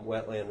some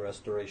wetland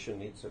restoration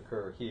needs to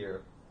occur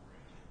here.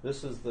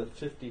 This is the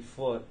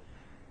 50-foot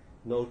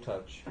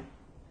no-touch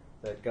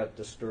that got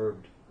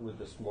disturbed with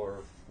this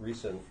more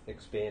recent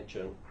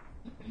expansion.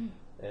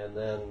 And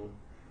then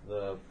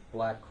the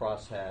black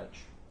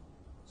crosshatch.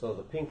 So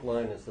the pink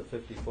line is the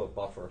 50-foot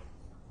buffer.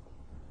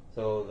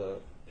 So the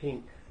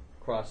pink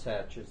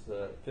crosshatch is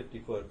the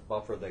 50-foot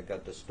buffer that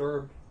got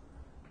disturbed.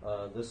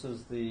 This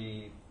is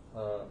the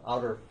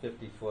outer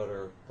 50-foot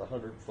or the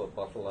 100-foot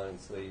buffer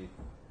lines, the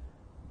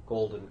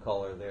golden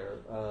color there.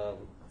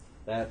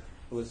 That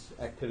was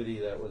activity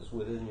that was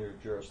within your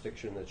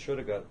jurisdiction that should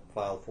have got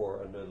filed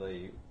for under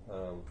the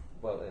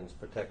wetlands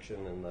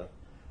protection and the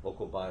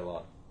local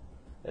bylaw.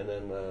 And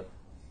then the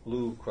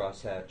blue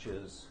crosshatch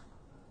is,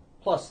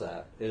 plus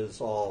that,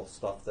 is all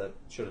stuff that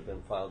should have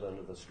been filed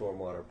under the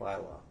stormwater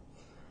bylaw.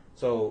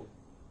 So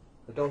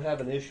I don't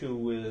have an issue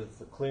with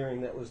the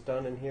clearing that was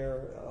done in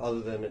here,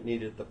 other than it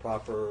needed the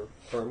proper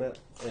permit,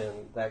 and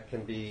that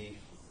can be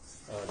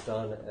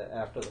done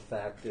after the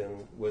fact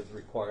and with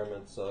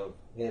requirements of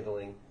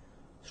handling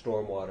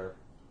stormwater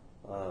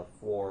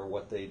for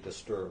what they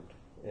disturbed.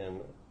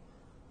 And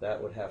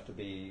that would have to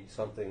be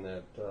something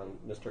that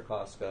Mr.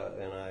 Koska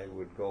and I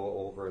would go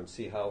over and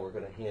see how we're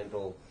going to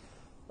handle,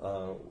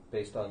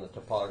 based on the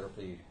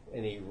topography,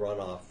 any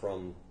runoff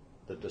from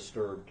the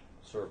disturbed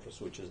surface,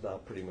 which is now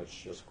pretty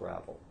much just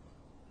gravel.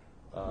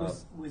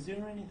 Was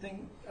there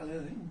anything other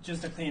than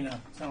just a cleanup?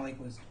 It's not like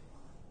it was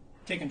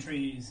taking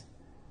trees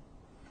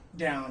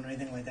down or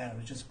anything like that. It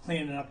was just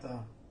cleaning up the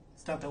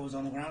stuff that was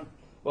on the ground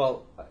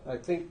Well, I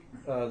think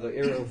the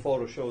aerial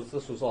photo shows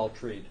this was all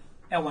treed.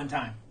 at one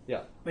time.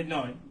 Yeah. But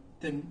no, it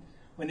didn't.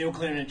 When they were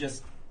clearing it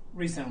just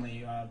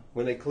recently,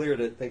 When they cleared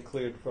it, they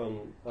cleared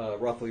from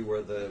roughly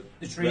where the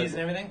trees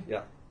and everything.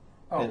 Yeah.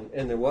 Oh.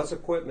 And there was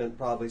equipment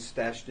probably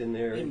stashed in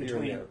there, In here and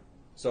between. there.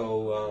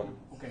 So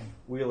Okay.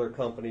 Wheeler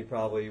Company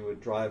probably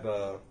would drive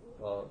a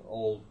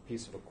old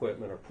piece of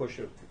equipment or push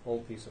an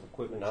old piece of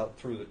equipment out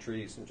through the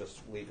trees and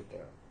just leave it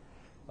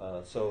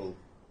there. So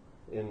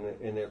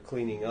in their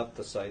cleaning up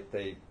the site,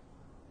 they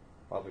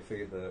probably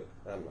figured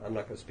I'm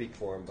not going to speak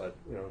for them, but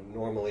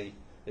normally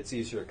it's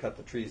easier to cut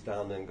the trees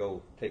down than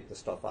go take the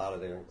stuff out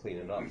of there and clean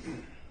it up.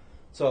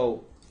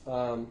 So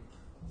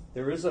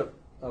there is a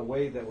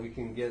way that we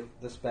can get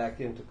this back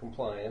into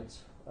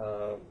compliance.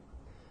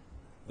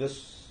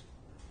 This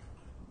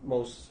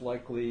most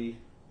likely,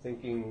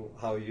 thinking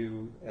how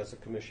you as a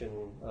commission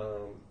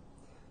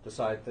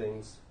decide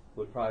things,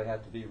 would probably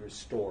have to be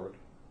restored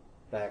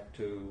back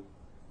to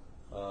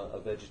a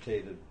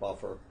vegetated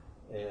buffer,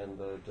 and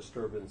the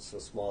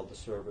small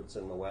disturbance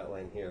in the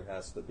wetland here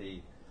has to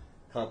be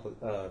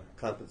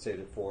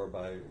compensated for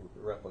by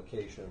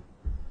replication.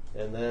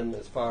 And then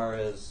as far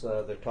as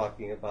they're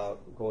talking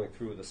about going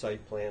through the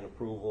site plan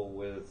approval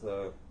with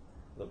the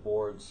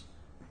boards,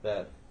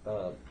 that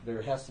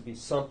there has to be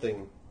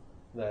something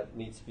that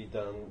needs to be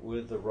done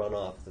with the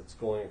runoff that's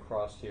going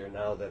across here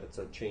now that it's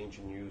a change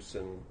in use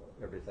and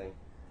everything,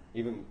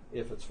 even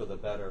if it's for the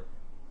better,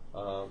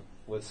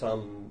 with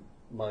some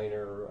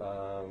minor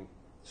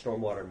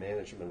stormwater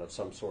management of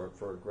some sort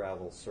for a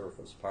gravel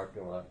surface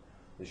parking lot.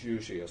 There's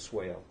usually a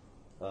swale.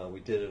 We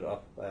did it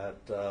up at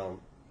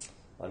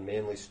on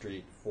Manley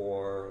Street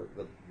for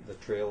the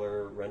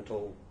trailer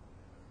rental,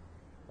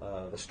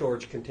 the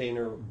storage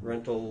container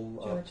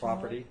rental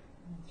property.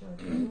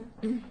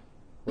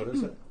 What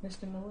is it?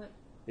 Mr. Millett?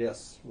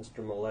 Yes,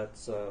 Mr.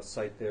 Millett's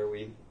site there.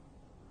 We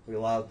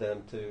allowed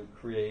them to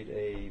create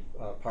a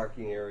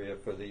parking area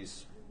for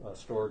these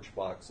storage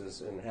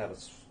boxes and had a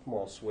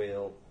small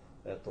swale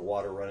that the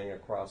water running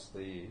across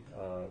the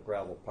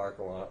gravel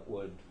parking lot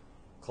would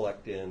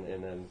collect in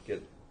and then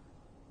get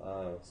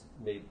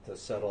made to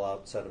settle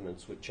out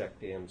sediments with check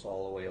dams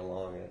all the way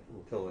along it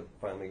until it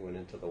finally went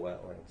into the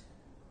wetlands.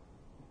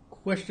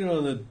 Question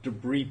on the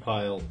debris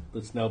pile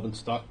that's now been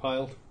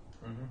stockpiled.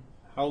 Mm-hmm.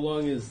 How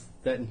long is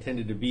that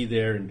intended to be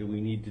there, and do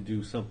we need to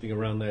do something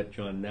around that,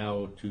 John,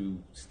 now to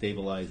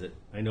stabilize it?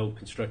 I know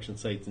construction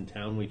sites in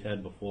town we've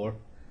had before,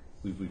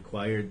 we've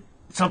required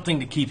something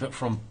to keep it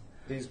from...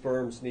 These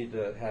berms need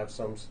to have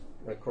some,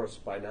 of course,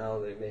 by now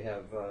they may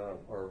have,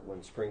 or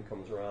when spring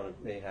comes around,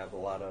 it may have a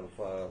lot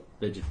of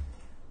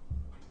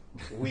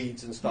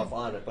weeds and stuff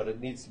on it, but it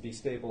needs to be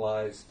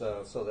stabilized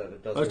so that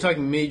it doesn't... I was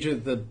talking major,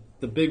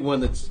 the big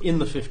one that's in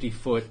the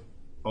 50-foot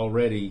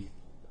already.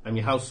 I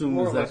mean, how soon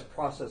More was or less that?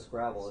 processed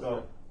gravel, isn't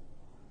it?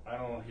 I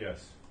don't,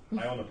 yes.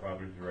 I own the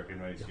property, to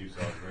recognize Steve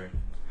Salisbury.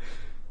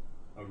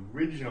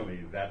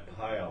 Originally, that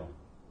pile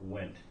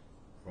went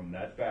from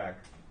that back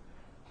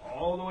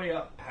all the way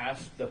up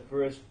past the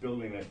first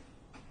building that...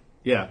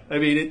 Yeah, I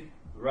mean, it...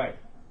 Right.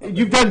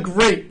 You've done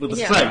great with the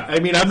site.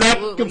 I mean, I'm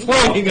not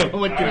complaining of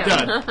what you've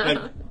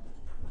done.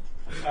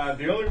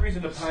 The only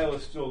reason the pile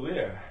is still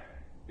there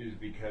is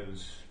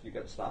because... You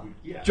got to stop.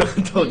 Yeah.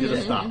 John told you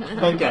to stop.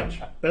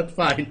 Okay, that's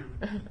fine.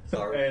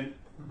 Sorry.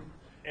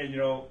 And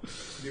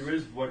there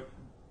is what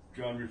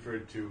John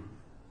referred to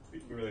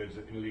earlier as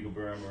an illegal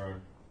berm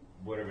or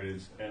whatever it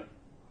is. And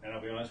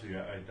I'll be honest with you,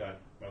 I thought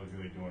I was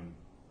really doing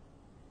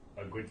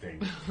a good thing.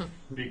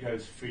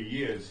 Because for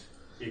years,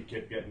 it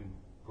kept getting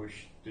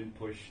pushed.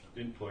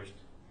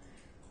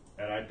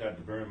 And I thought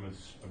the berm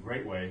was a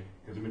great way,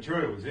 because the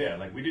material was there.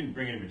 Like, we didn't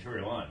bring any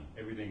material on.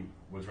 Everything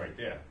was right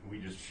there. We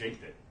just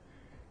shaped it.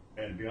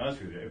 And to be honest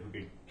with you, if we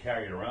could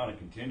carry it around and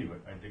continue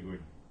it, I think it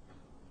would,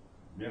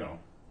 it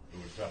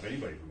would stop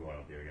anybody from going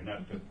out there again.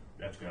 Not that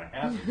that's going to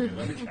happen,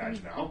 because I'm in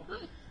charge now.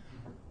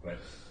 But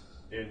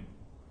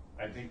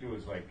I think there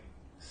was like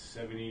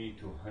 70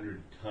 to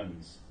 100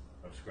 tons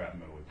of scrap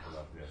metal we pulled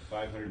up there.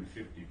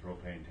 550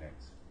 propane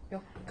tanks.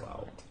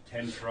 Wow.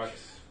 10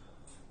 trucks,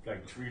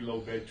 like 3 low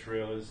bed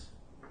trailers,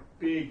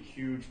 big,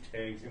 huge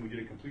tanks, and we did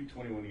a complete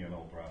 21 year on the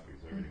whole property,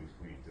 so everything was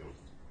clean too.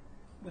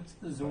 What's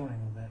the zoning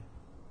of that?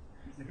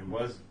 It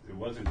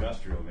was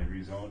industrial, and they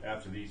rezoned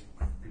after these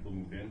people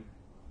moved in.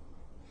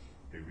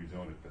 They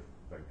rezoned it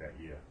like that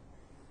year.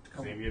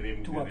 Same year they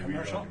moved To in, what, they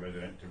commercial?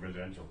 rezoned to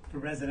residential. For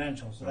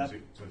residential, so that.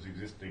 So it's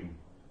existing.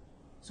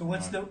 So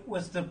what's the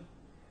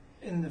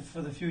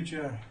for the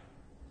future?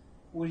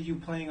 What are you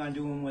planning on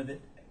doing with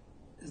it?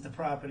 Is the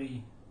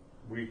property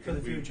for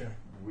the future?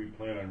 we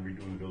plan on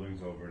redoing the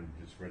buildings over and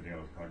just renting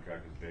out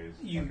contractors' days.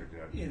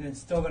 And it's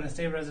still going to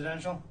stay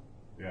residential?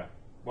 Yeah.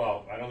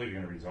 Well, I don't think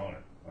you're going to rezone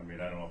it. I mean,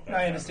 I don't know if that's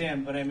I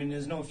understand, but I mean,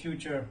 there's no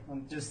future.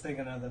 I'm just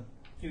thinking of the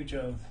future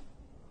of.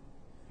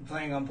 You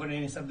planning on putting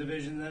any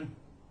subdivisions in?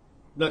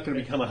 Not going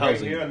to become a Right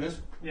housing. here on this?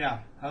 Yeah,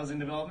 housing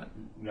development.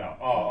 No.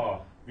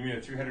 Oh. You mean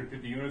a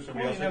 350 units? Well,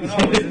 you Somebody never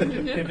else?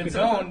 know. If it's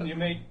owned, you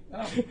may.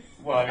 Oh.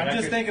 Well, I mean, I'm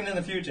just thinking in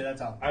the future. That's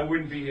all. I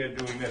wouldn't be here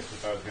doing this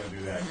if I was going to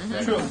do that.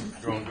 That's True.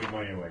 throwing good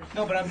money away.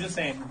 No, but I'm just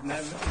saying.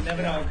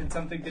 Never know.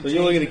 Something could So change.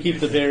 you're only going in to keep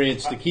the future.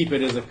 variance to keep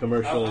it as a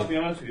commercial. I'll be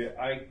honest with you.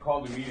 I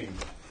called the meeting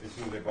as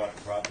soon as I bought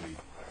the property,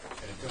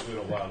 and it took a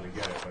little while to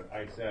get it. But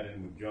I sat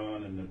in with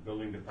John and the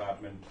building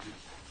department,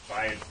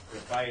 the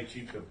fire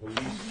chief, the police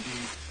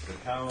chief,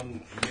 the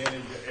town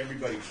manager,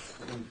 everybody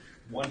who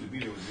wanted to be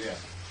there was there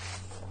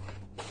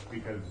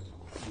because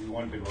we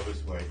wanted to go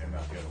this way and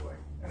not the other way,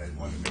 and I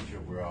wanted to make sure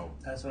we're all.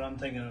 That's what I'm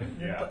thinking of.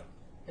 Yeah.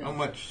 But, How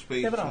much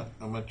space, Never know.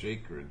 how much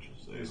acreage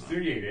is there? There's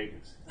 38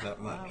 acres, That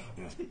much,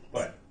 yeah.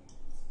 but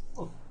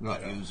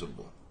Not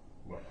usable.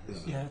 well,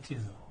 yeah, it's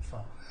usable.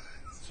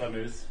 some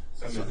is.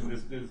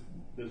 There's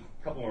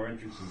a couple more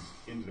entrances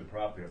into the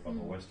property up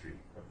on West Street,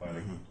 up by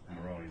the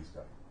Maroni and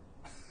stuff.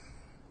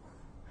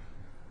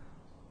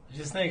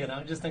 Just thinking.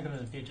 I'm just thinking of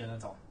the future.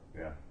 That's all.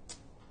 Yeah.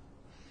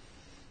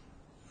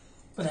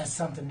 But that's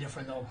something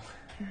different, though.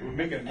 It would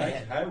make a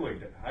nice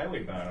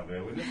highway barn over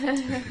there, wouldn't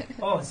it?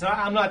 Oh, so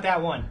I'm not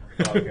that one.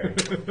 Okay.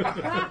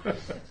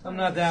 I'm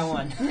not that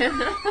one.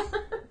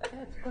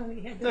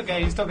 It's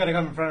okay. You still got to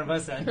come in front of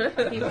us then.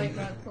 He might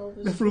not hold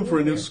his There's room for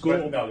a new school.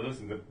 But no,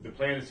 listen, the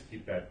plan is to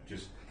keep that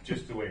just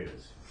the way it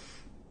is.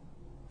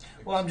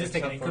 Well, I'm just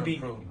thinking Except it could for be.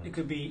 improvement. It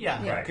could be.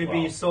 Yeah. Right, It could be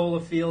well- a solar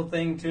field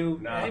thing too.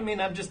 No. I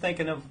mean, I'm just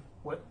thinking of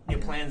what your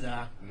plans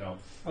are. No,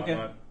 Okay.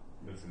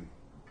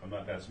 I'm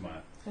not that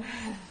smart.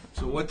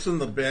 So what's in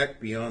the back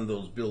beyond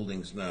those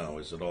buildings now?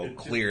 Is it all It's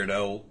just- cleared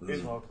out?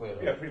 It's all clear.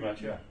 Yeah, pretty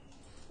much, yeah.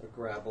 A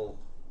gravel,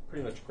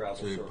 pretty much gravel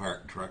So you surface.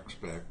 park trucks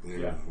back there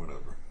Yeah. and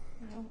whatever.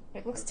 Well,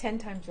 it looks 10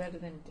 times better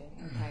than it did.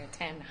 Entire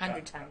 10,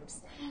 100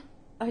 times.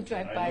 I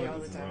drive by all the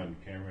This is time. on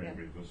camera, Yeah.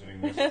 everybody's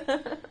listening to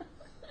this.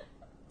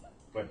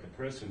 But the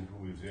person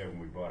who was there when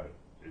we bought it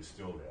is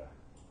still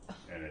there.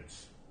 And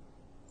it's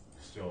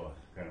still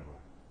a kind of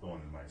a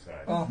thorn in my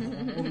side. Oh,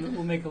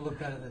 we'll make it look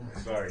better than.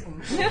 Sorry.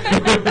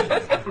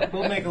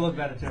 We'll make it look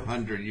better too.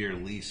 100-year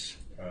lease.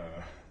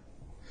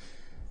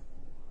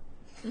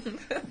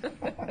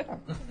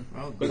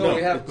 Well, good, So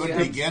we have- good we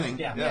have- beginning.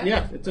 Yeah.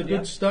 Yeah, it's a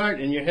good start,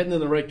 and you're heading in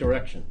the right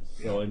direction.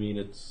 So I mean,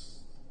 it's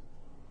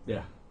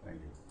yeah. Thank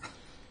you.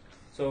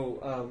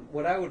 So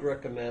what I would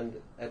recommend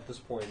at this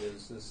point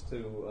is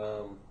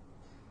to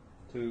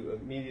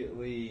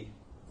immediately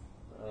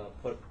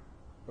put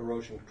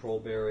erosion control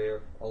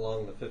barrier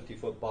along the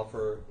 50-foot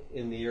buffer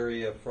in the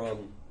area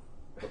from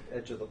the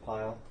edge of the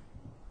pile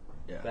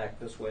back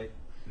this way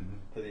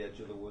to the edge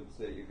of the woods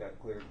that you got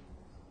cleared,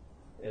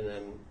 and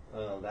then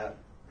that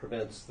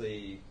prevents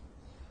the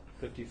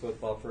 50-foot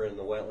buffer in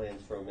the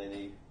wetlands from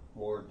any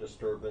more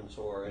disturbance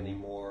or any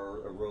more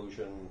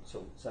erosion,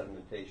 so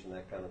sedimentation,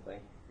 that kind of thing.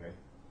 Okay.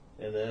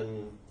 And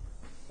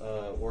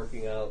then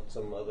working out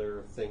some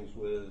other things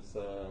with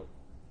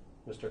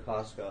Mr.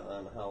 Koska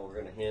on how we're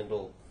going to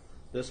handle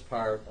this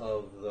part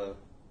of the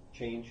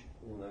change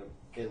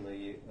in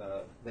the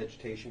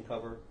vegetation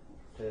cover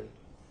to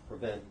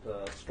prevent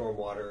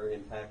stormwater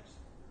impacts.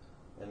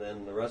 And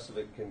then the rest of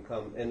it can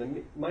come, and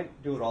it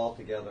might do it all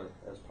together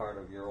as part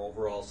of your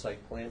overall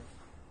site plan.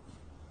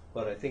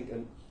 But I think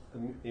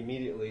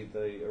immediately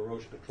the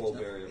erosion control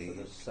barrier for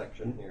this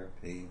section here.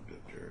 Paved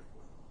dirt.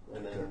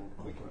 And then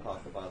we can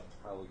talk about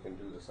how we can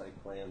do the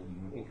site plan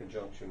in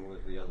conjunction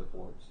with the other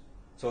boards.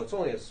 So it's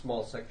only a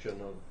small section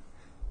of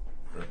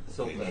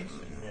silt beds.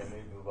 Yeah,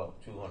 maybe about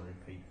 200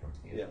 feet from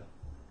here.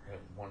 Yeah,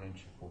 1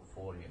 inch for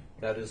 40.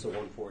 that is the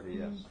 140,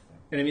 yes.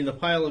 And I mean, the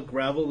pile of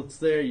gravel that's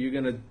there, you're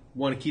going to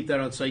want to keep that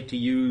on site to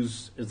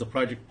use as the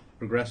project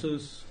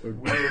progresses, or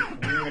We're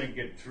going to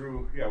get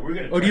through. Yeah, we're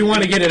going to. or do you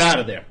want to get it out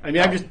of there? I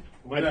mean, I'm just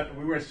We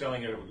weren't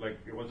selling it like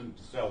it wasn't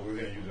to sell. We were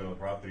going to use it on the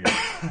property.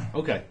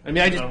 okay. I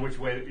mean, I just on which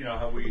way,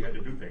 how we had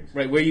to do things.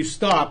 right where you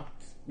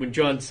stopped when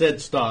John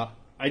said stop.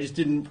 I just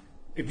didn't.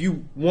 If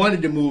you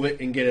wanted to move it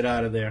and get it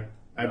out of there,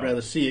 I'd No.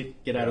 rather see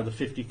it get out of the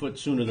 50-foot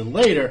sooner than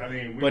later. I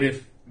mean, but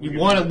if we you can-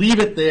 want to leave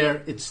it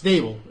there, it's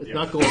stable. It's Yeah.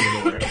 not going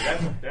anywhere.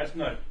 That's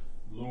not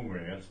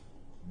loomering.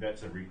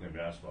 That's a reclaimed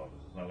asphalt.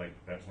 It's not like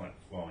that's not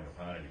falling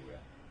apart anywhere.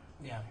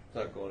 Yeah. It's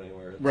not going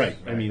anywhere. It's Right.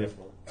 I mean, if,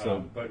 definitely-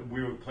 so But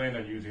we were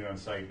planning on using it on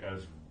site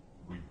as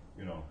we,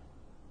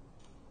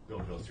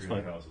 build those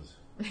 300 houses.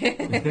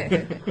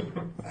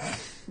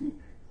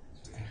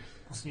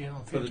 We'll see you in the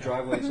for the future.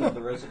 driveways of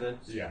the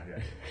residents. Yeah.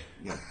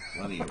 Yeah,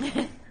 plenty of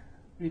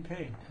Be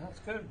paid. That's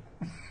good.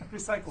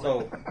 Recycle So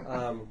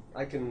it.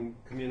 I can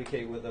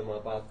communicate with them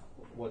about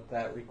what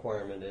that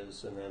requirement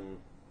is, and then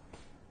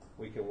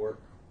we can work,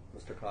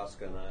 Mr.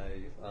 Koska and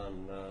I,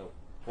 on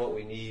what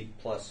we need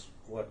plus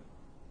what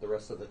the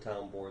rest of the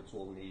town boards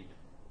will need.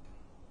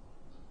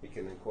 We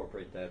can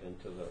incorporate that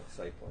into the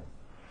site plan.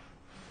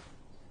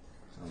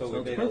 So we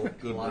Sounds made like a a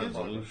good lot of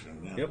resolution,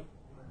 yeah. Yep.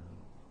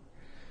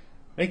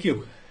 Thank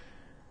you.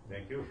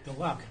 Thank you. Good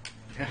luck.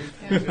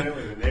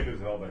 Incidentally, the neighbors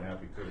have all been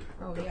happy too.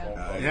 Oh, The yeah. phone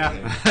calls.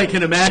 Yeah, I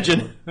can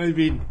imagine. I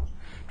mean,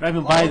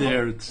 driving by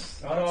there,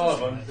 it's. Not all of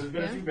them. There's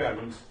been a few bad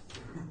ones.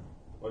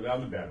 Well,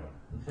 I'm the bad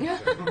one. Yeah.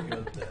 That's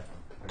right.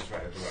 That's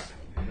right.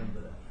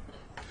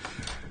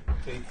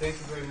 Okay, thank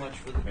you very much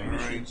for the Thank you.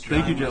 patience.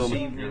 Thank you, this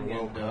gentlemen. evening,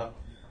 You're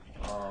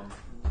and,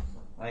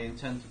 I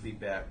intend to be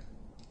back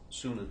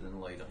sooner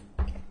than later.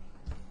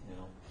 You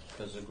know,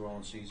 because the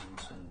growing seasons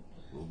and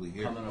We'll be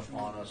here. coming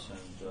upon us,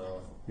 and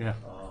Yeah.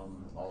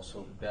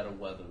 also better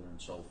weather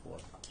and so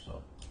forth.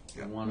 So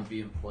Yeah. we want to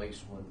be in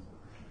place when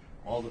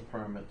all the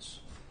permits,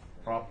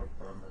 proper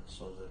permits,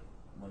 so that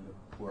when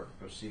the work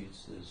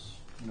proceeds, there's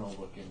no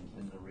looking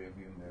in the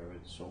rearview mirror.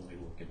 It's only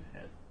looking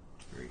ahead.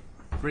 Great.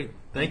 Great.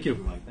 Thank you.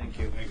 Mike. Thank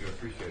you. Thank you.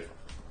 Appreciate it.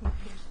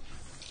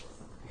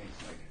 Thanks,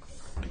 Mike.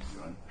 Thanks,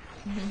 John.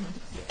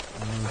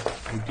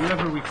 We do have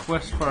a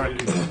request for a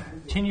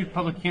continued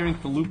public hearing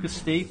for Luke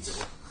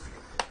Estates.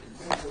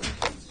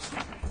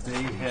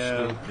 They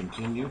have, Still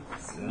continue?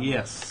 Yeah.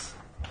 yes,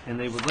 and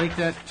they would like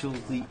that till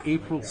the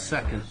April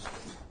 2nd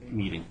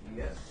meeting.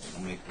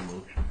 I'll make the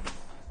motion.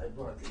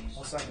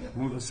 I'll second it.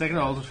 Move in second,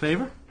 all those in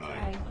favor?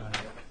 Aye.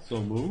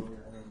 So moved.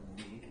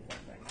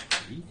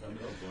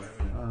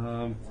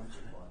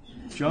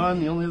 John,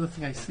 the only other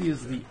thing I see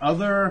is the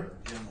other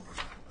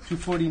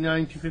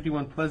 249,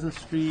 251 Pleasant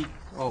Street,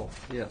 Oh,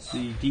 yes.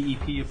 the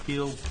DEP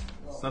appeal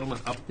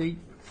settlement update.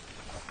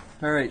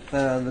 All right,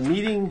 the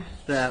meeting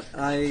that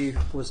I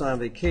was on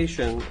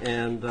vacation,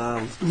 and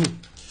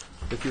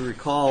if you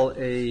recall,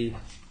 a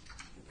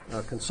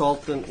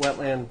consultant,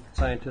 wetland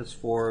scientist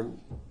for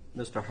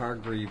Mr.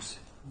 Hargreaves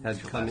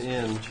had come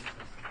in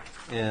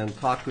and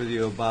talked with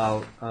you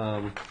about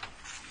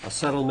a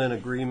settlement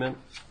agreement,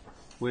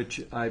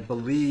 which I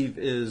believe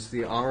is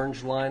the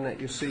orange line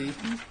that you see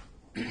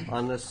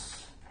on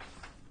this.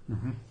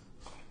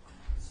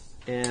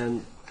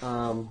 And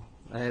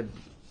I had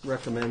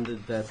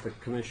recommended that the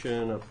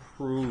commission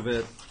approve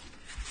it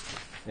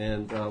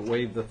and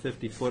waive the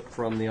 50-foot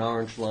from the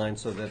orange line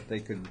so that they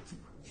could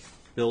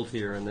build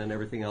here, and then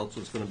everything else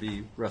was going to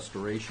be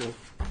restoration.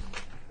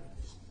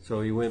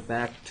 So he went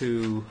back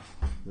to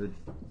the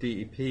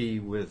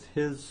DEP with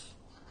his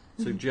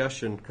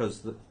suggestion,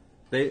 because the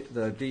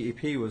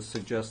DEP was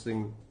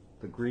suggesting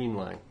the green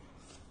line.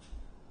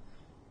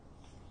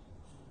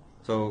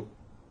 So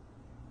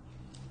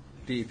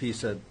DEP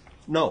said,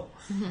 no,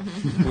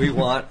 we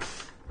want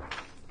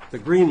the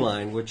green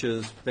line, which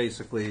is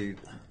basically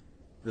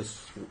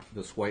this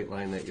white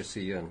line that you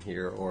see on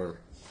here, or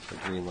the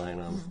green line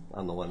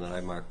on the one that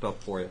I marked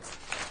up for you.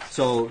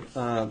 So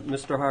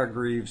Mr.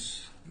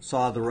 Hargreaves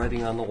saw the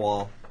writing on the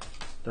wall,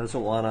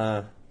 doesn't want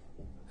to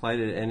fight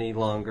it any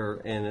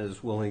longer, and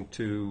is willing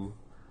to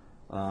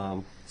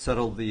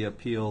settle the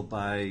appeal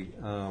by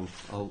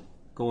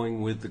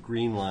going with the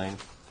green line,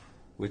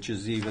 which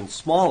is even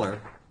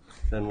smaller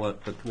than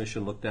what the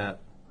commission looked at.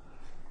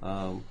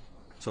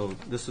 So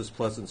this is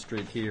Pleasant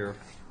Street here,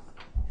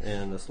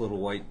 and this little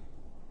white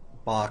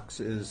box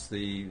is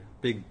the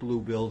big blue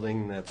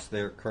building that's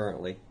there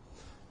currently.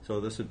 So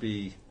this would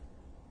be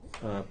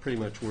pretty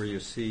much where you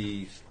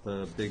see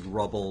the big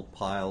rubble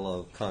pile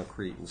of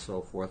concrete and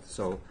so forth.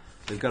 So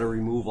they've got to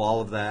remove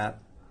all of that.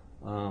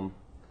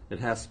 It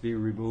has to be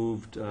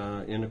removed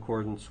in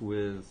accordance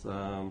with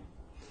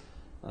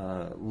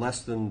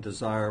less than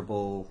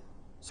desirable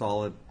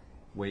solid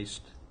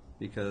waste,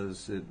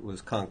 because it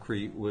was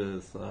concrete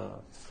with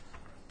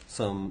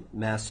some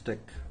mastic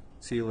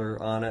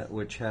sealer on it,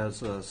 which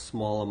has a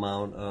small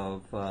amount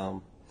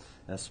of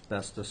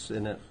asbestos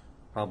in it.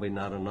 Probably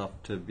not enough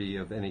to be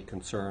of any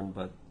concern,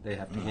 but they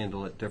have to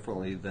handle it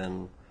differently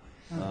than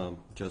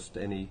just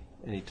any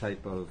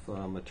type of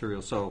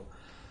material. So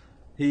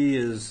he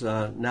is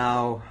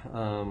now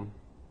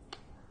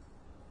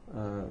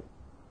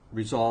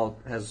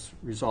has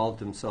resolved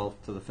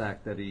himself to the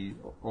fact that he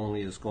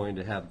only is going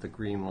to have the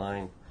green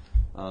line.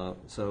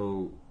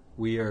 So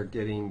we are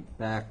getting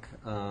back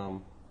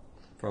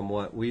from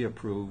what we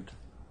approved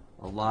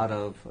a lot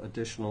of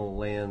additional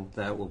land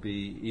that will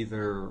be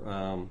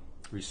either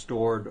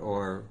restored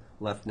or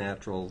left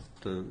natural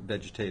to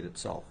vegetate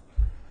itself.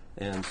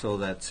 And so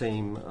that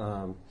same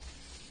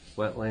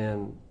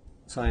wetland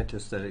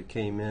scientist that it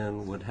came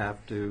in would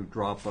have to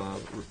drop a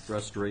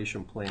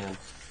restoration plan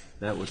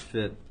that would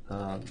fit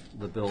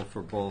the bill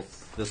for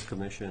both this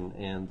commission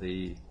and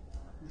the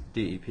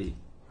DEP.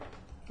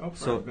 How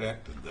far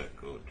back did that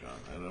go, John?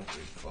 I don't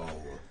recall.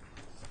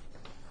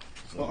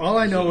 Well, all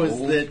I know is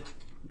old? that,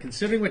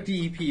 considering what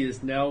DEP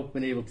has now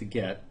been able to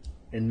get,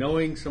 and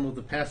knowing some of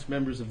the past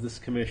members of this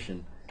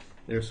commission,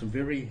 there are some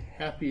very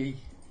happy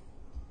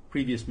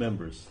previous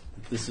members.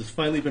 This has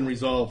finally been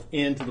resolved,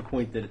 and to the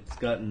point that it's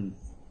gotten.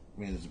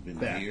 I mean, has it been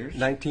back. years?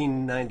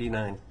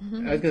 1999.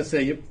 I was going to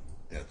say,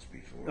 That's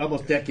before.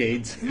 almost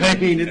decades. I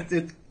mean,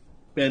 it's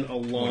been a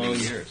long 20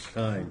 years.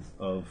 time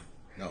of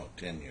No,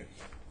 10 years.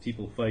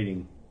 people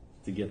fighting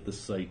to get the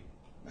site,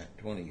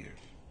 20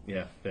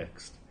 years.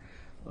 fixed.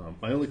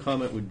 My only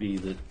comment would be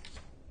that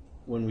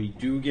when we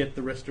do get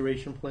the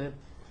restoration plan,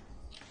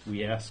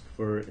 we ask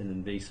for an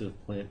invasive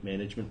plant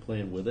management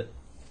plan with it.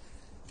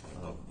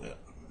 Love that.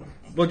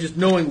 Well, just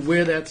knowing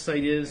where that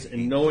site is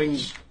and knowing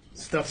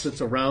stuff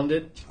that's around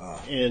it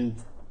and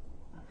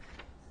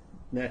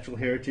natural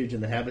heritage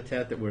and the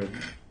habitat that we're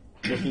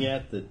looking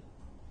at, that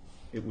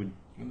it would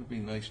Wouldn't it be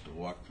nice to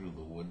walk through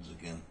the woods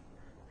again?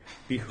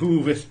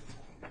 behoove it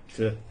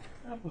to,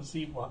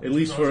 at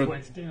least for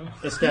an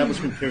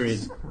establishment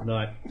period,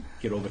 not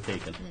get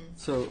overtaken.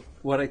 So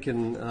what I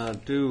can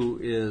do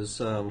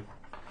is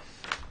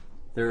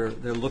they're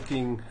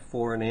looking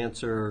for an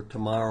answer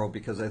tomorrow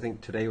because I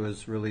think today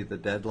was really the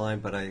deadline.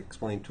 But I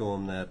explained to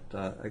them that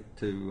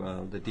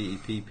to the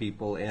DEP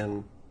people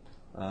and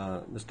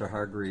Mr.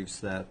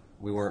 Hargreaves that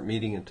we weren't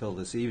meeting until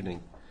this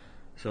evening.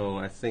 So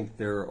I think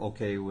they're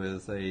okay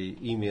with a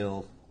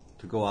email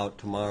to go out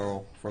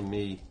tomorrow from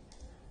me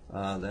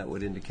that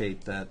would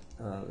indicate that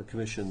the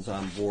Commission's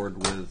on board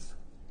with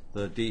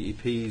the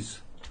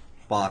DEP's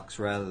box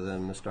rather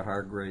than Mr.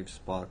 Hargrave's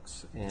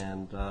box.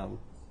 And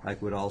I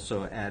would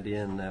also add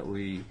in that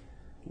we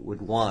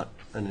would want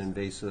an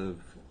invasive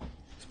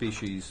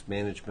species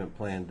management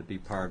plan to be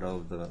part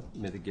of the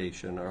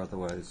mitigation, or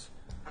otherwise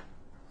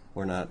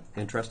we're not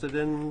interested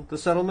in the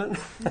settlement.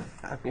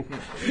 I mean,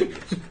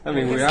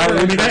 we are.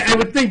 I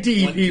would think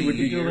DEP would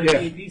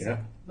be.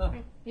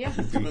 Yeah.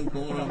 It's been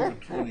going on for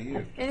 20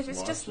 years. And if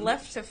it's just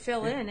left to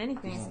fill in,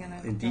 anything's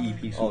gonna. And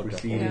DEP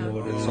superseding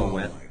order. It's so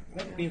wet.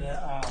 That'd be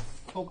the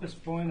focus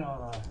point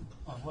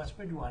of West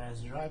Bridgewater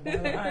as you drive by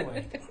the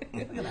highway.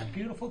 Look at that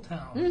beautiful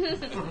town.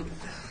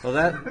 Well,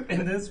 that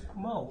And this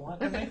what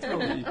can they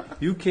throw?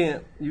 you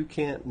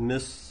can't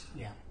miss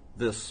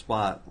this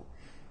spot.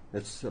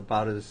 It's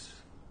about as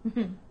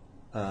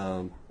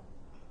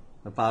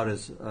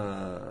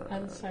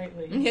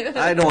Unsightly.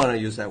 I don't want to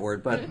use that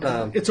word,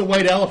 but It's a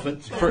white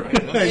elephant.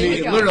 I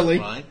mean,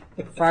 literally.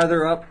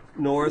 farther up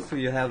north,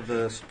 you have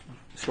the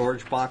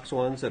storage box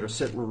ones that are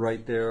sitting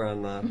right there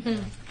on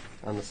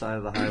the side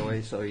of the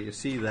highway. So you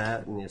see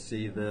that, and you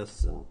see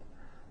this, and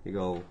you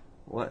go,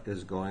 "What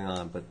is going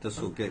on?" But this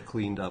will get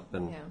cleaned up,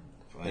 and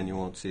you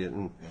won't see it.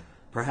 And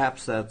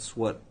perhaps that's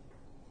what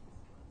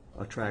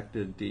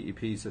attracted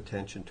DEP's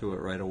attention to it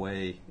right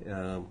away.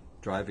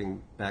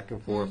 Driving back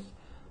and forth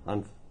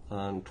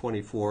on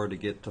 24 to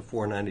get to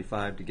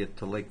 495 to get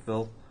to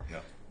Lakeville.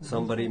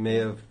 Somebody may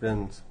have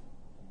been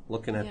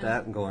looking at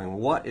that and going,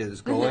 "What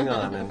is going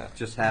on?" and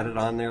just had it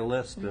on their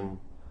list and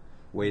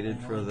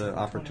waited for the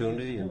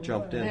opportunity and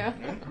jumped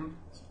in.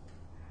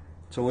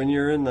 So when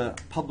you're in the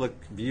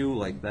public view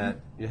like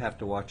that, you have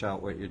to watch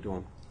out what you're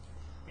doing.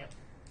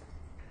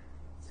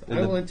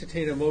 I will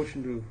entertain a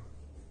motion to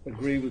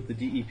agree with the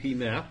DEP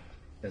map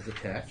as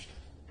attached.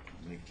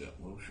 Make that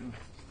motion.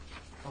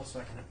 I'll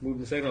second it. Move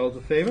the second. All those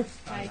in favor?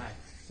 Aye.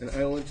 And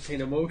I will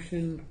entertain a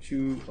motion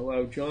to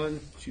allow John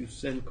to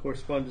send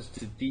correspondence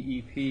to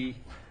DEP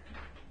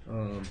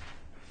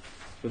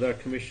with our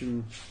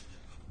commission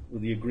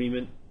with the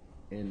agreement.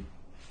 And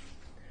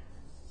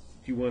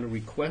do you want to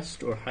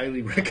request or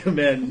highly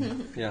recommend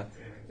an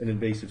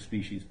invasive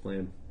species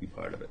plan be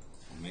part of it?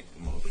 I'll make the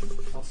motion.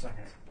 I'll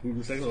second it. Move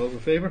the second. All those in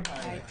favor?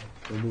 Aye.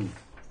 So move.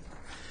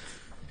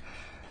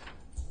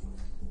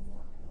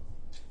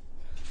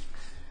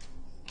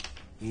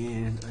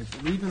 And I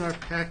believe in our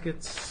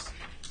packets,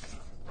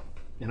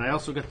 and I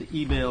also got the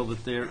email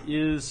that there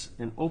is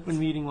an open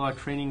meeting law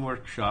training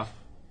workshop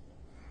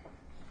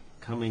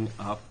coming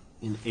up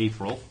in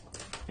April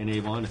in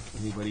Avon. If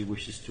anybody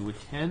wishes to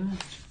attend,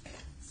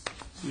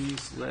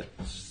 please let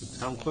the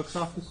town clerk's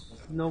office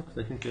know, because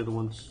I think they're the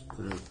ones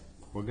that are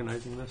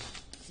organizing this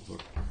or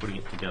putting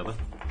it together.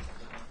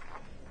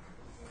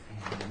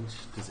 And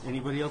does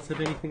anybody else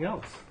have anything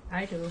else?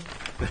 I do.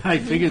 I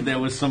figured there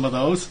was some of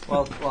those.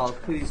 Well, while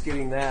Clee's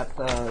getting that,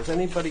 is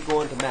anybody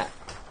going to MAC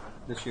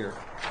this year?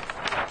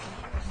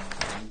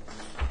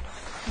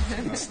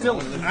 It's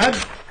still,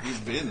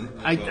 You've been.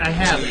 I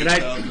have, and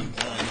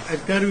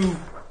I've got to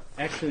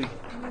actually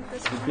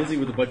be busy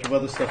with a bunch of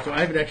other stuff, so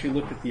I haven't actually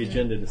looked at the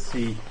agenda to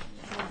see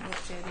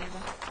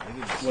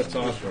what's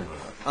offered.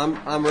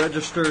 I'm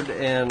registered,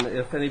 and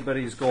if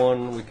anybody's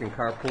going, we can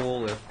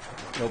carpool. If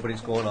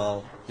nobody's going,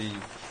 I'll be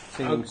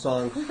singing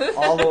songs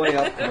all the way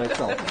up to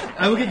myself.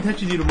 I will get in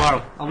touch with you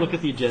tomorrow. I'll look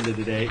at the agenda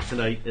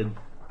tonight, and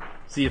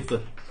see if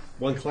the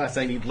one class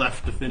I need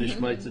left to finish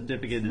my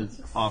certificate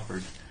is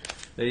offered.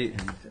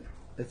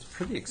 It's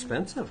pretty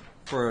expensive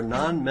for a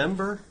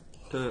non-member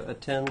to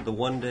attend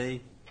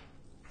the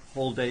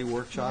whole day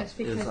workshop. That's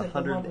because Is of the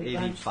one with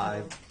lunch.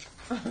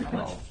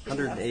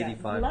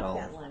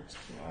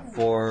 $185.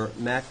 For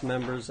MAC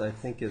members, I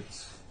think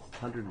it's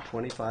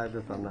 $125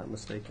 if I'm not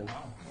mistaken.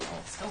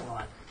 Still a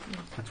lot.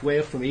 That's way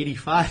up from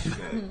 85. It's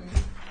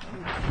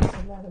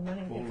a lot of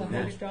money.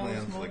 It's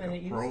 $100 more than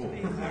it used to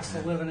be. That's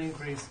the living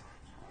increase.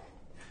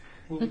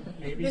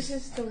 Maybe. This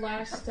is the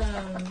last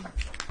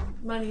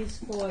monies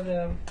for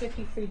the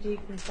 53D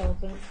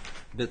consultant.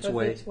 Bits for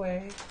Way. Bits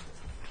Way.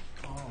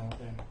 Oh,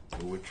 okay.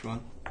 For which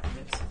one?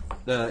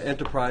 The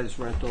enterprise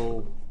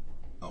rental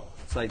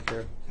site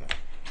there.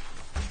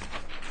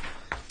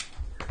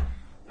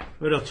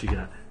 What else you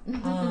got?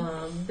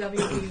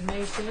 W.B.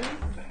 Mason.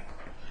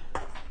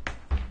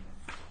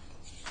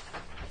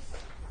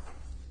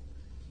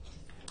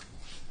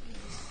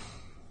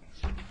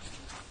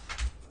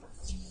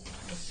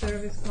 A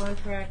service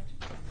contract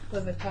for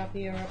the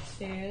copier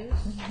upstairs.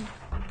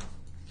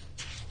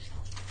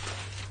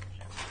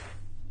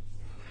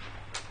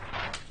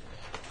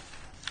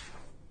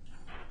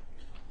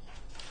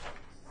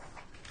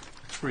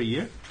 For a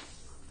year?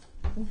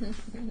 Who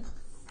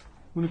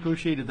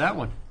negotiated that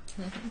one?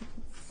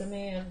 The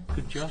man.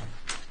 Good job.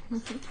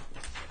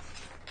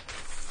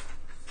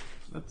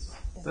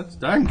 That's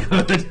darn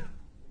good.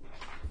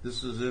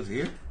 This is it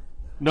here?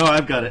 No,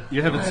 I've got it.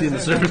 You haven't seen the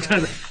service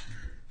contract.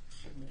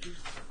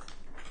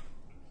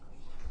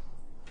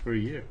 For a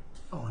year.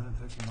 Oh,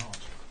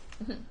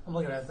 $113. I'm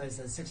looking at it, it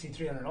says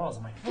 $6,300.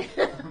 I'm like,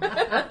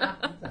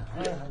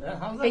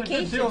 how's that a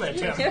good deal there,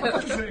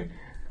 Jim?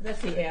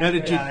 That's the Now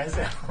did you,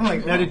 I'm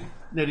like, now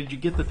did you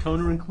get the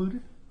toner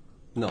included?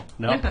 No.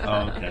 No?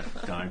 Oh, okay.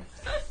 Darn.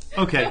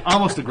 Okay,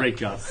 almost a great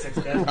job.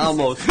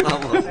 Almost.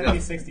 That'd be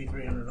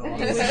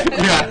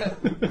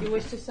 $6,300. Yeah. You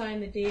wish to sign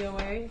the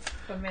DOA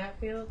for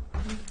Matfield?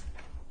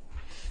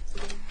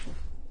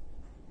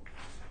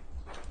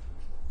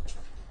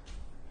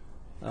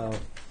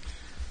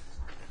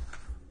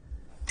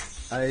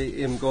 I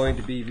am going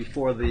to be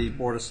before the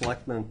Board of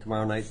Selectmen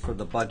tomorrow night for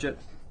the budget,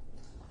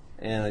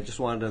 and I just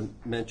wanted to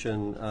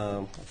mention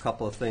a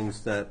couple of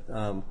things that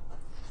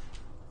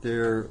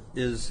there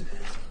is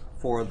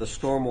for the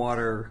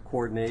stormwater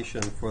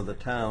coordination for the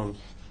town.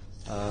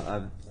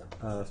 I've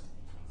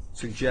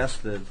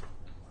suggested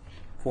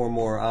 4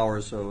 more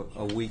hours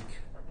a week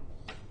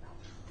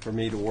for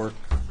me to work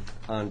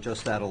on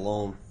just that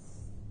alone,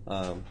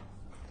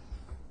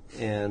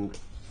 and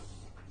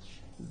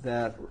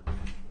that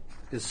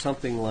is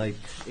something like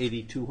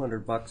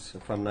 $8,200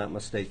 if I'm not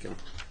mistaken.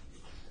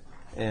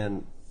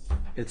 And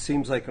it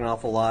seems like an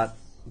awful lot,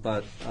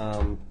 but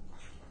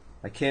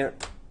I can't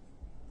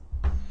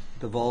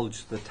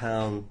divulge the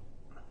town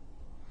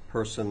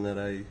person that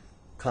I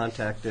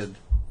contacted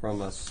from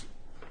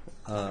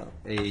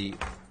a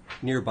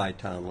nearby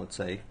town, let's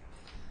say,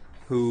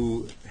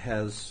 who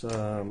has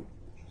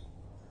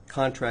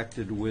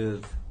contracted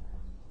with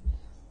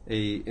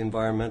a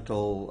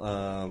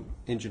environmental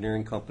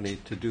engineering company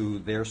to do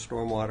their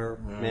stormwater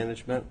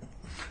management.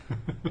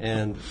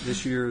 And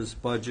this year's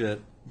budget,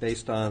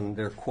 based on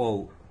their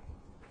quote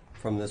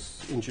from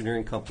this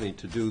engineering company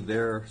to do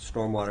their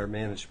stormwater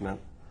management,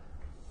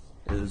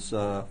 is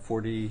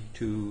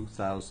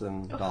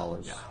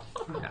 $42,000. Yeah.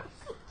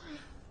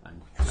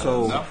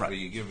 So enough? Are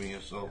you giving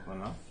yourself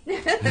enough?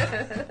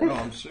 No,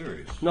 I'm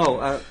serious.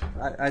 No, I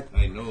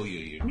know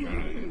you're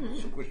trying to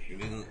squish it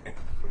in.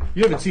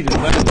 You haven't seen his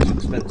weapons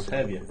expense,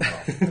 have you?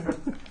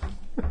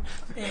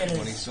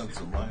 20 cents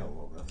a mile.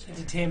 Well, that's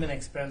entertainment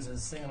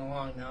expenses, singing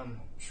along down.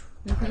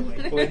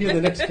 Well, I hear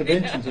the next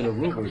convention's in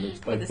Aruba, and it's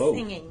by boat.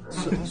 Singing.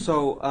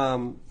 So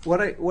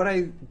what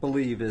I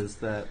believe is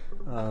that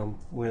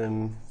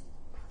when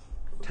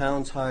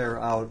towns hire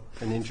out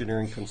an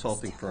engineering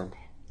consulting firm,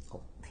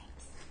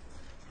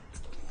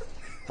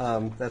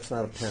 that's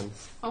not a pen.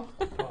 Oh.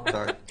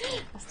 Sorry.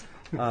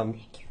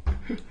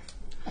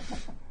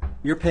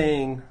 You're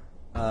paying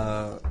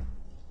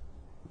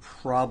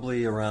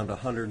probably around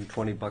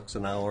 $120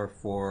 an hour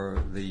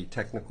for the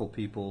technical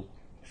people.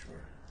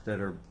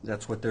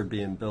 That's what they're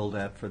being billed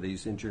at for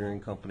these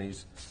engineering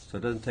companies. So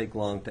it doesn't take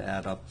long to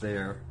add up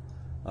there.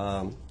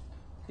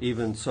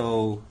 Even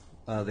so,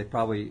 they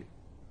probably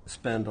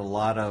spend a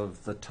lot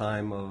of the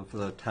time of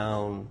the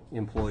town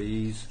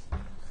employees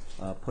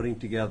putting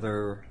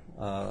together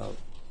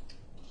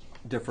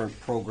different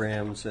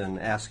programs and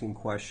asking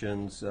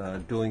questions,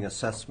 doing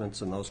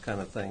assessments and those kind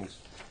of things.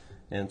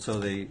 And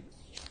so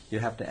you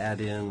have to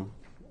add in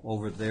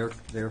over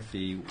their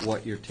fee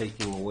what you're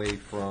taking away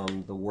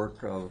from the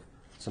work of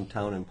some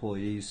town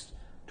employees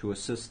to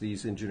assist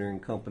these engineering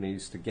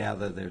companies to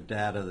gather their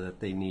data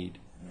that they need.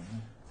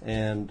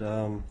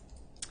 Mm-hmm.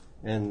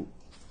 And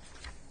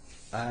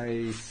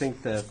I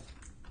think that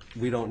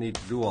we don't need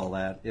to do all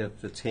that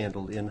if it's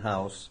handled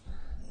in-house.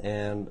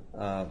 And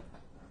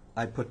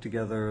I put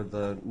together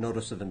the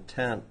notice of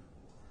intent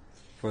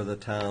for the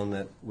town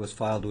that was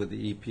filed with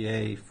the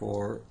EPA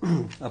for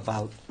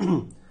about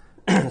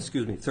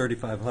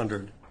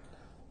 $3,500,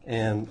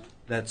 and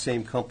that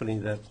same company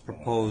that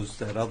proposed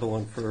that other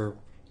one for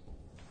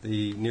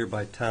the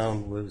nearby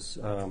town was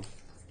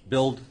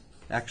billed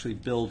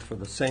for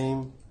the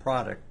same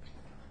product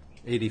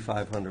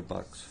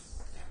 $8,500.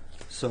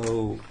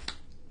 So,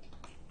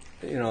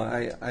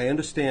 I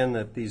understand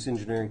that these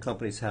engineering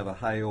companies have a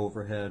high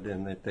overhead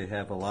and that they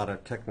have a lot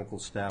of technical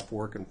staff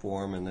working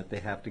for them and that they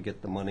have to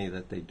get the money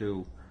that they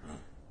do.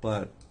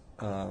 But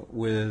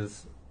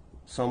with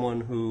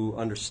someone who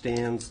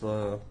understands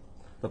the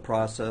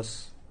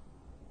process,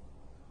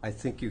 I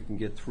think you can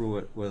get through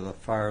it with a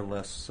far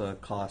less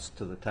cost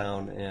to the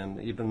town.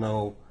 And even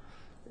though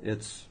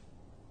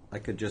I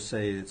could just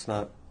say it's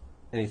not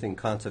anything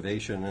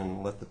conservation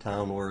and let the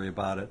town worry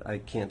about it, I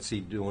can't see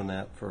doing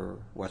that for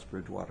West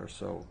Bridgewater.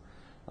 So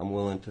I'm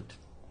willing to.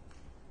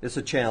 It's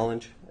a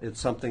challenge. It's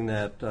something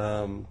that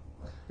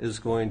is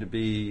going to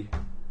be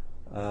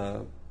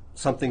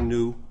something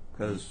new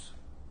because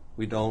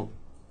we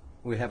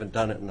haven't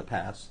done it in the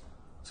past.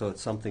 So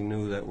it's something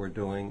new that we're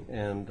doing,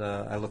 and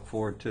I look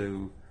forward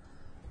to,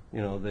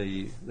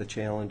 the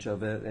challenge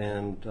of it.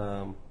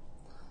 And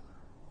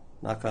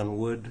knock on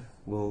wood,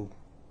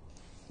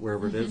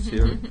 wherever it is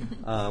here,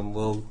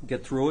 we'll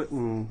get through it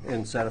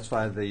and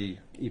satisfy the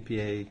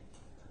EPA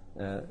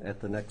at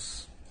the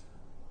next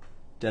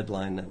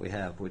deadline that we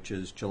have, which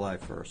is July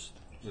 1st.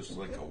 Just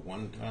like a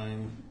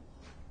one-time.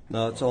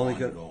 No, it's only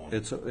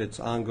it's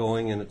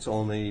ongoing, and it's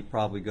only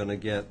probably going to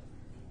get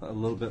a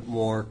little bit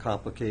more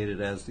complicated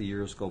as the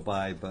years go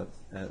by. But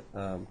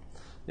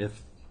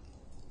if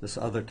this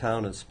other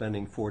town is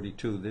spending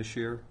 42 this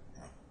year,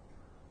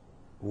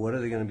 what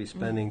are they going to be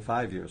spending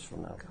 5 years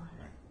from now?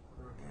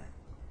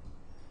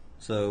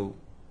 So,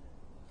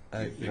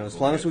 as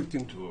long as we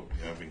can.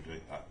 Having to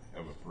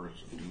have a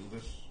person do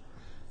this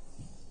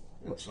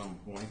at some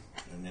point,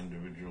 an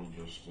individual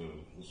just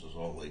this is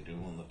all they do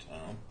in the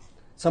town.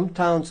 Some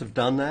towns have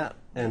done that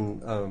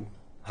and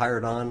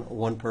hired on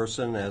one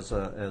person as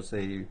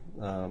a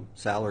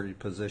salaried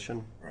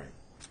position.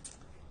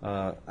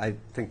 Right. I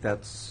think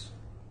that's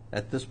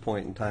at this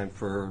point in time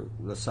for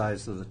the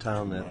size of the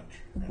town that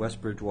West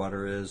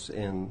Bridgewater is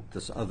and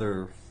this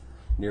other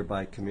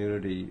nearby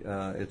community.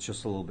 It's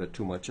just a little bit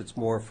too much. It's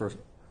more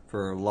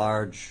for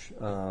large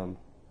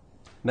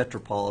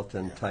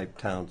metropolitan type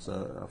towns,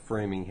 a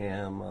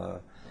Framingham,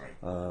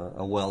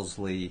 a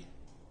Wellesley,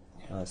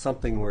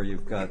 something where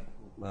you've got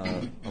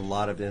a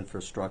lot of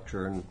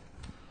infrastructure, and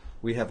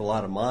we have a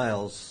lot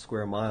of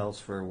square miles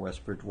for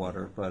West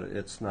Bridgewater, but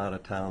it's not a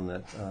town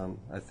that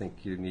I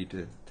think you need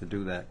to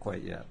do that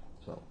quite yet.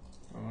 So,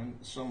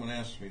 someone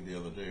asked me the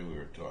other day, we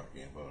were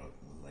talking about it,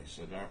 and they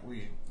said, "Aren't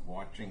we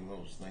watching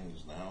those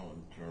things now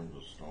in terms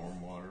of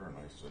stormwater?" And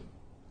I said,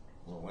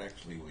 "Well,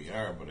 actually we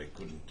are, but I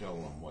couldn't tell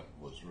them what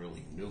was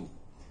really new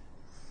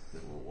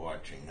that we're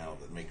watching now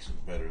that makes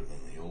it better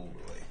than the old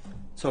way."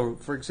 So,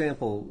 for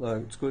example,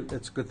 it's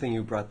a good thing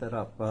you brought that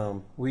up.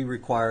 We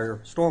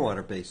require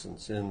stormwater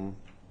basins in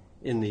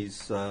these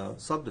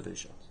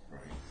subdivisions.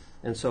 Right.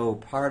 And so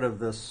part of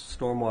this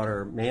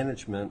stormwater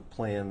management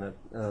plan that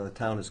the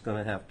town is going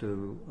to have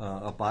to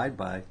abide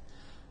by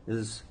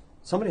is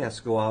somebody has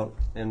to go out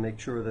and make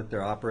sure that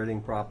they're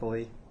operating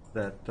properly,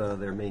 that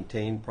they're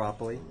maintained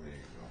properly. There you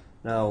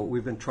go. Now,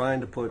 we've been trying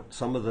to put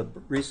some of the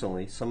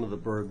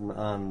burden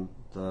on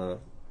the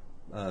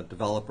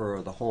developer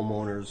or the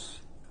homeowners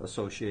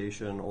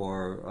association,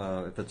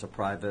 or if it's a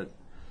private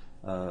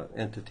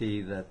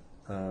entity that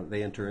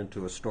they enter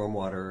into a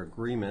stormwater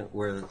agreement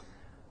where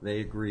they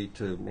agree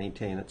to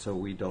maintain it so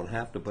we don't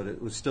have to, but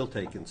it would still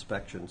take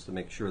inspections to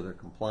make sure they're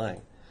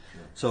complying.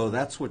 Sure. So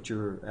that's what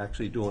you're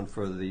actually doing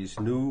for these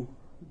new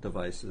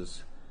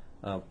devices.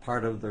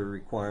 Part of the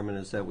requirement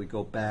is that we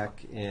go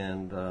back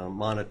and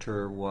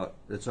monitor what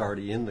is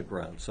already in the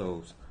ground.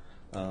 So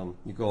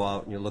you go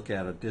out and you look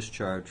at a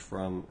discharge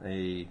from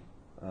a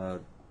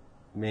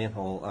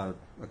manhole,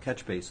 a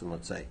catch basin,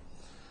 let's say,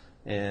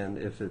 and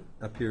if it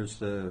appears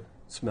to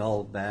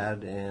smell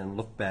bad and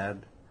look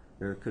bad,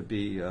 there could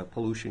be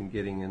pollution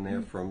getting in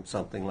there from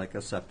something like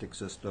a septic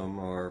system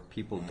or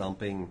people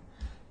dumping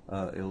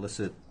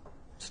illicit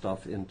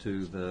stuff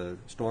into the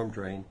storm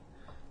drain.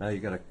 Now you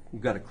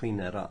got to clean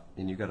that up,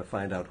 and you got to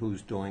find out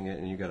who's doing it,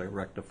 and you got to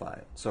rectify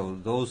it. So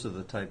those are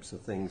the types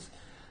of things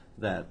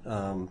that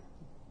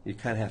you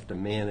kind of have to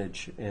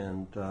manage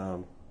and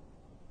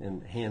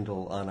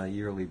handle on a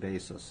yearly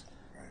basis.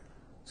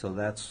 So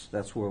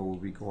that's where we'll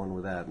be going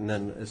with that. And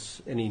then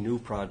as any new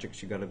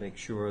projects, you got to make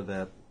sure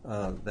that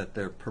that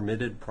they're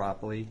permitted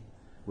properly,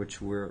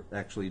 which we're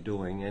actually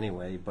doing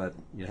anyway. But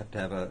you have to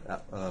have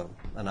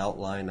an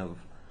outline of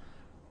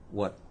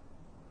what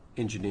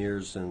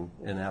engineers and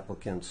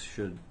applicants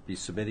should be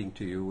submitting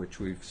to you, which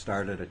we've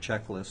started a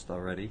checklist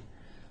already.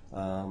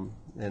 And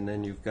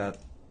then you've got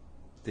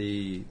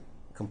the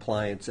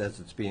compliance as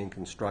it's being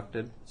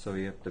constructed, so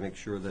you have to make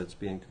sure that it's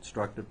being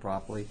constructed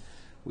properly.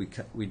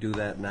 We do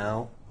that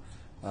now,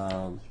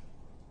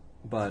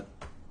 but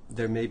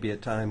there may be a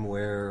time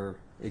where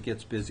it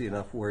gets busy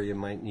enough where you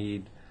might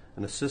need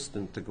an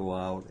assistant to go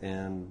out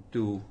and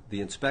do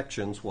the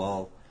inspections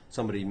while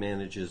somebody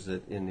manages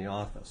it in the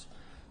office.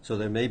 So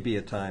there may be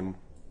a time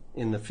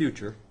in the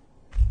future,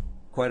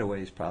 quite a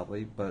ways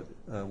probably, but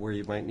where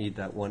you might need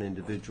that one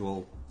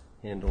individual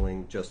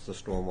handling just the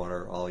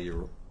stormwater all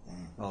year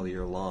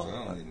long. So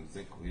I don't even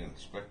think we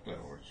inspect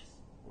ours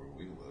where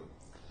we live.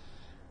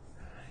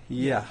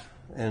 Yeah,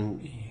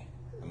 and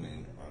I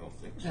mean, I don't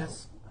think so.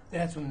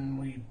 That's when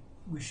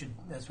we should.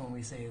 That's when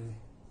we say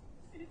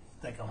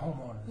like a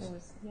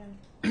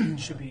homeowners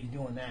should be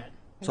doing that.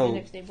 And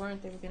if they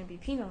weren't, they were going to be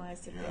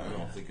penalized. Yeah, I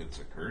don't think it's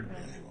occurred to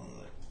anyone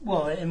that.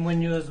 Well, and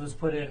when yours was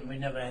put in, we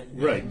never had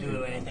Right. to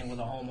do anything with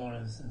the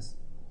homeowners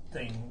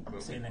thing. But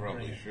we saying that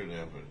probably we're- should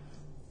have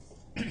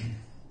it.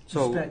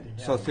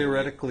 So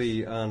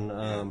theoretically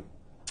on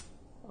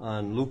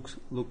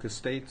Luke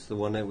Estates, the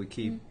one that we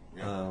keep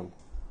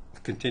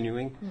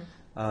continuing,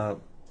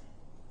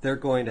 they're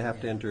going to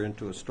have to enter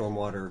into a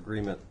stormwater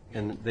agreement,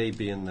 and they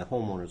be in the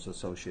homeowners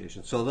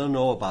association, so they'll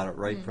know about it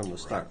right from the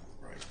start.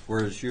 Right.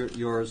 Whereas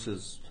yours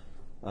is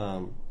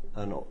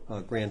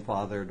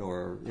grandfathered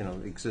or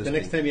existing. The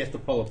next time you have to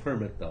pull a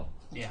permit, though.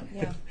 Yeah.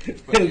 Yeah.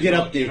 It'll get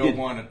updated. You don't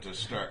want it to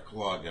start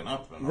clogging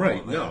up and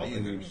Right, all that no,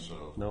 either.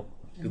 So No.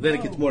 Then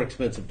it gets more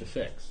expensive to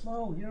fix.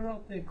 Oh, you're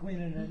out there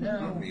cleaning it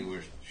now. we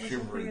were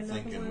shivering another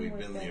thinking one we've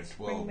with been that there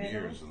Spring 12 Meadow?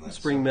 years. And that's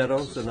Spring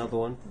Meadows, another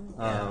one.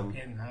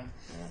 Kidding, huh?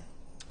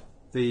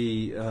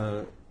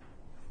 The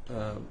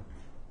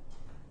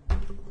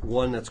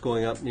one that's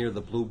going up near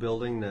the blue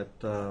building that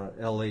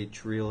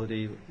LH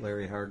Realty,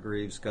 Larry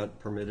Hargreaves got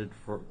permitted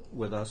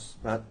with us,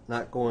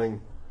 not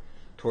going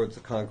towards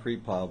the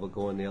concrete pile, but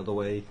going the other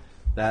way.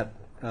 That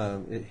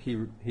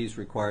he's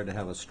required to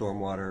have a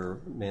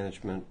stormwater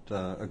management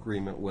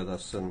agreement with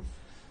us, and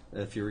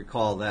if you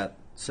recall, that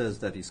says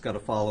that he's got to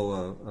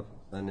follow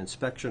an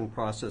inspection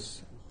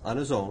process on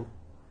his own.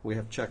 We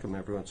have to check him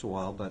every once in a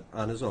while, but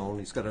on his own,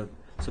 he's got to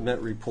submit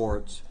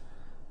reports.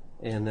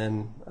 And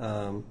then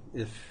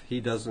if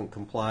he doesn't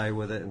comply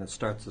with it and it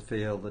starts to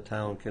fail, the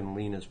town can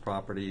lien his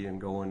property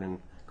and go in and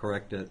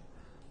correct it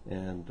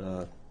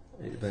and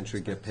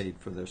eventually get paid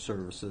for their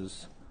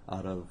services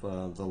out of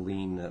the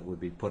lien that would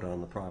be put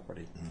on the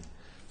property.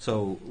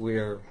 So we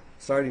are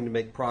starting to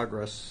make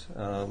progress,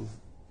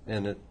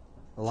 and a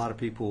lot of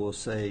people will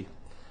say,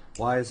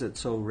 why is it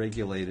so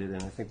regulated?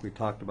 And I think we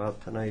talked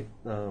about tonight,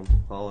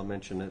 Paula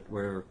mentioned it,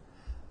 where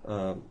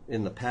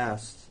in the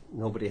past,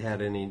 nobody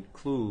had any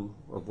clue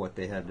of what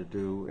they had to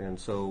do, and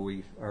so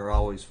we are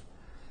always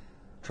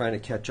trying to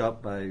catch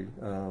up by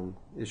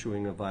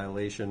issuing a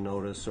violation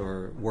notice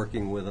or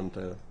working with them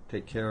to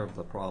take care of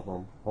the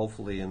problem.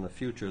 Hopefully in the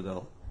future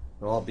they'll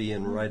all be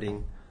in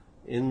writing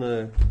in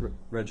the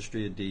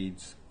Registry of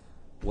Deeds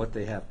what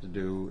they have to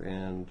do,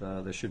 and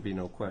there should be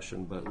no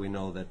question, but we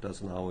know that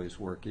doesn't always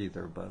work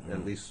either, but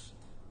at least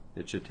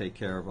it should take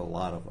care of a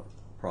lot of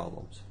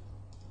problems.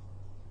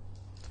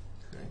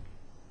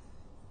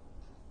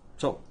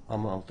 So,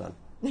 I'm all done.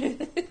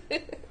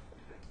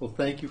 Well,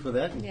 thank you for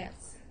that. Yes.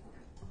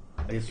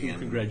 I guess And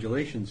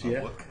congratulations,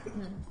 yeah.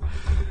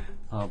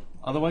 public.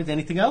 Otherwise,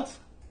 anything else?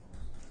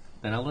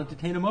 Then I'll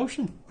entertain a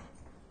motion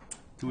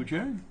to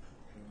adjourn.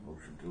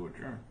 Motion to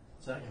adjourn.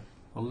 Second.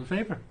 All in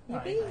favor?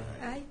 Yippee.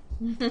 Aye.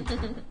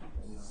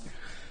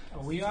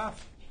 Are we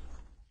off?